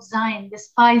daughter of Zion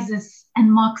despises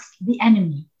and mocks the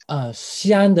enemy.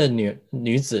 西安的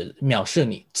女子藐视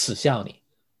你，耻笑你；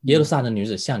耶路撒冷的女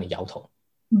子向你摇头。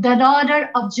 The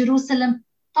daughter of Jerusalem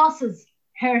tosses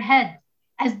her head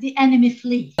as the enemy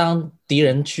flee. 当敌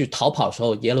人去逃跑的时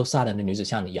候，耶路撒冷的女子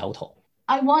向你摇头。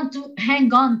 I want to hang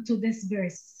on to this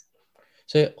verse.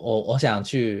 所以我想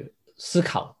去思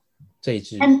考这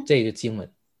一个经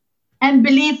文， And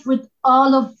believe with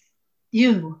all of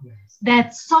you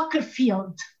that soccer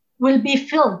field will be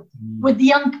filled with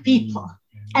young people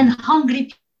and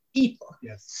hungry people.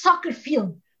 Soccer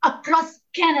field across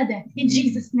Canada in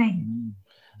Jesus' name.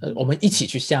 我们一起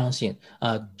去相信，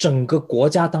整个国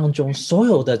家当中所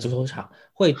有的足球场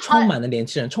会充满了年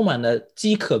轻人，充满了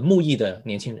饥渴慕义的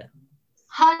年轻人。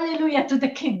 Hallelujah to the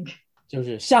King. 就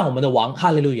是像我们的王，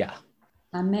哈利路亚。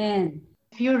 Amen.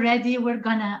 If you're ready, we're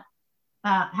gonna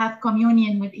have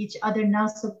communion with each other now.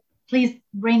 So please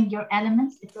bring your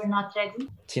elements if you're not ready.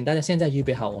 请大家现在预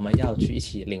备好，我们要去一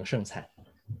起领圣餐。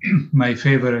 My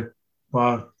favorite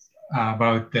part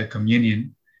about the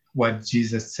communion, what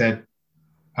Jesus said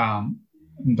in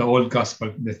the old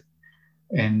gospel,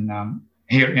 and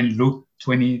here in Luke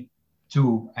 22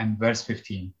 and verse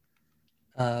 15.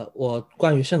 我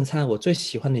关于圣餐，我最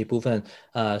喜欢的一部分，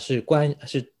是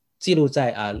记录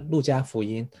在路加福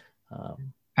音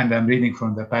And I'm reading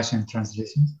from the Passion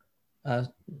Translation.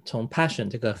 从 Passion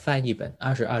这个翻译本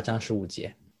22章15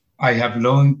节。 I have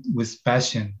longed with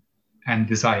passion and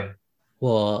desire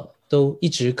我都一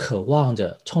直渴望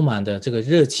着，充满着这个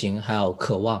热情还有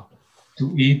渴望，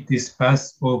 to eat this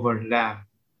Passover lamb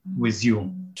with you.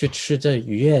 去吃这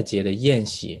逾越节的宴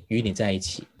席，与你在一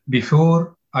起。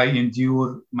 Before I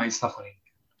endure my suffering.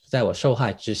 在我受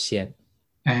害之前，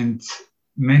 And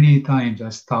many times I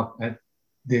stop at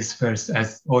this verse,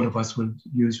 as all of us will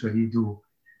usually do.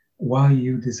 Why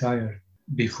you desire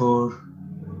before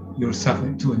your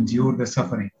suffering, to endure the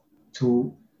suffering,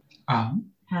 to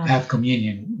have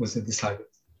communion with the disciples.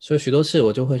 所以许多次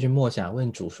我就会去默想，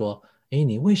问主说：“诶，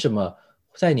你为什么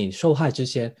在你受害之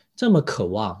前这么渴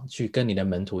望去跟你的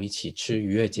门徒一起吃逾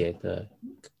越节的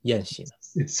宴席呢？”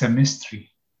 It's a mystery.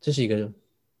 这是一个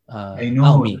I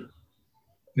奥 know, 秘。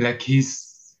 like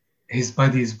his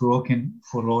body is broken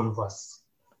for all of us,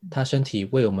 他身体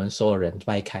为我们所有人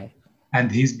掰开， and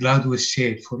his blood was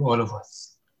shed for all of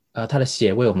us. 他的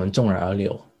血为我们众人而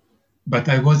流。 But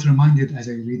I was reminded as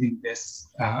I reading this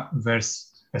verse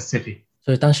specific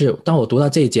所以当我读到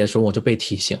这一节的时候，我就被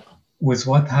提醒了， with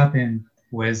what happened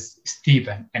with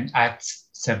Stephen in Acts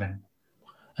 7.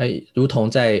 如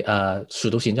同在使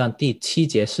徒行传第7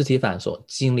节司提反所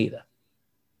经历的。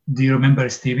 Do you remember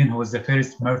Stephen, who was the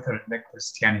first martyr in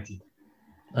Christianity?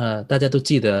 大家都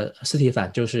记得司提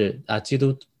反就是基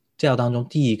督教当中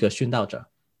第一个殉道者。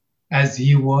 As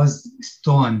he was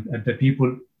stoned, the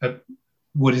people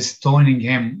were stoning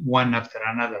him one after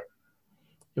another.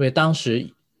 因为当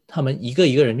时他们一个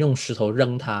一个人用石头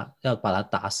扔他，要把他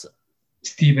打死。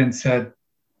 Stephen said,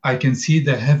 I can see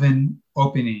the heaven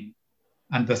opening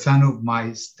and the Son of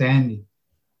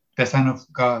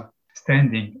God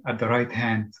standing at the right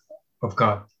hand of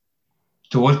God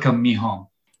to welcome me home.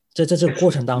 在这个过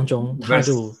程当中，他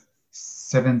就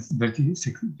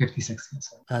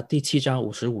 7:56. 第7章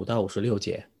55到56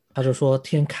节，他就说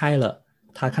天开了，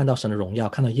他看到神的荣耀，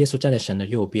看到耶稣站在神的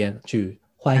右边，去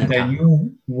欢迎 And I 他。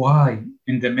 knew why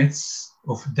in the midst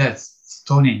of death,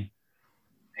 stoning,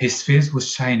 his face was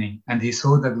shining and he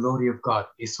saw the glory of God.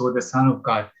 He saw the Son of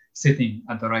God sitting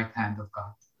at the right hand of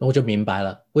God. 我就明白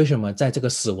了，为什么在这个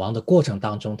死亡的过程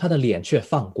当中，他的脸却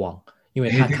放光，因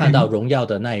为 He 他看到 didn't, 荣耀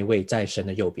的那一位在神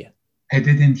的右边， he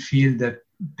didn't feel the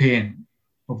pain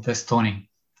of the stoning.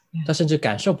 他甚至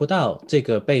感受不到这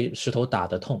个被石头打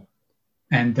的痛。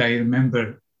 And I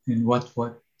remember in what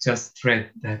just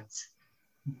read that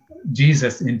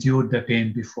Jesus endured the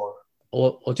pain before.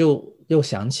 我就又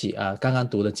想起刚刚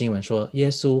读的经文说，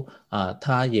耶稣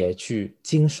他也去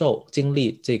经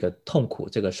历这个痛苦，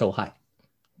这个受害。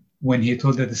 When he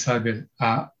told the disciples,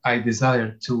 I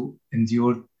desire to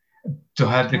endure, to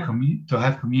have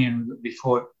communion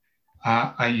before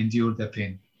I endure the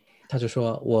pain. 他就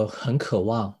说，我很渴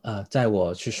望在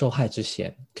我去受害之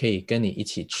前，可以跟你一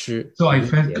起吃 So I 逾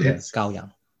felt 节的 it's 羔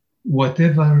羊。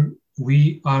 whatever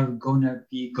we are gonna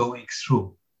be going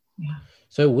through,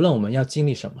 所以无论我们要经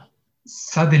历什么，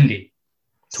 suddenly,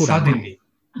 突然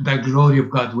the glory of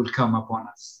God will come upon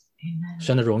us.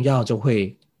 神的荣耀就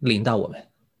会临到我们。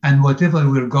 And whatever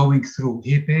we're going through,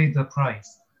 he paid the price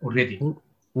already.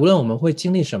 无论我们会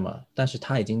经历什么，但是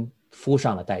他已经付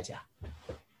上了代价。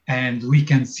 And we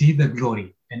can see the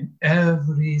glory in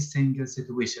every single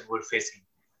situation we're facing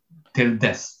till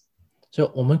death. 所以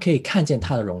我们可以看见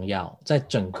他的荣耀，在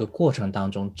整个过程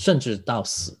当中，甚至到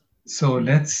死。 So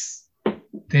let's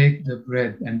take the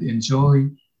bread and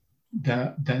enjoy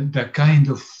the kind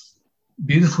of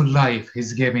beautiful life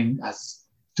he's giving us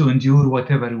to endure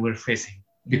whatever we're facing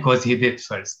because he did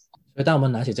first. 所以当我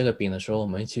们拿起这个饼的时候，我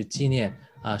们去纪念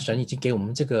神已经给我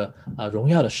们这个荣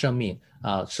耀的生命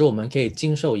使我们可以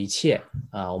经受一切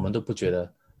我们都不觉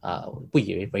得不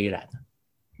以为然。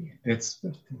 It's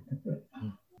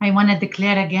I want to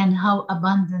declare again how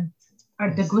abundant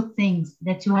are the good things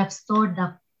that you have stored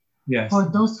up yes. for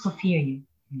those who fear you.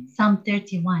 Psalm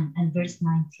 31 and verse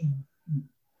 19.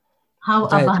 How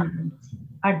Right. abundant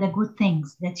are the good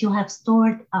things that you have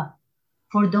stored up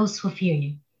for those who fear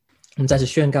you. 我们再次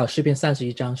宣告诗篇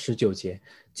31章19节，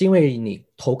敬畏你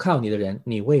投靠你的人，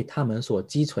你为他们所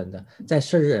积存的，在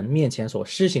世人面前所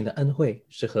施行的恩惠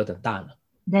是何等大呢？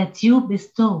 That you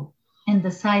bestow in the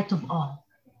sight of all.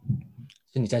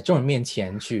 是你在众人面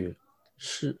前去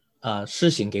施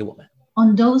行给我们，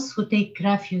 On those who take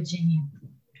refuge in you.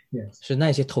 Yes. 是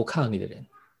那些投靠你的人。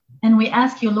 And we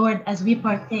ask you, Lord, as we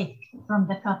partake from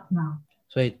the cup now,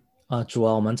 所以主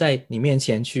啊，我们在你面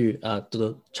前去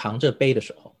尝这杯的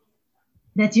时候，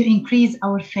 that you increase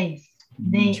our faith.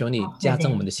 Day 求你 after 加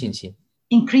增 day. 我们的信心，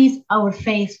 Increase our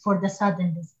faith for the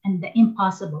suddenness and the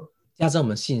impossible. 加增我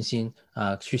们信心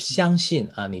去相信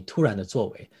你突然的作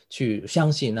为，去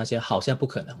相信那些好像不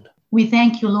可能的。 We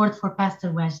thank you, Lord, for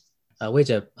Pastor West. 为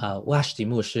着Washti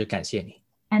牧师感谢你。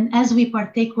 And as we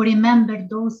partake, we remember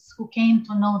those who came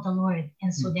to know the Lord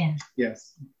in Sudan.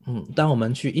 Yes. 当我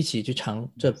们一起去尝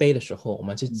这杯的时候，我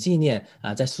们去纪念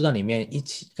在苏丹里面一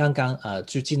起刚刚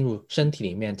就进入身体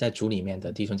里面，在主里面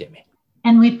的弟兄姐妹。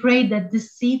 And we pray that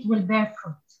this seed will bear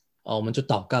fruit. 我们就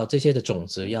祷告这些的种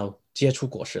子要结出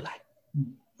果实来，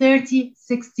 30,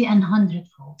 60, and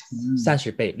 100-fold.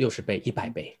 30倍、60倍、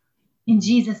100倍。 In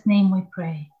Jesus' name we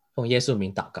pray. 奉耶稣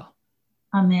名祷告。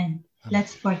 Amen.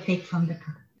 Let's partake from the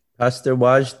cup. Pastor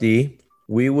Wajdi,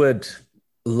 we would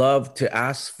love to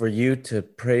ask for you to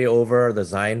pray over the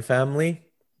Zion family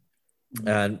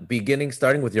and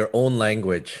starting with your own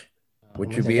language.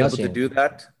 Would you be able to do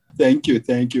that? Thank you.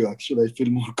 Actually, I feel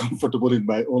more comfortable in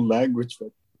my own language,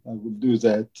 but I will do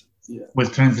that. Yeah. We'll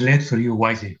translate for you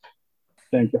wisely.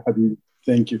 Thank you, Habib.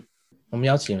 Thank you. 我们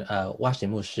邀请Washti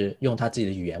牧师用他自己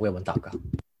的语言为我们祷告。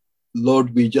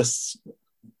 Lord, we just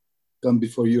come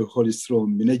before your holy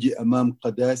throne. بنجي أمام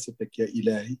قداستك يا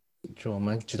إلهي. 主，我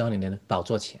们举到你的宝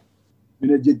座前，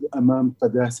 بنجد أمام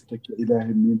قداستك يا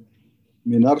إلهي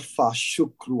من أرفع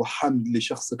الشكر وحمد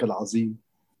لشخصك العظيم.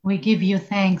 We give you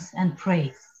thanks and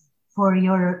praise for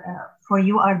you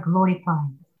are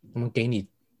glorified. 我们给你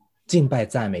敬拜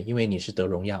赞美，因为你是得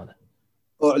荣耀的。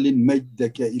 أعلن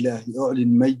مجدك يا إلهي.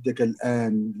 أعلن مجدك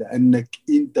الآن لأنك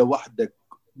أنت وحدك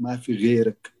ما في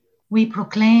غيرك. We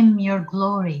proclaim your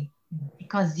glory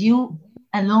because you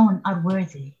alone are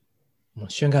worthy. 我们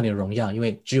宣告你的荣耀，因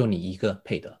为只有你一个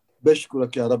配得。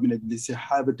 بشكرك يا رب من أجل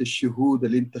سحابة الشهود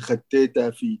اللي أنت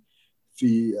خدتها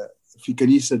في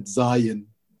كنيسة زاين.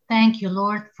 Thank you,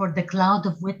 Lord, for the cloud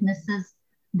of witnesses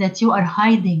that you are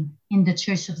hiding in the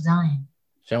Church of Zion.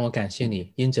 神，我感谢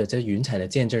你，因着这云彩的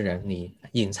见证人，你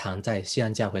隐藏在西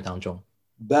安教会当中。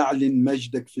 بعلن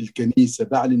مجدك في الكنيسة.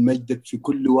 بعلن مجدك في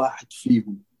كل واحد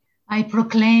فيهم. I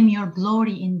proclaim your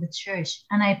glory in the church,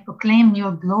 and I proclaim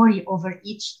your glory over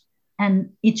each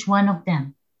one of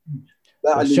them.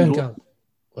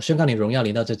 我宣告你荣耀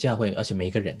临到这教会，而且每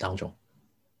一个人当中。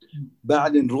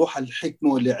بعلن روح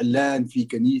الحكمة والإعلان في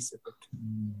كنيستك.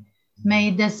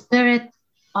 May the spirit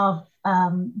of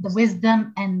the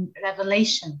wisdom and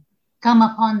revelation come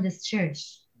upon this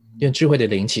church. 愿智慧的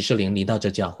灵、启示灵临到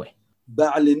这教会。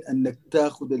بعلن أنك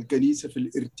تأخذ الكنيسة في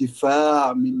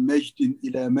الارتفاع من مجد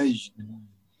إلى مجد.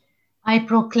 I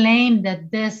proclaim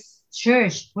that this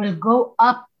church will go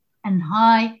up and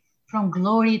high from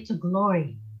glory to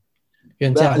glory.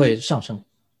 愿教会上升，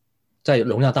在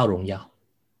荣耀到荣耀。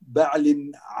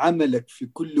بعلن عملك في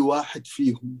كل واحد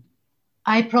فيهم.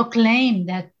 I proclaim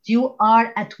that you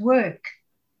are at work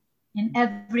in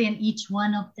every and each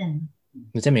one of them.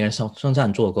 你在每个人身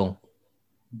上做工。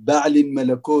بعلن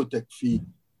ملكوتك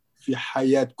في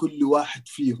حياة كل واحد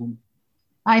فيهم.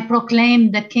 I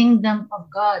proclaim the kingdom of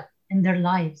God in their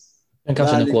lives. 愿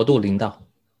神的国度临到。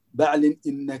بعلن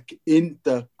إنك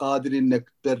أنت قادر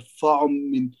إنك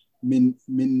ترفعهم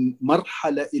من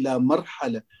مرحلة إلى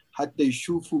مرحلة حتى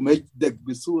يشوفوا مجدك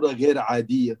بصورة غير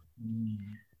عادية.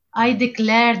 I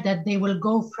declare that they will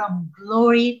go from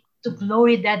glory to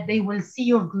glory, that they will see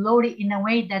your glory in a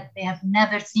way that they have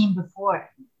never seen before.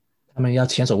 他们要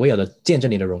前所未有的见证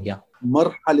你的荣耀。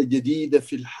مرحلة جديدة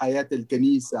في الحياة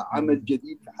الكنيسة، عمل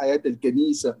جديد في حياة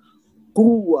الكنيسة،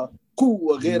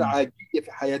 قوة غير عادية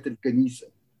في حياة الكنيسة.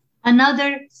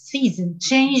 Another season,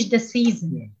 change the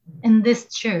season in this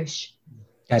church.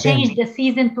 Change the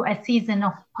season to a season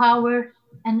of power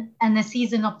and a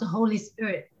season of the Holy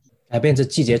Spirit. 改变这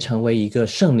季节成为一个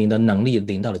圣灵的能力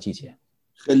临到的季节。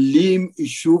خليهم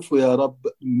يشوفوا يا رب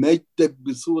مجدك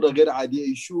بصورة غير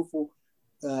عادية، يشوفوا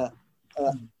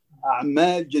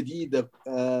أعمال جديدة،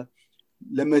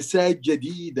 لمسات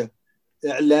جديدة،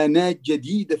 إعلانات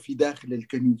جديدة في داخل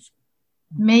الكنيسة.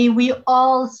 May we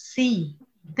all see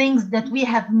things that we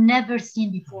have never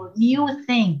seen before, new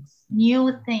things,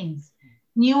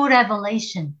 new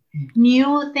revelation,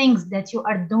 new things that you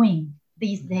are doing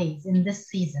these days in this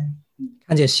season.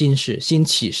 看见新事、新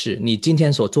启示，你今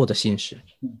天所做的新事。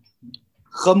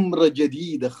خمرة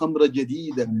جديدة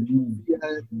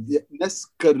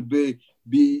نسكر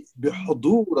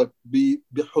بحضورك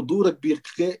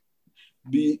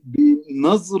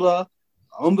بنظرة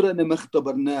عمرنا ما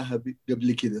اختبرناها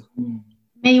قبل كده.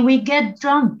 May we get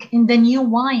drunk in the new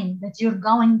wine that you're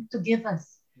going to give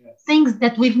us. Things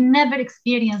that we've never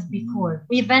experienced before.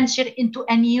 We venture into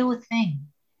a new thing.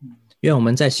 愿我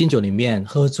们在新酒里面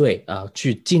喝醉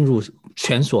去进入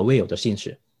前所未有的新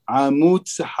事。عمود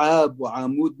سحاب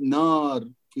وعمود نار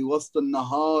في وسط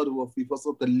النهار وفي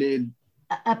وسط الليل.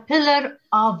 A pillar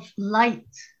of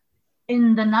light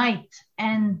in the night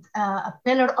and a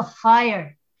pillar of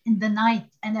fire in the night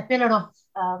and a pillar of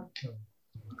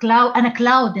cloud and a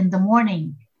cloud in the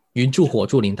morning. 云柱火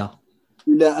柱临到。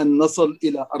إلى أن نصل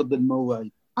إلى أرض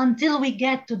الموعد. Until we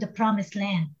get to the promised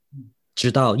land.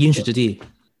 直到应许之地。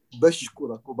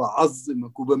بشكرك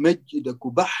وبعظمك وبمجدك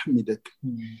وبحمدك.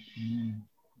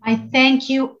 I thank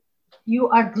you. You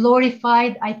are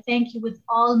glorified. I thank you with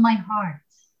all my heart.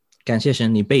 感谢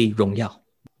神，你被荣耀。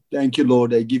Thank you,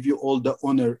 Lord. I give you all the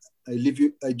honor. I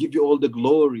give you all the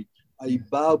glory. I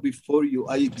bow before you.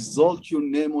 I exalt your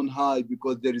name on high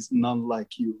because there is none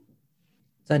like you.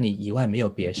 在你以外没有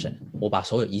别神，我把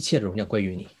所有一切的荣耀归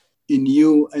于你。In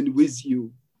you and with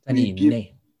you. 在你以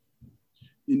内。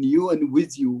In you and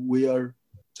with you, we are.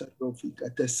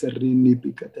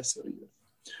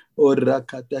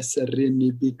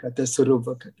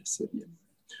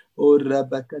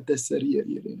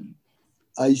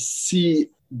 I see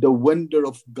the wonder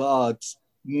of God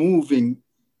moving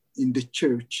in the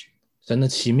church. 神的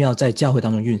奇妙在教会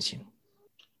当中运行。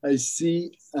I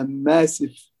see a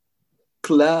massive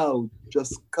cloud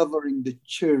just covering the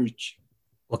church.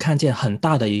 我看见很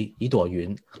大的一朵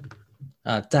云，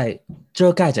在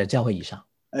遮盖着教会以上。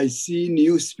I see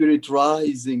new spirit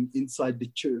rising inside the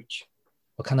church.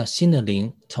 我看到新的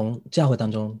灵从教会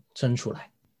当中生出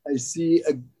来。I see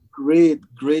a great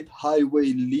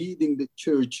highway leading the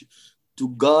church to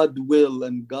God's will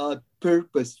and God's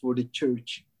purpose for the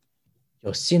church.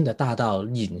 有新的大道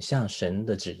引向神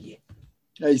的旨意。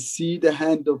I see the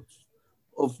hand of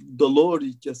the Lord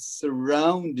is just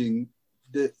surrounding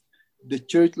the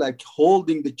church, like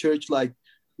holding the church like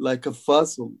a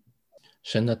vessel.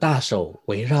 神的大手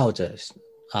围绕着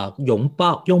拥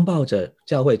抱着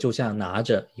教会，就像拿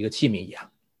着一个器皿一样。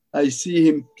I see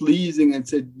him pleasing and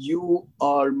said, "You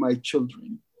are my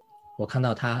children." 我看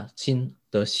到他心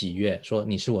得喜悦，说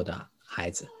你是我的孩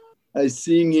子。I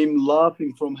see him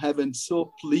laughing from heaven,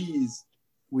 so pleased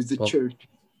with the church.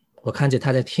 我看见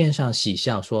他在天上喜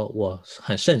笑，说我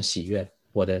很甚喜悦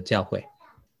我的教会，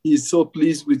 He is so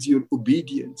pleased with your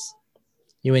obedience.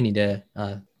 因为你的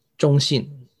忠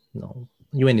信，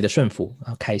因为你的顺服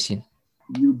开心，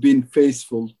 You've been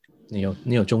faithful.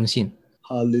 你有忠信。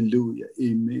 Hallelujah.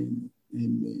 Amen.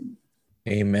 Amen.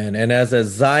 Amen. And as a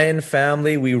Zion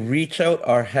family, we reach out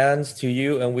our hands to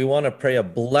you and we want to pray a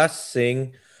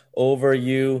blessing over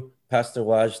you, Pastor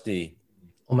Wajdi.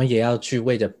 我们也要去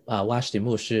为着瓦什迪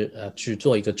牧师去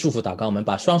做一个祝福祷告，我们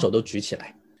把双手都举起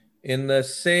来。 In the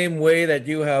same way that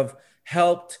you have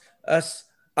helped us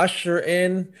usher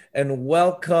in and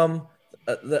welcome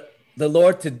the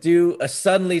Lord to do a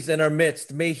suddenlies in our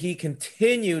midst, may he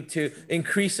continue to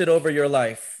increase it over your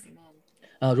life.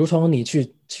 如同你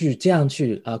去这样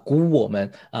去鼓舞我们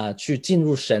去进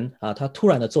入神他突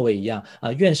然的作为一样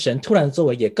愿神突然的作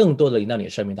为也更多的临到你的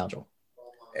生命当中。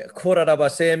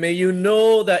 May you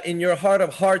know that in your heart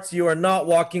of hearts you are not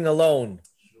walking alone.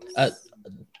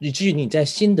 以至于你在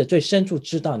心的最深处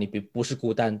知道你不是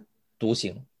孤单独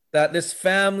行。 That this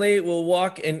family will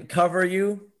walk and cover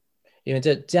you. 因为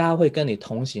这家会跟你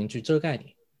同行去遮盖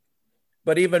你。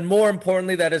 But even more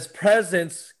importantly, that his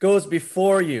presence goes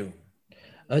before you.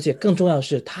 而且更重要的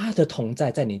是他的同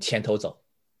在在你前头走。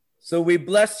 So we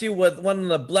bless you with one of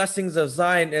the blessings of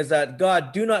Zion is that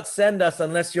God, do not send us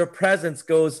unless your presence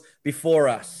goes before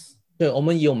us. 对，我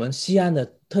们以我们西安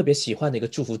的特别喜欢的一个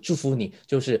祝福你，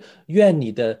就是愿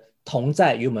你的同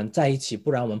在与我们在一起，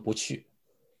不然我们不去。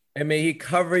 And may he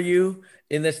cover you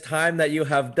in this time that you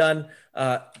have done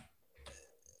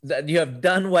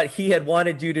what he had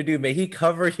wanted you to do. May he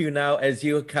cover you now as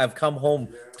you have come home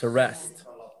to rest.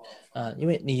 因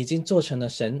为你已经做成了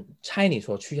神差你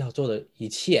所需要做的一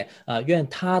切愿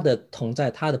他的同在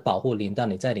他的保护临到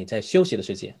你在休息的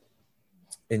时间。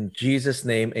 In Jesus'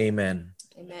 name, amen.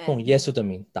 奉耶稣的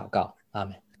名祷告，阿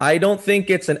们。 I don't think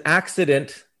it's an accident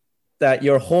that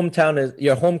your home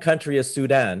country is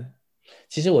Sudan.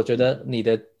 其实我觉得你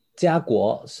的家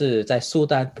国是在苏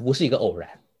丹，不是一个偶然。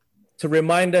 To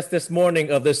remind us this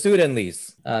morning of the Sudanese.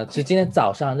 是今天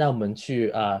早上让我们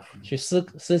去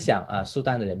思想苏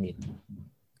丹的人民。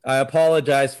 I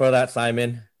apologize for that,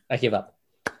 Simon. I give up.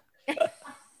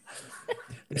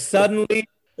 Suddenly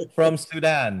from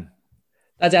Sudan.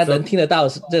 大家能听得到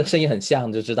这个声音很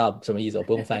像，就知道什么意思，我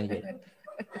不用翻译。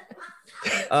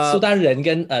苏丹人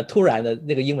跟突然的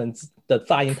那个英文的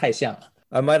发音太像了。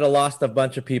 I might have lost a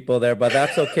bunch of people there, but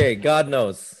that's okay. God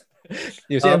knows.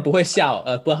 有些人不会笑，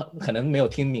可能没有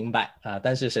听明白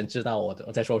但是神知道我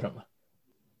在说什么。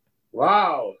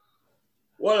 Wow,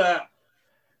 what a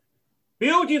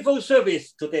beautiful service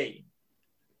today.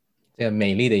 这个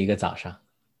美丽的一个早上。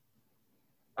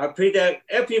 I pray that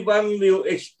everyone will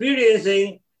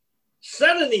experiencing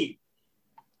suddenly.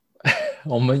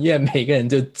 我们愿每个人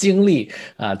就经历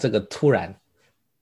这个突然。